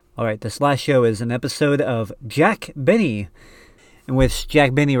show. All right, this last show is an episode of Jack Benny, in which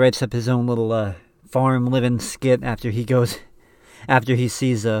Jack Benny writes up his own little farm living skit after he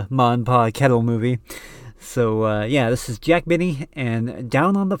sees a Ma and Pa Kettle movie. So, this is Jack Benny and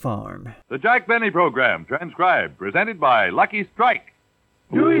Down on the Farm. The Jack Benny Program, transcribed, presented by Lucky Strike.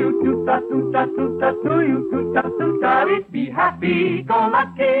 Do you toot-a-toot-a-toot-a, do you toot-a-toot-a, be happy, go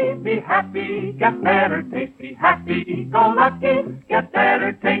lucky, be happy, get better taste, be happy, go lucky, get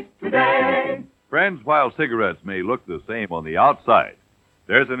better taste today. Friends, while cigarettes may look the same on the outside,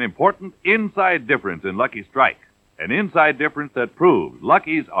 there's an important inside difference in Lucky Strike. An inside difference that proves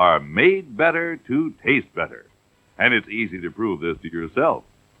Luckies are made better to taste better. And it's easy to prove this to yourself.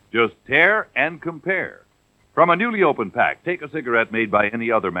 Just tear and compare. From a newly opened pack, take a cigarette made by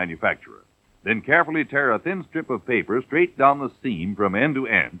any other manufacturer. Then carefully tear a thin strip of paper straight down the seam from end to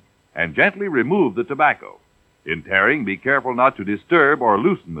end and gently remove the tobacco. In tearing, be careful not to disturb or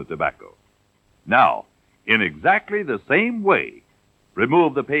loosen the tobacco. Now, in exactly the same way,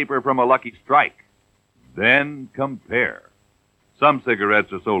 remove the paper from a Lucky Strike. Then compare. Some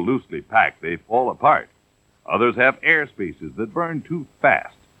cigarettes are so loosely packed they fall apart. Others have air spaces that burn too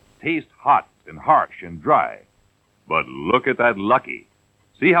fast, taste hot and harsh and dry. But look at that Lucky.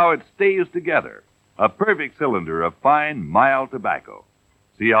 See how it stays together. A perfect cylinder of fine, mild tobacco.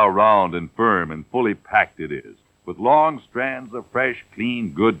 See how round and firm and fully packed it is, with long strands of fresh,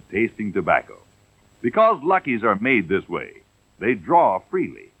 clean, good-tasting tobacco. Because Luckies are made this way, they draw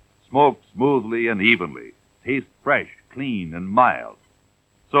freely, smoke smoothly and evenly, taste fresh, clean, and mild.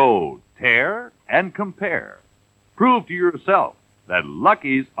 So tear and compare. Prove to yourself that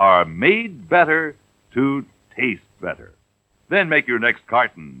Luckies are made better to taste better. Then make your next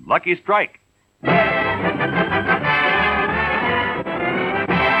carton Lucky Strike. The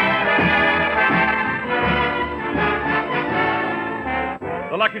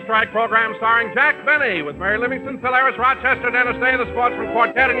Lucky Strike program starring Jack Benny with Mary Livingston, Phil Harris, Rochester, Dennis Day, the Sportsman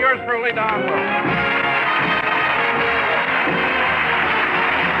Quartet, and yours truly, Don Wilson.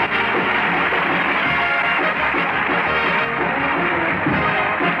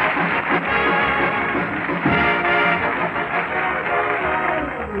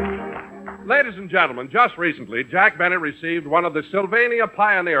 Ladies and gentlemen, just recently, Jack Benny received one of the Sylvania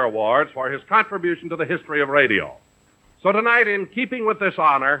Pioneer Awards for his contribution to the history of radio. So tonight, in keeping with this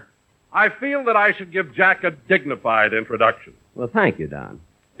honor, I feel that I should give Jack a dignified introduction. Well, thank you, Don.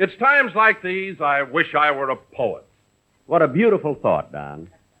 It's times like these I wish I were a poet. What a beautiful thought, Don.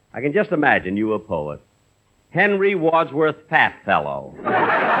 I can just imagine you a poet. Henry Wadsworth Fatfellow.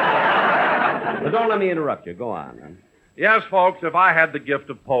 But don't let me interrupt you. Go on, Don. Yes, folks, if I had the gift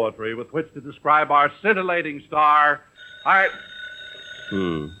of poetry with which to describe our scintillating star, I'll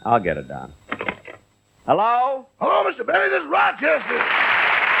get it, Don. Hello? Hello, Mr. Benny. This is Rochester.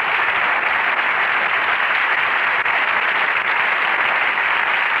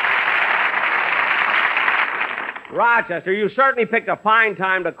 Rochester, you certainly picked a fine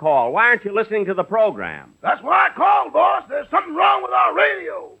time to call. Why aren't you listening to the program? That's why I called, boss. There's something wrong with our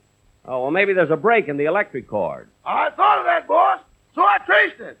radio. Oh, well, maybe there's a break in the electric cord. I thought of that, boss, so I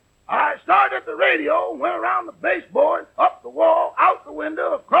traced it. I started at the radio, went around the baseboard, up the wall, out the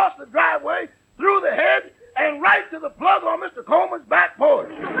window, across the driveway, through the hedge, and right to the plug on Mr. Coleman's back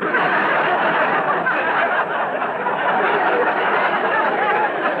porch.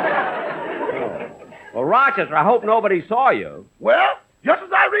 Well, Rochester, I hope nobody saw you. Well, just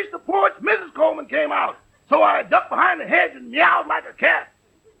as I reached the porch, Mrs. Coleman came out. So I ducked behind the hedge and meowed like a cat.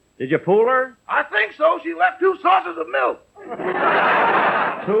 Did you fool her? I think so. She left 2 saucers of milk.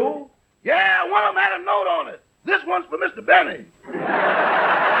 2? Yeah, one of them had a note on it. This one's for Mr. Benny.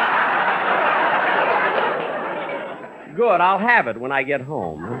 Good, I'll have it when I get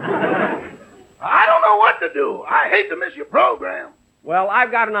home. I don't know what to do. I hate to miss your program. Well,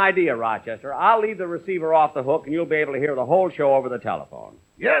 I've got an idea, Rochester. I'll leave the receiver off the hook, and you'll be able to hear the whole show over the telephone.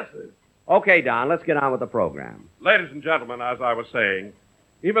 Yes, sir. Okay, Don, let's get on with the program. Ladies and gentlemen, as I was saying,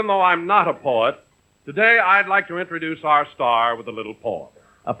 even though I'm not a poet, today I'd like to introduce our star with a little poem.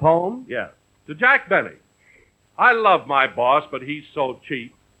 A poem? Yes. To Jack Benny. I love my boss, but he's so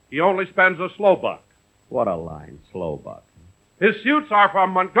cheap. He only spends a slow buck. What a line, slow buck. His suits are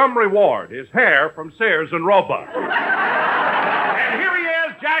from Montgomery Ward. His hair from Sears and Roebuck. And here he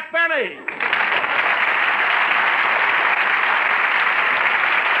is, Jack Benny.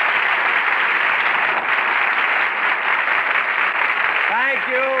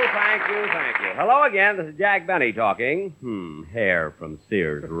 Thank you. Hello again. This is Jack Benny talking. Hair from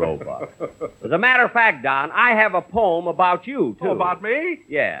Sears Roebuck. As a matter of fact, Don, I have a poem about you, too. Oh, about me?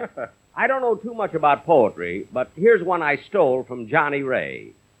 Yeah. I don't know too much about poetry, but here's one I stole from Johnny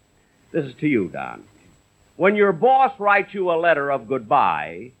Ray. This is to you, Don. When your boss writes you a letter of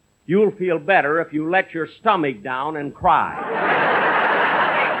goodbye, you'll feel better if you let your stomach down and cry.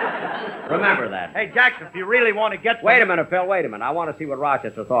 Remember that. Hey, Jackson, if you really want to get... Wait a minute, Phil, wait a minute. I want to see what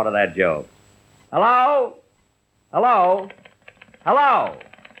Rochester thought of that joke. Hello? Hello? Hello?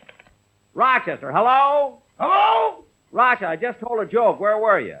 Rochester, hello? Hello? Rochester, I just told a joke. Where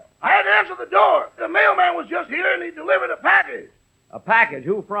were you? I had to answer the door. The mailman was just here and he delivered a package. A package?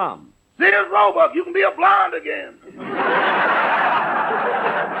 Who from? Sears Roebuck, you can be a blonde again.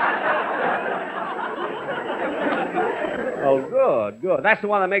 Oh, good. That's the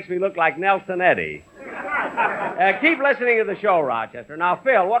one that makes me look like Nelson Eddy. Keep listening to the show, Rochester. Now,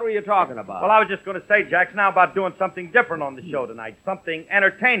 Phil, what were you talking about? Well, I was just going to say, Jackson, now about doing something different on the show tonight. Something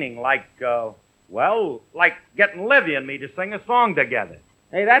entertaining, like getting Livy and me to sing a song together.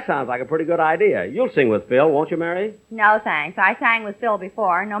 Hey, that sounds like a pretty good idea. You'll sing with Phil, won't you, Mary? No, thanks. I sang with Phil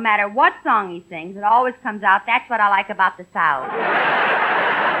before. No matter what song he sings, it always comes out. That's what I like about the South.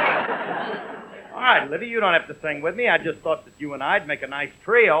 All right, Livy, you don't have to sing with me. I just thought that you and I'd make a nice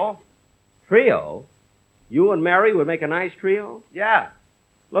trio. Trio? You and Mary would make a nice trio? Yeah.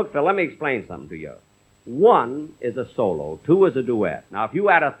 Look, Phil, let me explain something to you. One is a solo, two is a duet. Now, if you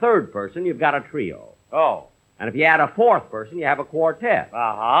add a third person, you've got a trio. Oh. And if you add a fourth person, you have a quartet.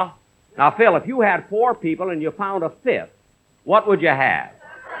 Uh-huh. Now, Phil, if you had 4 people and you found a fifth, what would you have?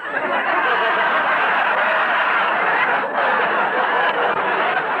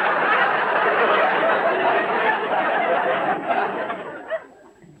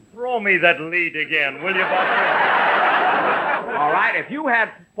 Throw me that lead again, will you, Buster? All right, if you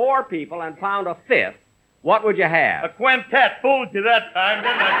had 4 people and found a fifth, what would you have? A quintet. Fooled you that time,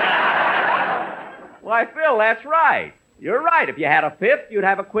 didn't I? Why, Phil, that's right. You're right. If you had a fifth, you'd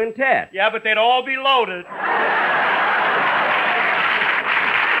have a quintet. Yeah, but they'd all be loaded. I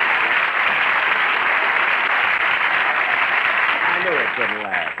knew it couldn't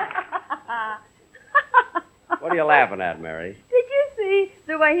laugh. What are you laughing at, Mary? Did you see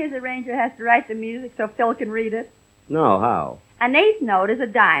the way his arranger has to write the music so Phil can read it? No, how? An eighth note is a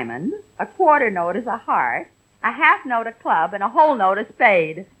diamond, a quarter note is a heart, a half note a club, and a whole note a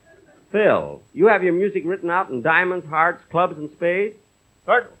spade. Phil, you have your music written out in diamonds, hearts, clubs, and spades?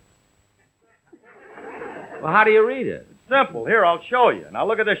 Certainly. Well, how do you read it? It's simple. Here, I'll show you. Now,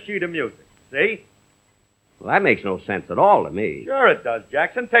 look at this sheet of music. See? Well, that makes no sense at all to me. Sure it does,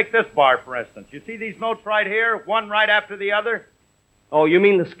 Jackson. Take this bar, for instance. You see these notes right here, one right after the other? Oh, you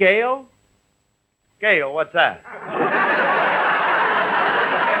mean the scale? Scale? What's that?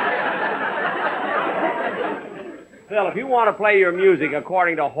 Phil, if you want to play your music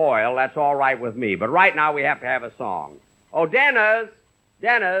according to Hoyle, that's all right with me. But right now we have to have a song. Oh, Dennis!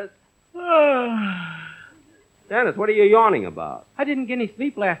 Dennis, what are you yawning about? I didn't get any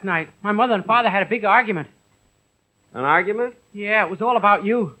sleep last night. My mother and father had a big argument. An argument? Yeah, it was all about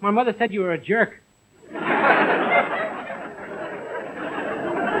you. My mother said you were a jerk.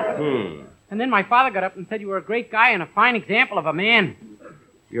 And then my father got up and said you were a great guy and a fine example of a man.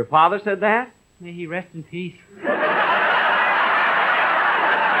 Your father said that? May he rest in peace.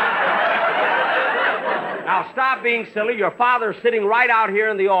 Now, stop being silly. Your father's sitting right out here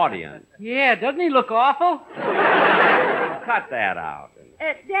in the audience. Yeah, doesn't he look awful? Cut that out.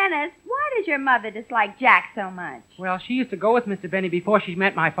 Dennis, why does your mother dislike Jack so much? Well, she used to go with Mr. Benny before she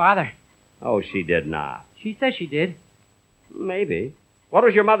met my father. Oh, she did not. She says she did. Maybe. What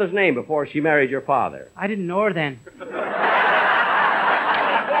was your mother's name before she married your father? I didn't know her then. Of course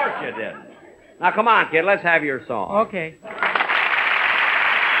you didn't. Now, come on, kid. Let's have your song. Okay.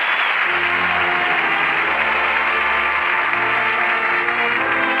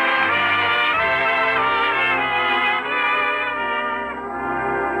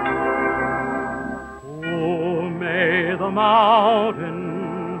 Oh, may the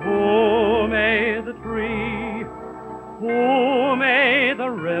mountain, oh, may the tree, oh, may the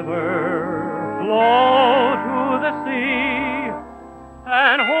river flow to the sea,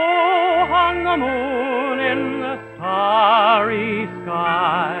 and oh, hung the moon in the sky. starry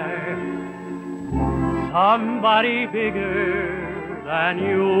sky. Somebody bigger than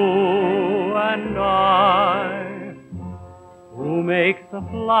you and I, who makes the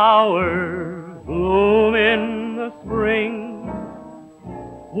flowers bloom in the spring,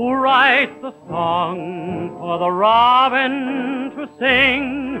 who writes the song for the robin to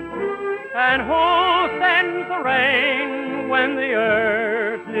sing, and who sends the rain when the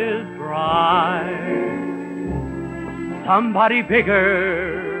earth is dry. Somebody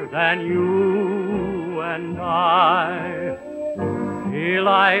bigger than you and I. He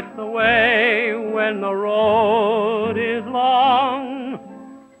lights the way when the road is long,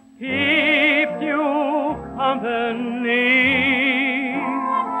 keeps you company,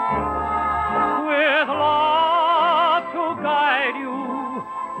 with love to guide you.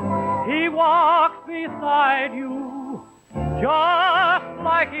 He walks beside you, just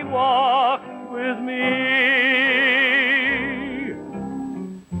like he walks with me.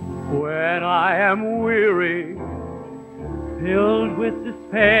 When I am weary, filled with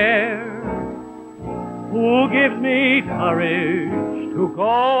despair, who gives me courage to go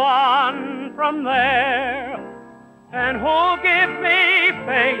on from there, and who gives me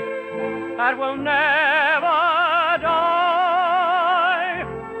faith that will never die.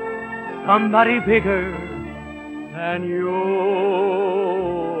 Somebody bigger than you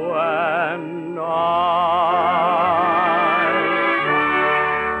and I.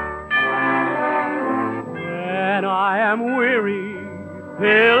 When I am weary,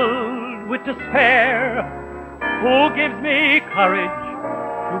 filled with despair, who gives me courage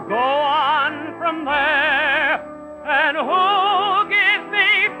to go on from there, and who gives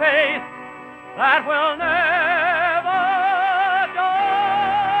me faith that will never die.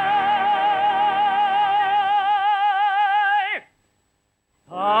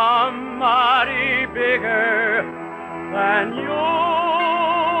 Somebody bigger than you.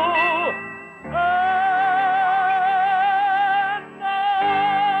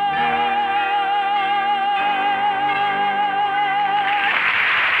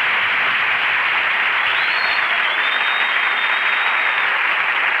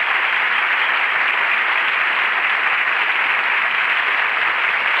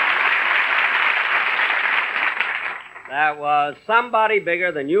 That was Somebody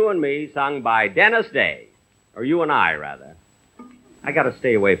Bigger Than You and Me, sung by Dennis Day. Or you and I, rather. I gotta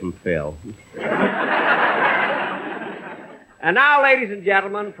stay away from Phil. And now, ladies and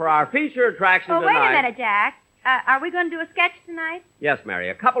gentlemen, for our feature attraction tonight... Wait a minute, Jack. Are we going to do a sketch tonight? Yes, Mary.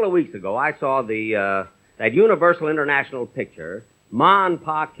 A couple of weeks ago, I saw that Universal International picture, Ma and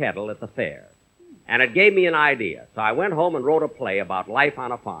Pa Kettle, at the fair. And it gave me an idea. So I went home and wrote a play about life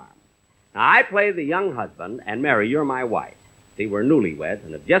on a farm. Now, I play the young husband, and Mary, you're my wife. See, we're newlyweds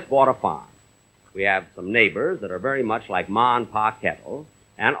and have just bought a farm. We have some neighbors that are very much like Ma and Pa Kettle.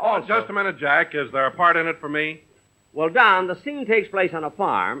 And also... Oh, just a minute, Jack. Is there a part in it for me? Well, Don, the scene takes place on a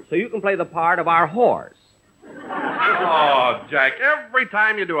farm, so you can play the part of our horse. Oh, Jack, every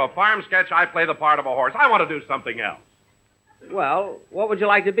time you do a farm sketch, I play the part of a horse. I want to do something else. Well, what would you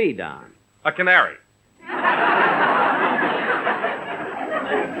like to be, Don? A canary.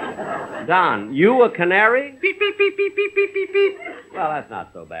 Don, you a canary? Beep, beep, beep, beep, beep, beep, beep, beep. Well, that's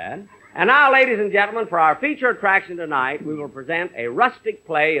not so bad. And now, ladies and gentlemen, for our feature attraction tonight, we will present a rustic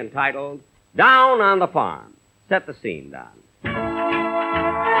play entitled Down on the Farm. Set the scene, Don.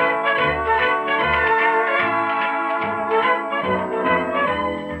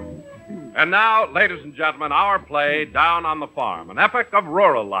 And now, ladies and gentlemen, our play, Down on the Farm, an epic of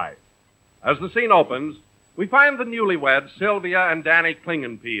rural life. As the scene opens, we find the newlyweds, Sylvia and Danny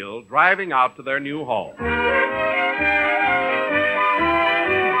Klingenpeel, driving out to their new home.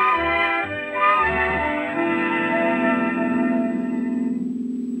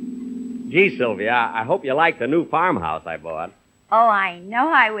 Gee, Sylvia, I hope you like the new farmhouse I bought. Oh, I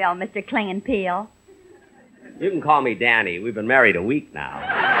know I will, Mr. Klingenpeel. You can call me Danny. We've been married a week now.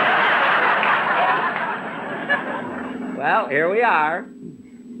 Well, here we are.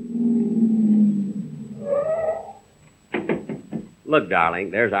 Look,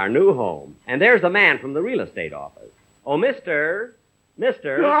 darling, there's our new home. And there's the man from the real estate office. Oh, Mister.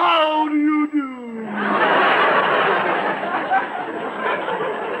 How do you do?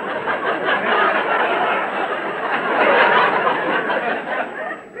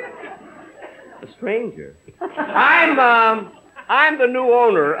 A stranger. I'm the new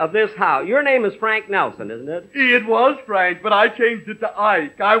owner of this house. Your name is Frank Nelson, isn't it? It was Frank, but I changed it to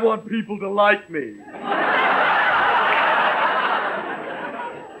Ike. I want people to like me.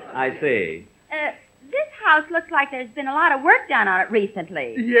 I see. This house looks like there's been a lot of work done on it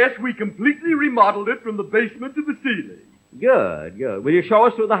recently. Yes, we completely remodeled it from the basement to the ceiling. Good, good. Will you show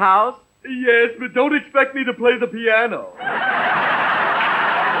us through the house? Yes, but don't expect me to play the piano.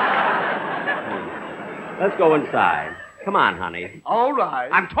 Let's go inside. Come on, honey. All right.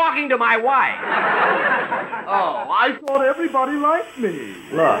 I'm talking to my wife. Oh, I thought everybody liked me.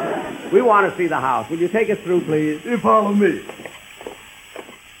 Look, we want to see the house. Will you take us through, please? Follow me.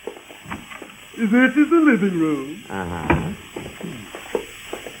 This is the living room. Uh-huh.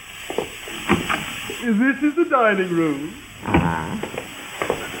 This is the dining room. Uh-huh.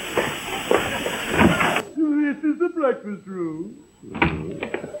 This is the breakfast room.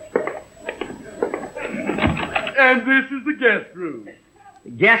 And this is the guest room.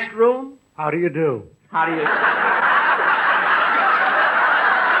 Guest room? How do you do? How do you...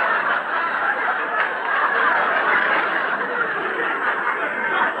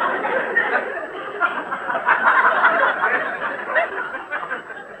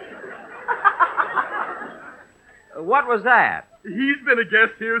 What was that? He's been a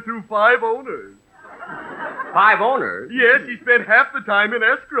guest here through 5 owners. 5 owners? Yes, he spent half the time in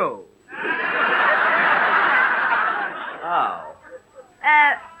escrow. Oh.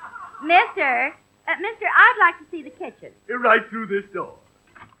 Mister, I'd like to see the kitchen. Right through this door.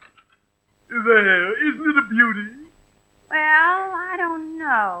 There, isn't it a beauty? Well, I don't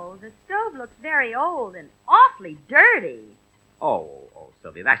know. The stove looks very old and awfully dirty. Oh,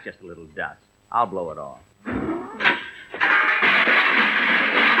 Sylvia, that's just a little dust. I'll blow it off.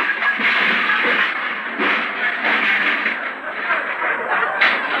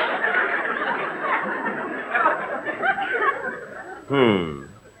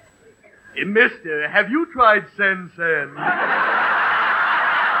 Mister, have you tried Sen-Sen?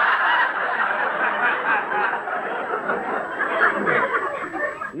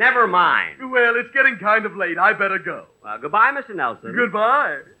 Never mind. Well, it's getting kind of late. I better go. Well, goodbye, Mr. Nelson.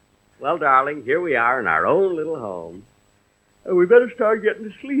 Goodbye. Well, darling, here we are in our own little home. We better start getting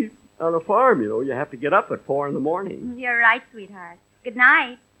to sleep. On a farm, you have to get up at 4 in the morning. You're right, sweetheart. Good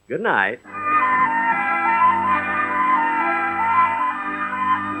night. Good night.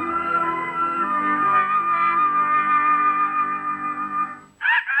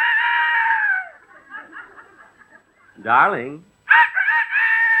 Darling.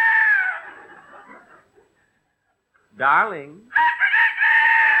 Darling.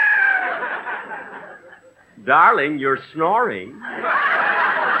 Darling, you're snoring.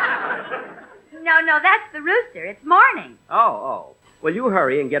 No, that's the rooster. It's morning. Oh. Well, you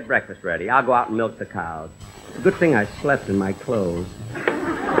hurry and get breakfast ready. I'll go out and milk the cows. Good thing I slept in my clothes.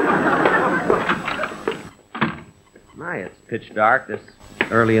 My, it's pitch dark this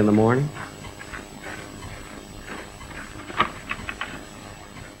early in the morning.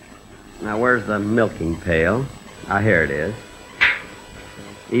 Now, where's the milking pail? Ah, here it is.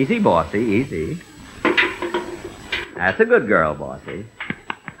 Easy, bossy, easy. That's a good girl, bossy.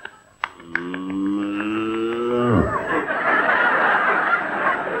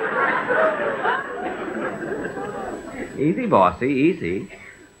 Easy, bossy, easy.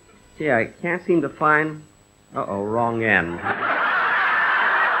 Gee, I can't seem to find... Uh-oh, wrong end.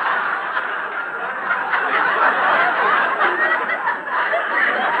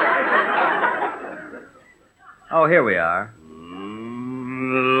 Oh, here we are.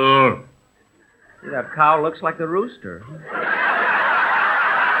 See, that cow looks like the rooster.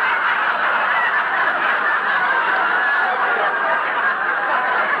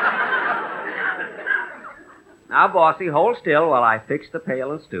 Now, bossy, hold still while I fix the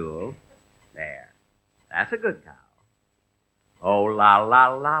pail and stool. There. That's a good cow. Oh, la,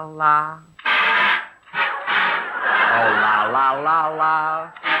 la, la, la. Oh, la, la, la,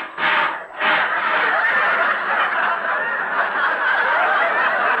 la.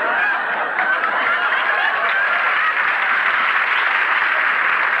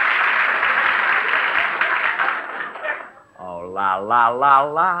 Oh, la, la, la,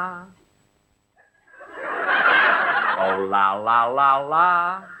 la. Oh, la, la, la,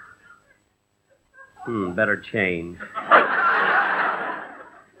 la. Better change.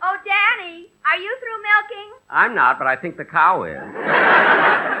 Oh, Danny, are you through milking? I'm not, but I think the cow is.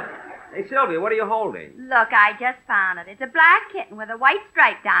 Hey, Sylvia, what are you holding? Look, I just found it. It's a black kitten with a white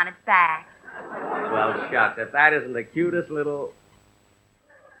stripe down its back. Well, shucks, if that isn't the cutest little...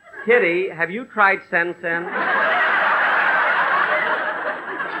 Kitty, have you tried Sen-Sen?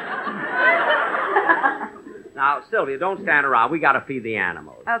 Now, Sylvia, don't stand around. We got to feed the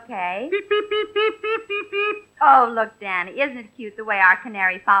animals. Okay. Beep, beep, beep, beep, beep, beep, beep. Oh, look, Danny, isn't it cute the way our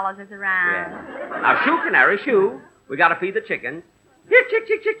canary follows us around? Yeah. Now, shoo, canary, shoo. We got to feed the chickens. Here, chick,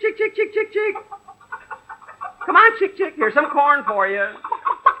 chick, chick, chick, chick, chick, chick, chick. come on, Chick. Here's some corn for you.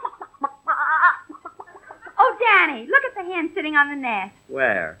 Oh, Danny, look at the hen sitting on the nest.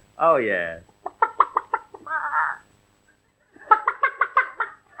 Where? Oh, yes.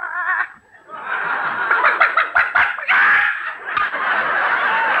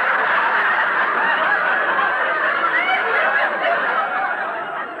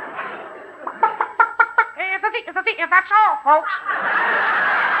 That's all, folks.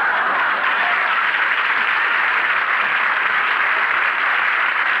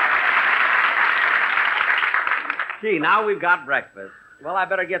 Gee, now we've got breakfast. Well, I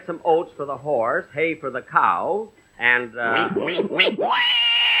better get some oats for the horse, hay for the cow, and,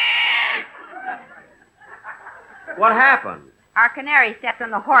 What happened? Our canary stepped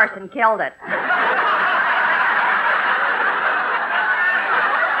on the horse and killed it.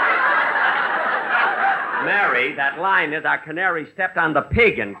 Mary, that line is our canary stepped on the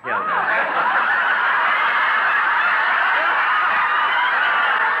pig and killed it.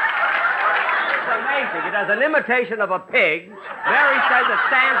 It's amazing. It has an imitation of a pig. Mary says it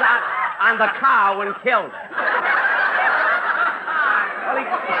stands on the cow and killed it. Well, he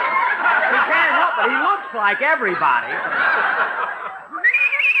can't help it. He looks like everybody.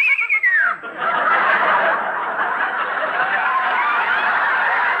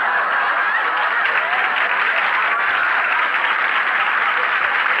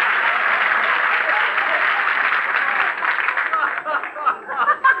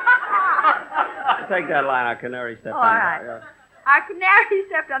 Take that line, our canary stepped on All right. it. Our canary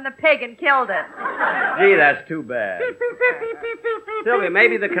stepped on the pig and killed it. Gee, that's too bad. Sylvia,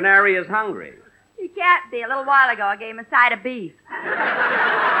 maybe the canary is hungry. He can't be. A little while ago, I gave him a side of beef.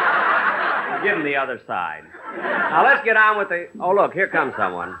 Give him the other side. Now, let's get on with the... Oh, look, here comes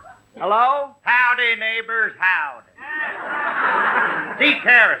someone. Hello? Howdy, neighbors, howdy. Zeke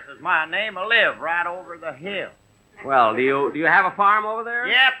Harris is my name. I live right over the hill. Well, do you have a farm over there?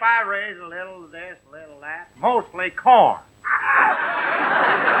 Yep, I raise a little of this, a little of that. Mostly corn.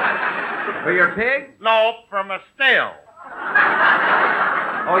 For your pig? Nope, from a still.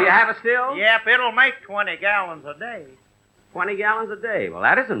 Oh, you have a still? Yep, it'll make 20 gallons a day. 20 gallons a day. Well,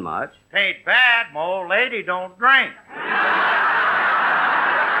 that isn't much. Ain't bad. My old lady don't drink.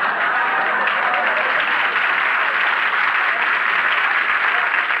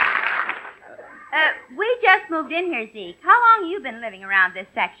 We just moved in here, Zeke. How long have you been living around this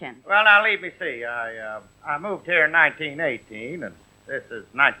section? Well, now, let me see. I moved here in 1918, and this is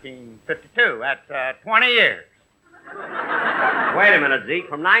 1952. That's 20 years. Wait a minute, Zeke.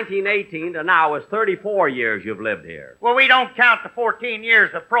 From 1918 to now is 34 years you've lived here. Well, we don't count the 14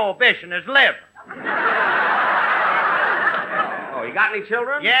 years of Prohibition as living. Oh, you got any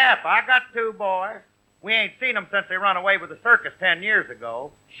children? Yep, I got 2 boys. We ain't seen them since they run away with the circus 10 years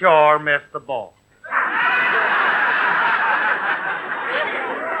ago. Sure missed the ball.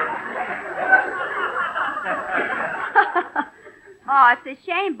 Oh, it's a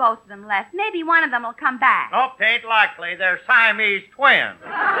shame both of them left. Maybe one of them will come back. Nope, tain't likely. They're Siamese twins.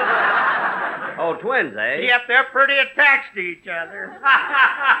 Oh, twins, eh? Yep, they're pretty attached to each other.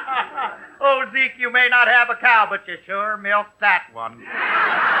 Oh, Zeke, you may not have a cow, but you sure milked that one.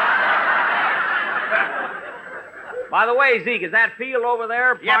 By the way, Zeke, is that field over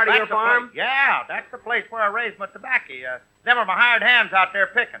there part of your farm? Yeah, that's the place where I raise my tobacco. Them are my hired hands out there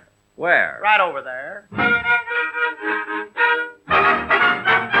picking. Where? Right over there.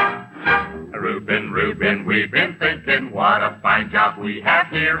 Reuben, we've been thinking what a fine job we have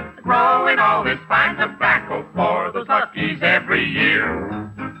here, growing all this fine tobacco for those Luckies every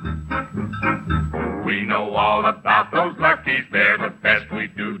year. We know all about those Luckies, they're the best, we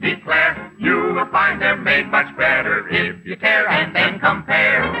do declare. You will find they're made much better if you care and then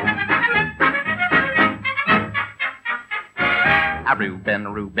compare.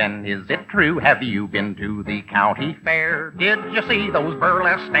 Reuben, is it true? Have you been to the county fair? Did you see those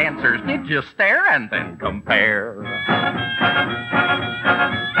burlesque dancers? Did you stare and then compare?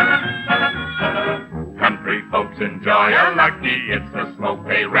 Country folks enjoy a Lucky, it's the smoke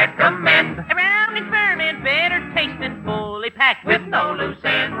they recommend. Around and firm and better tasting, fully packed with no loose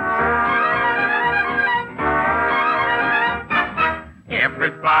ends.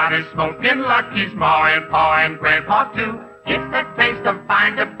 Everybody's smoking Lucky's, Ma and Pa and Grandpa too. It's the taste of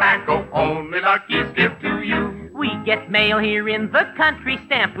fine tobacco only Lucky's give to you. We get mail here in the country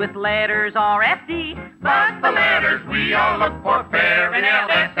stamped with letters RFD. But the letters we all look for fair in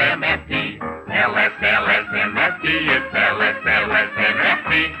LSMFT. LSMFT, it's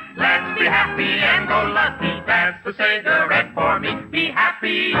LSMFT. Let's be happy and go lucky. That's the cigarette for me. Be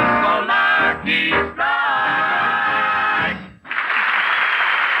happy, go lucky, strike.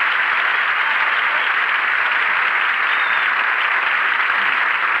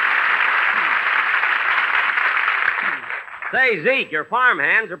 Say, Zeke, your farm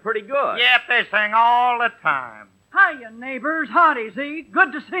hands are pretty good. Yep, they sing all the time. Hiya, neighbors. Howdy, Zeke.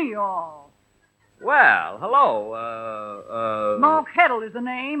 Good to see you all. Well, hello. Ma Kettle is the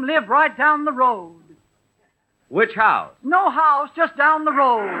name. Live right down the road. Which house? No house, just down the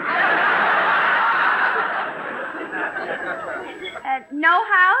road. No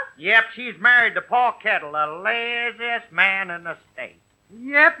house? Yep, she's married to Paul Kettle, the laziest man in the state.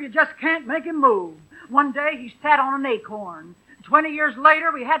 Yep, you just can't make him move. One day he sat on an acorn. 20 years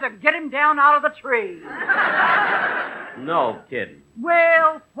later, we had to get him down out of the tree. No kidding.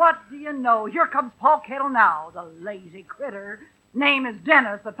 Well, what do you know? Here comes Paul Kettle now, the lazy critter. Name is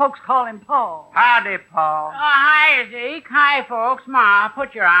Dennis, but folks call him Paul. Howdy, Paul. Hi, Zeke. Hi, folks. Ma,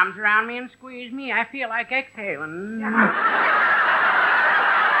 put your arms around me and squeeze me. I feel like exhaling.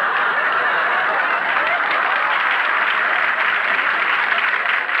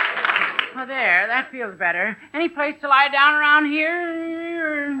 Oh, there. That feels better. Any place to lie down around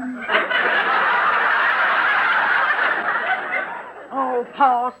here? Oh,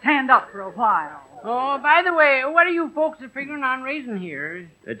 Paul, stand up for a while. Oh, by the way, what are you folks figuring on raising here?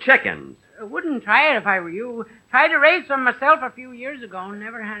 Chickens. I wouldn't try it if I were you. Tried to raise some myself a few years ago.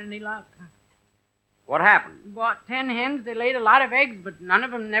 Never had any luck. What happened? Bought 10 hens. They laid a lot of eggs, but none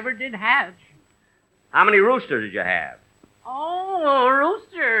of them never did hatch. How many roosters did you have? Oh,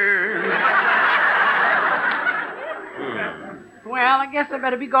 rooster. Well, I guess I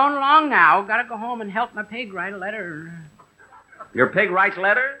better be going along now. Gotta go home and help my pig write a letter. Your pig writes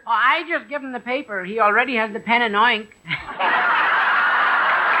letter? Oh, I just give him the paper. He already has the pen and ink.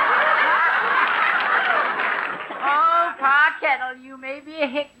 Oh, Pa Kettle, you may be a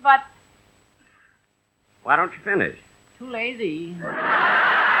hick, but... Why don't you finish? Too lazy.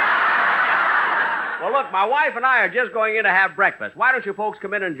 Well, look, my wife and I are just going in to have breakfast. Why don't you folks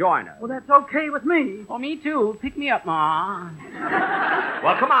come in and join us? Well, that's okay with me. Oh, me too. Pick me up, Ma.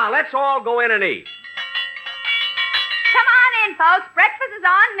 Well, come on. Let's all go in and eat. Come on in, folks. Breakfast is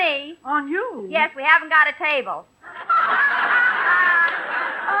on me. On you? Yes, we haven't got a table.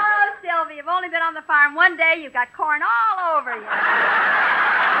 Oh, Sylvia, you've only been on the farm one day. You've got corn all over you.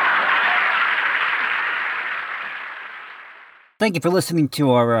 Thank you for listening to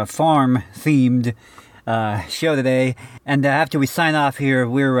our farm-themed show today. And after we sign off here,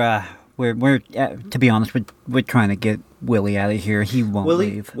 we're to be honest, we're trying to get Willie out of here. He won't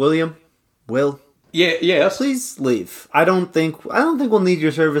leave. Will. Yeah, yes. Please leave. I don't think we'll need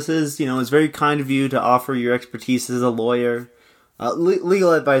your services. You know, it's very kind of you to offer your expertise as a lawyer,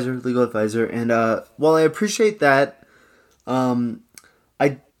 legal advisor. And while I appreciate that, I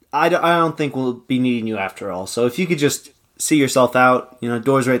don't think we'll be needing you after all. So if you could just see yourself out, you know,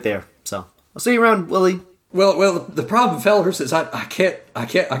 door's right there. So I'll see you around, Willie. Well, the problem, fellers, is I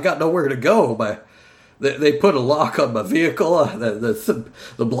got nowhere to go. They put a lock on my vehicle,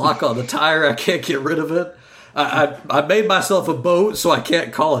 the block on the tire. I can't get rid of it. I made myself a boat, so I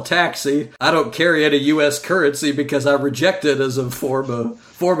can't call a taxi. I don't carry any U.S. currency because I reject it as a form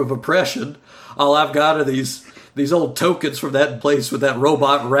of oppression. All I've got are these old tokens from that place with that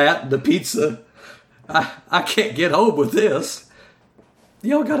robot rat and the pizza. I can't get home with this.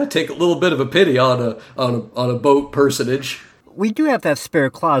 Y'all got to take a little bit of a pity on a boat personage. We do have that spare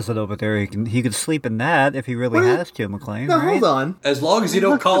closet over there. He could sleep in that if he really has to, McLean. No, right? hold on. As long as you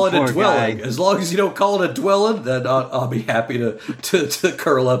don't call it a dwelling. Guy. As long as you don't call it a dwelling, then I'll be happy to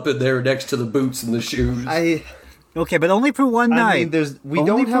curl up in there next to the boots and the shoes. Okay, but only for one night. We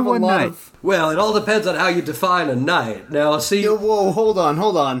don't have a lot of... Well, it all depends on how you define a night. Now, see... Whoa, hold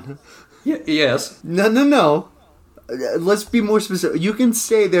on. Yes. No. Let's be more specific. You can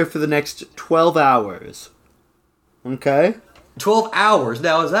stay there for the next 12 hours. Okay? 12 hours.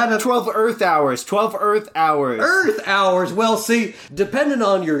 Now, is that 12 Earth hours. 12 Earth hours. Earth hours? Well, see, depending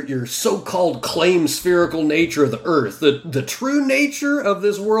on your so-called claimed spherical nature of the Earth, the true nature of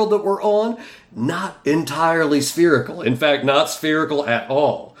this world that we're on, not entirely spherical. In fact, not spherical at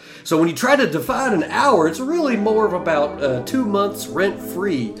all. So when you try to define an hour, it's really more of about 2 months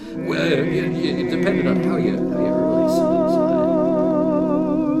rent-free. Well, depending on how you really see it.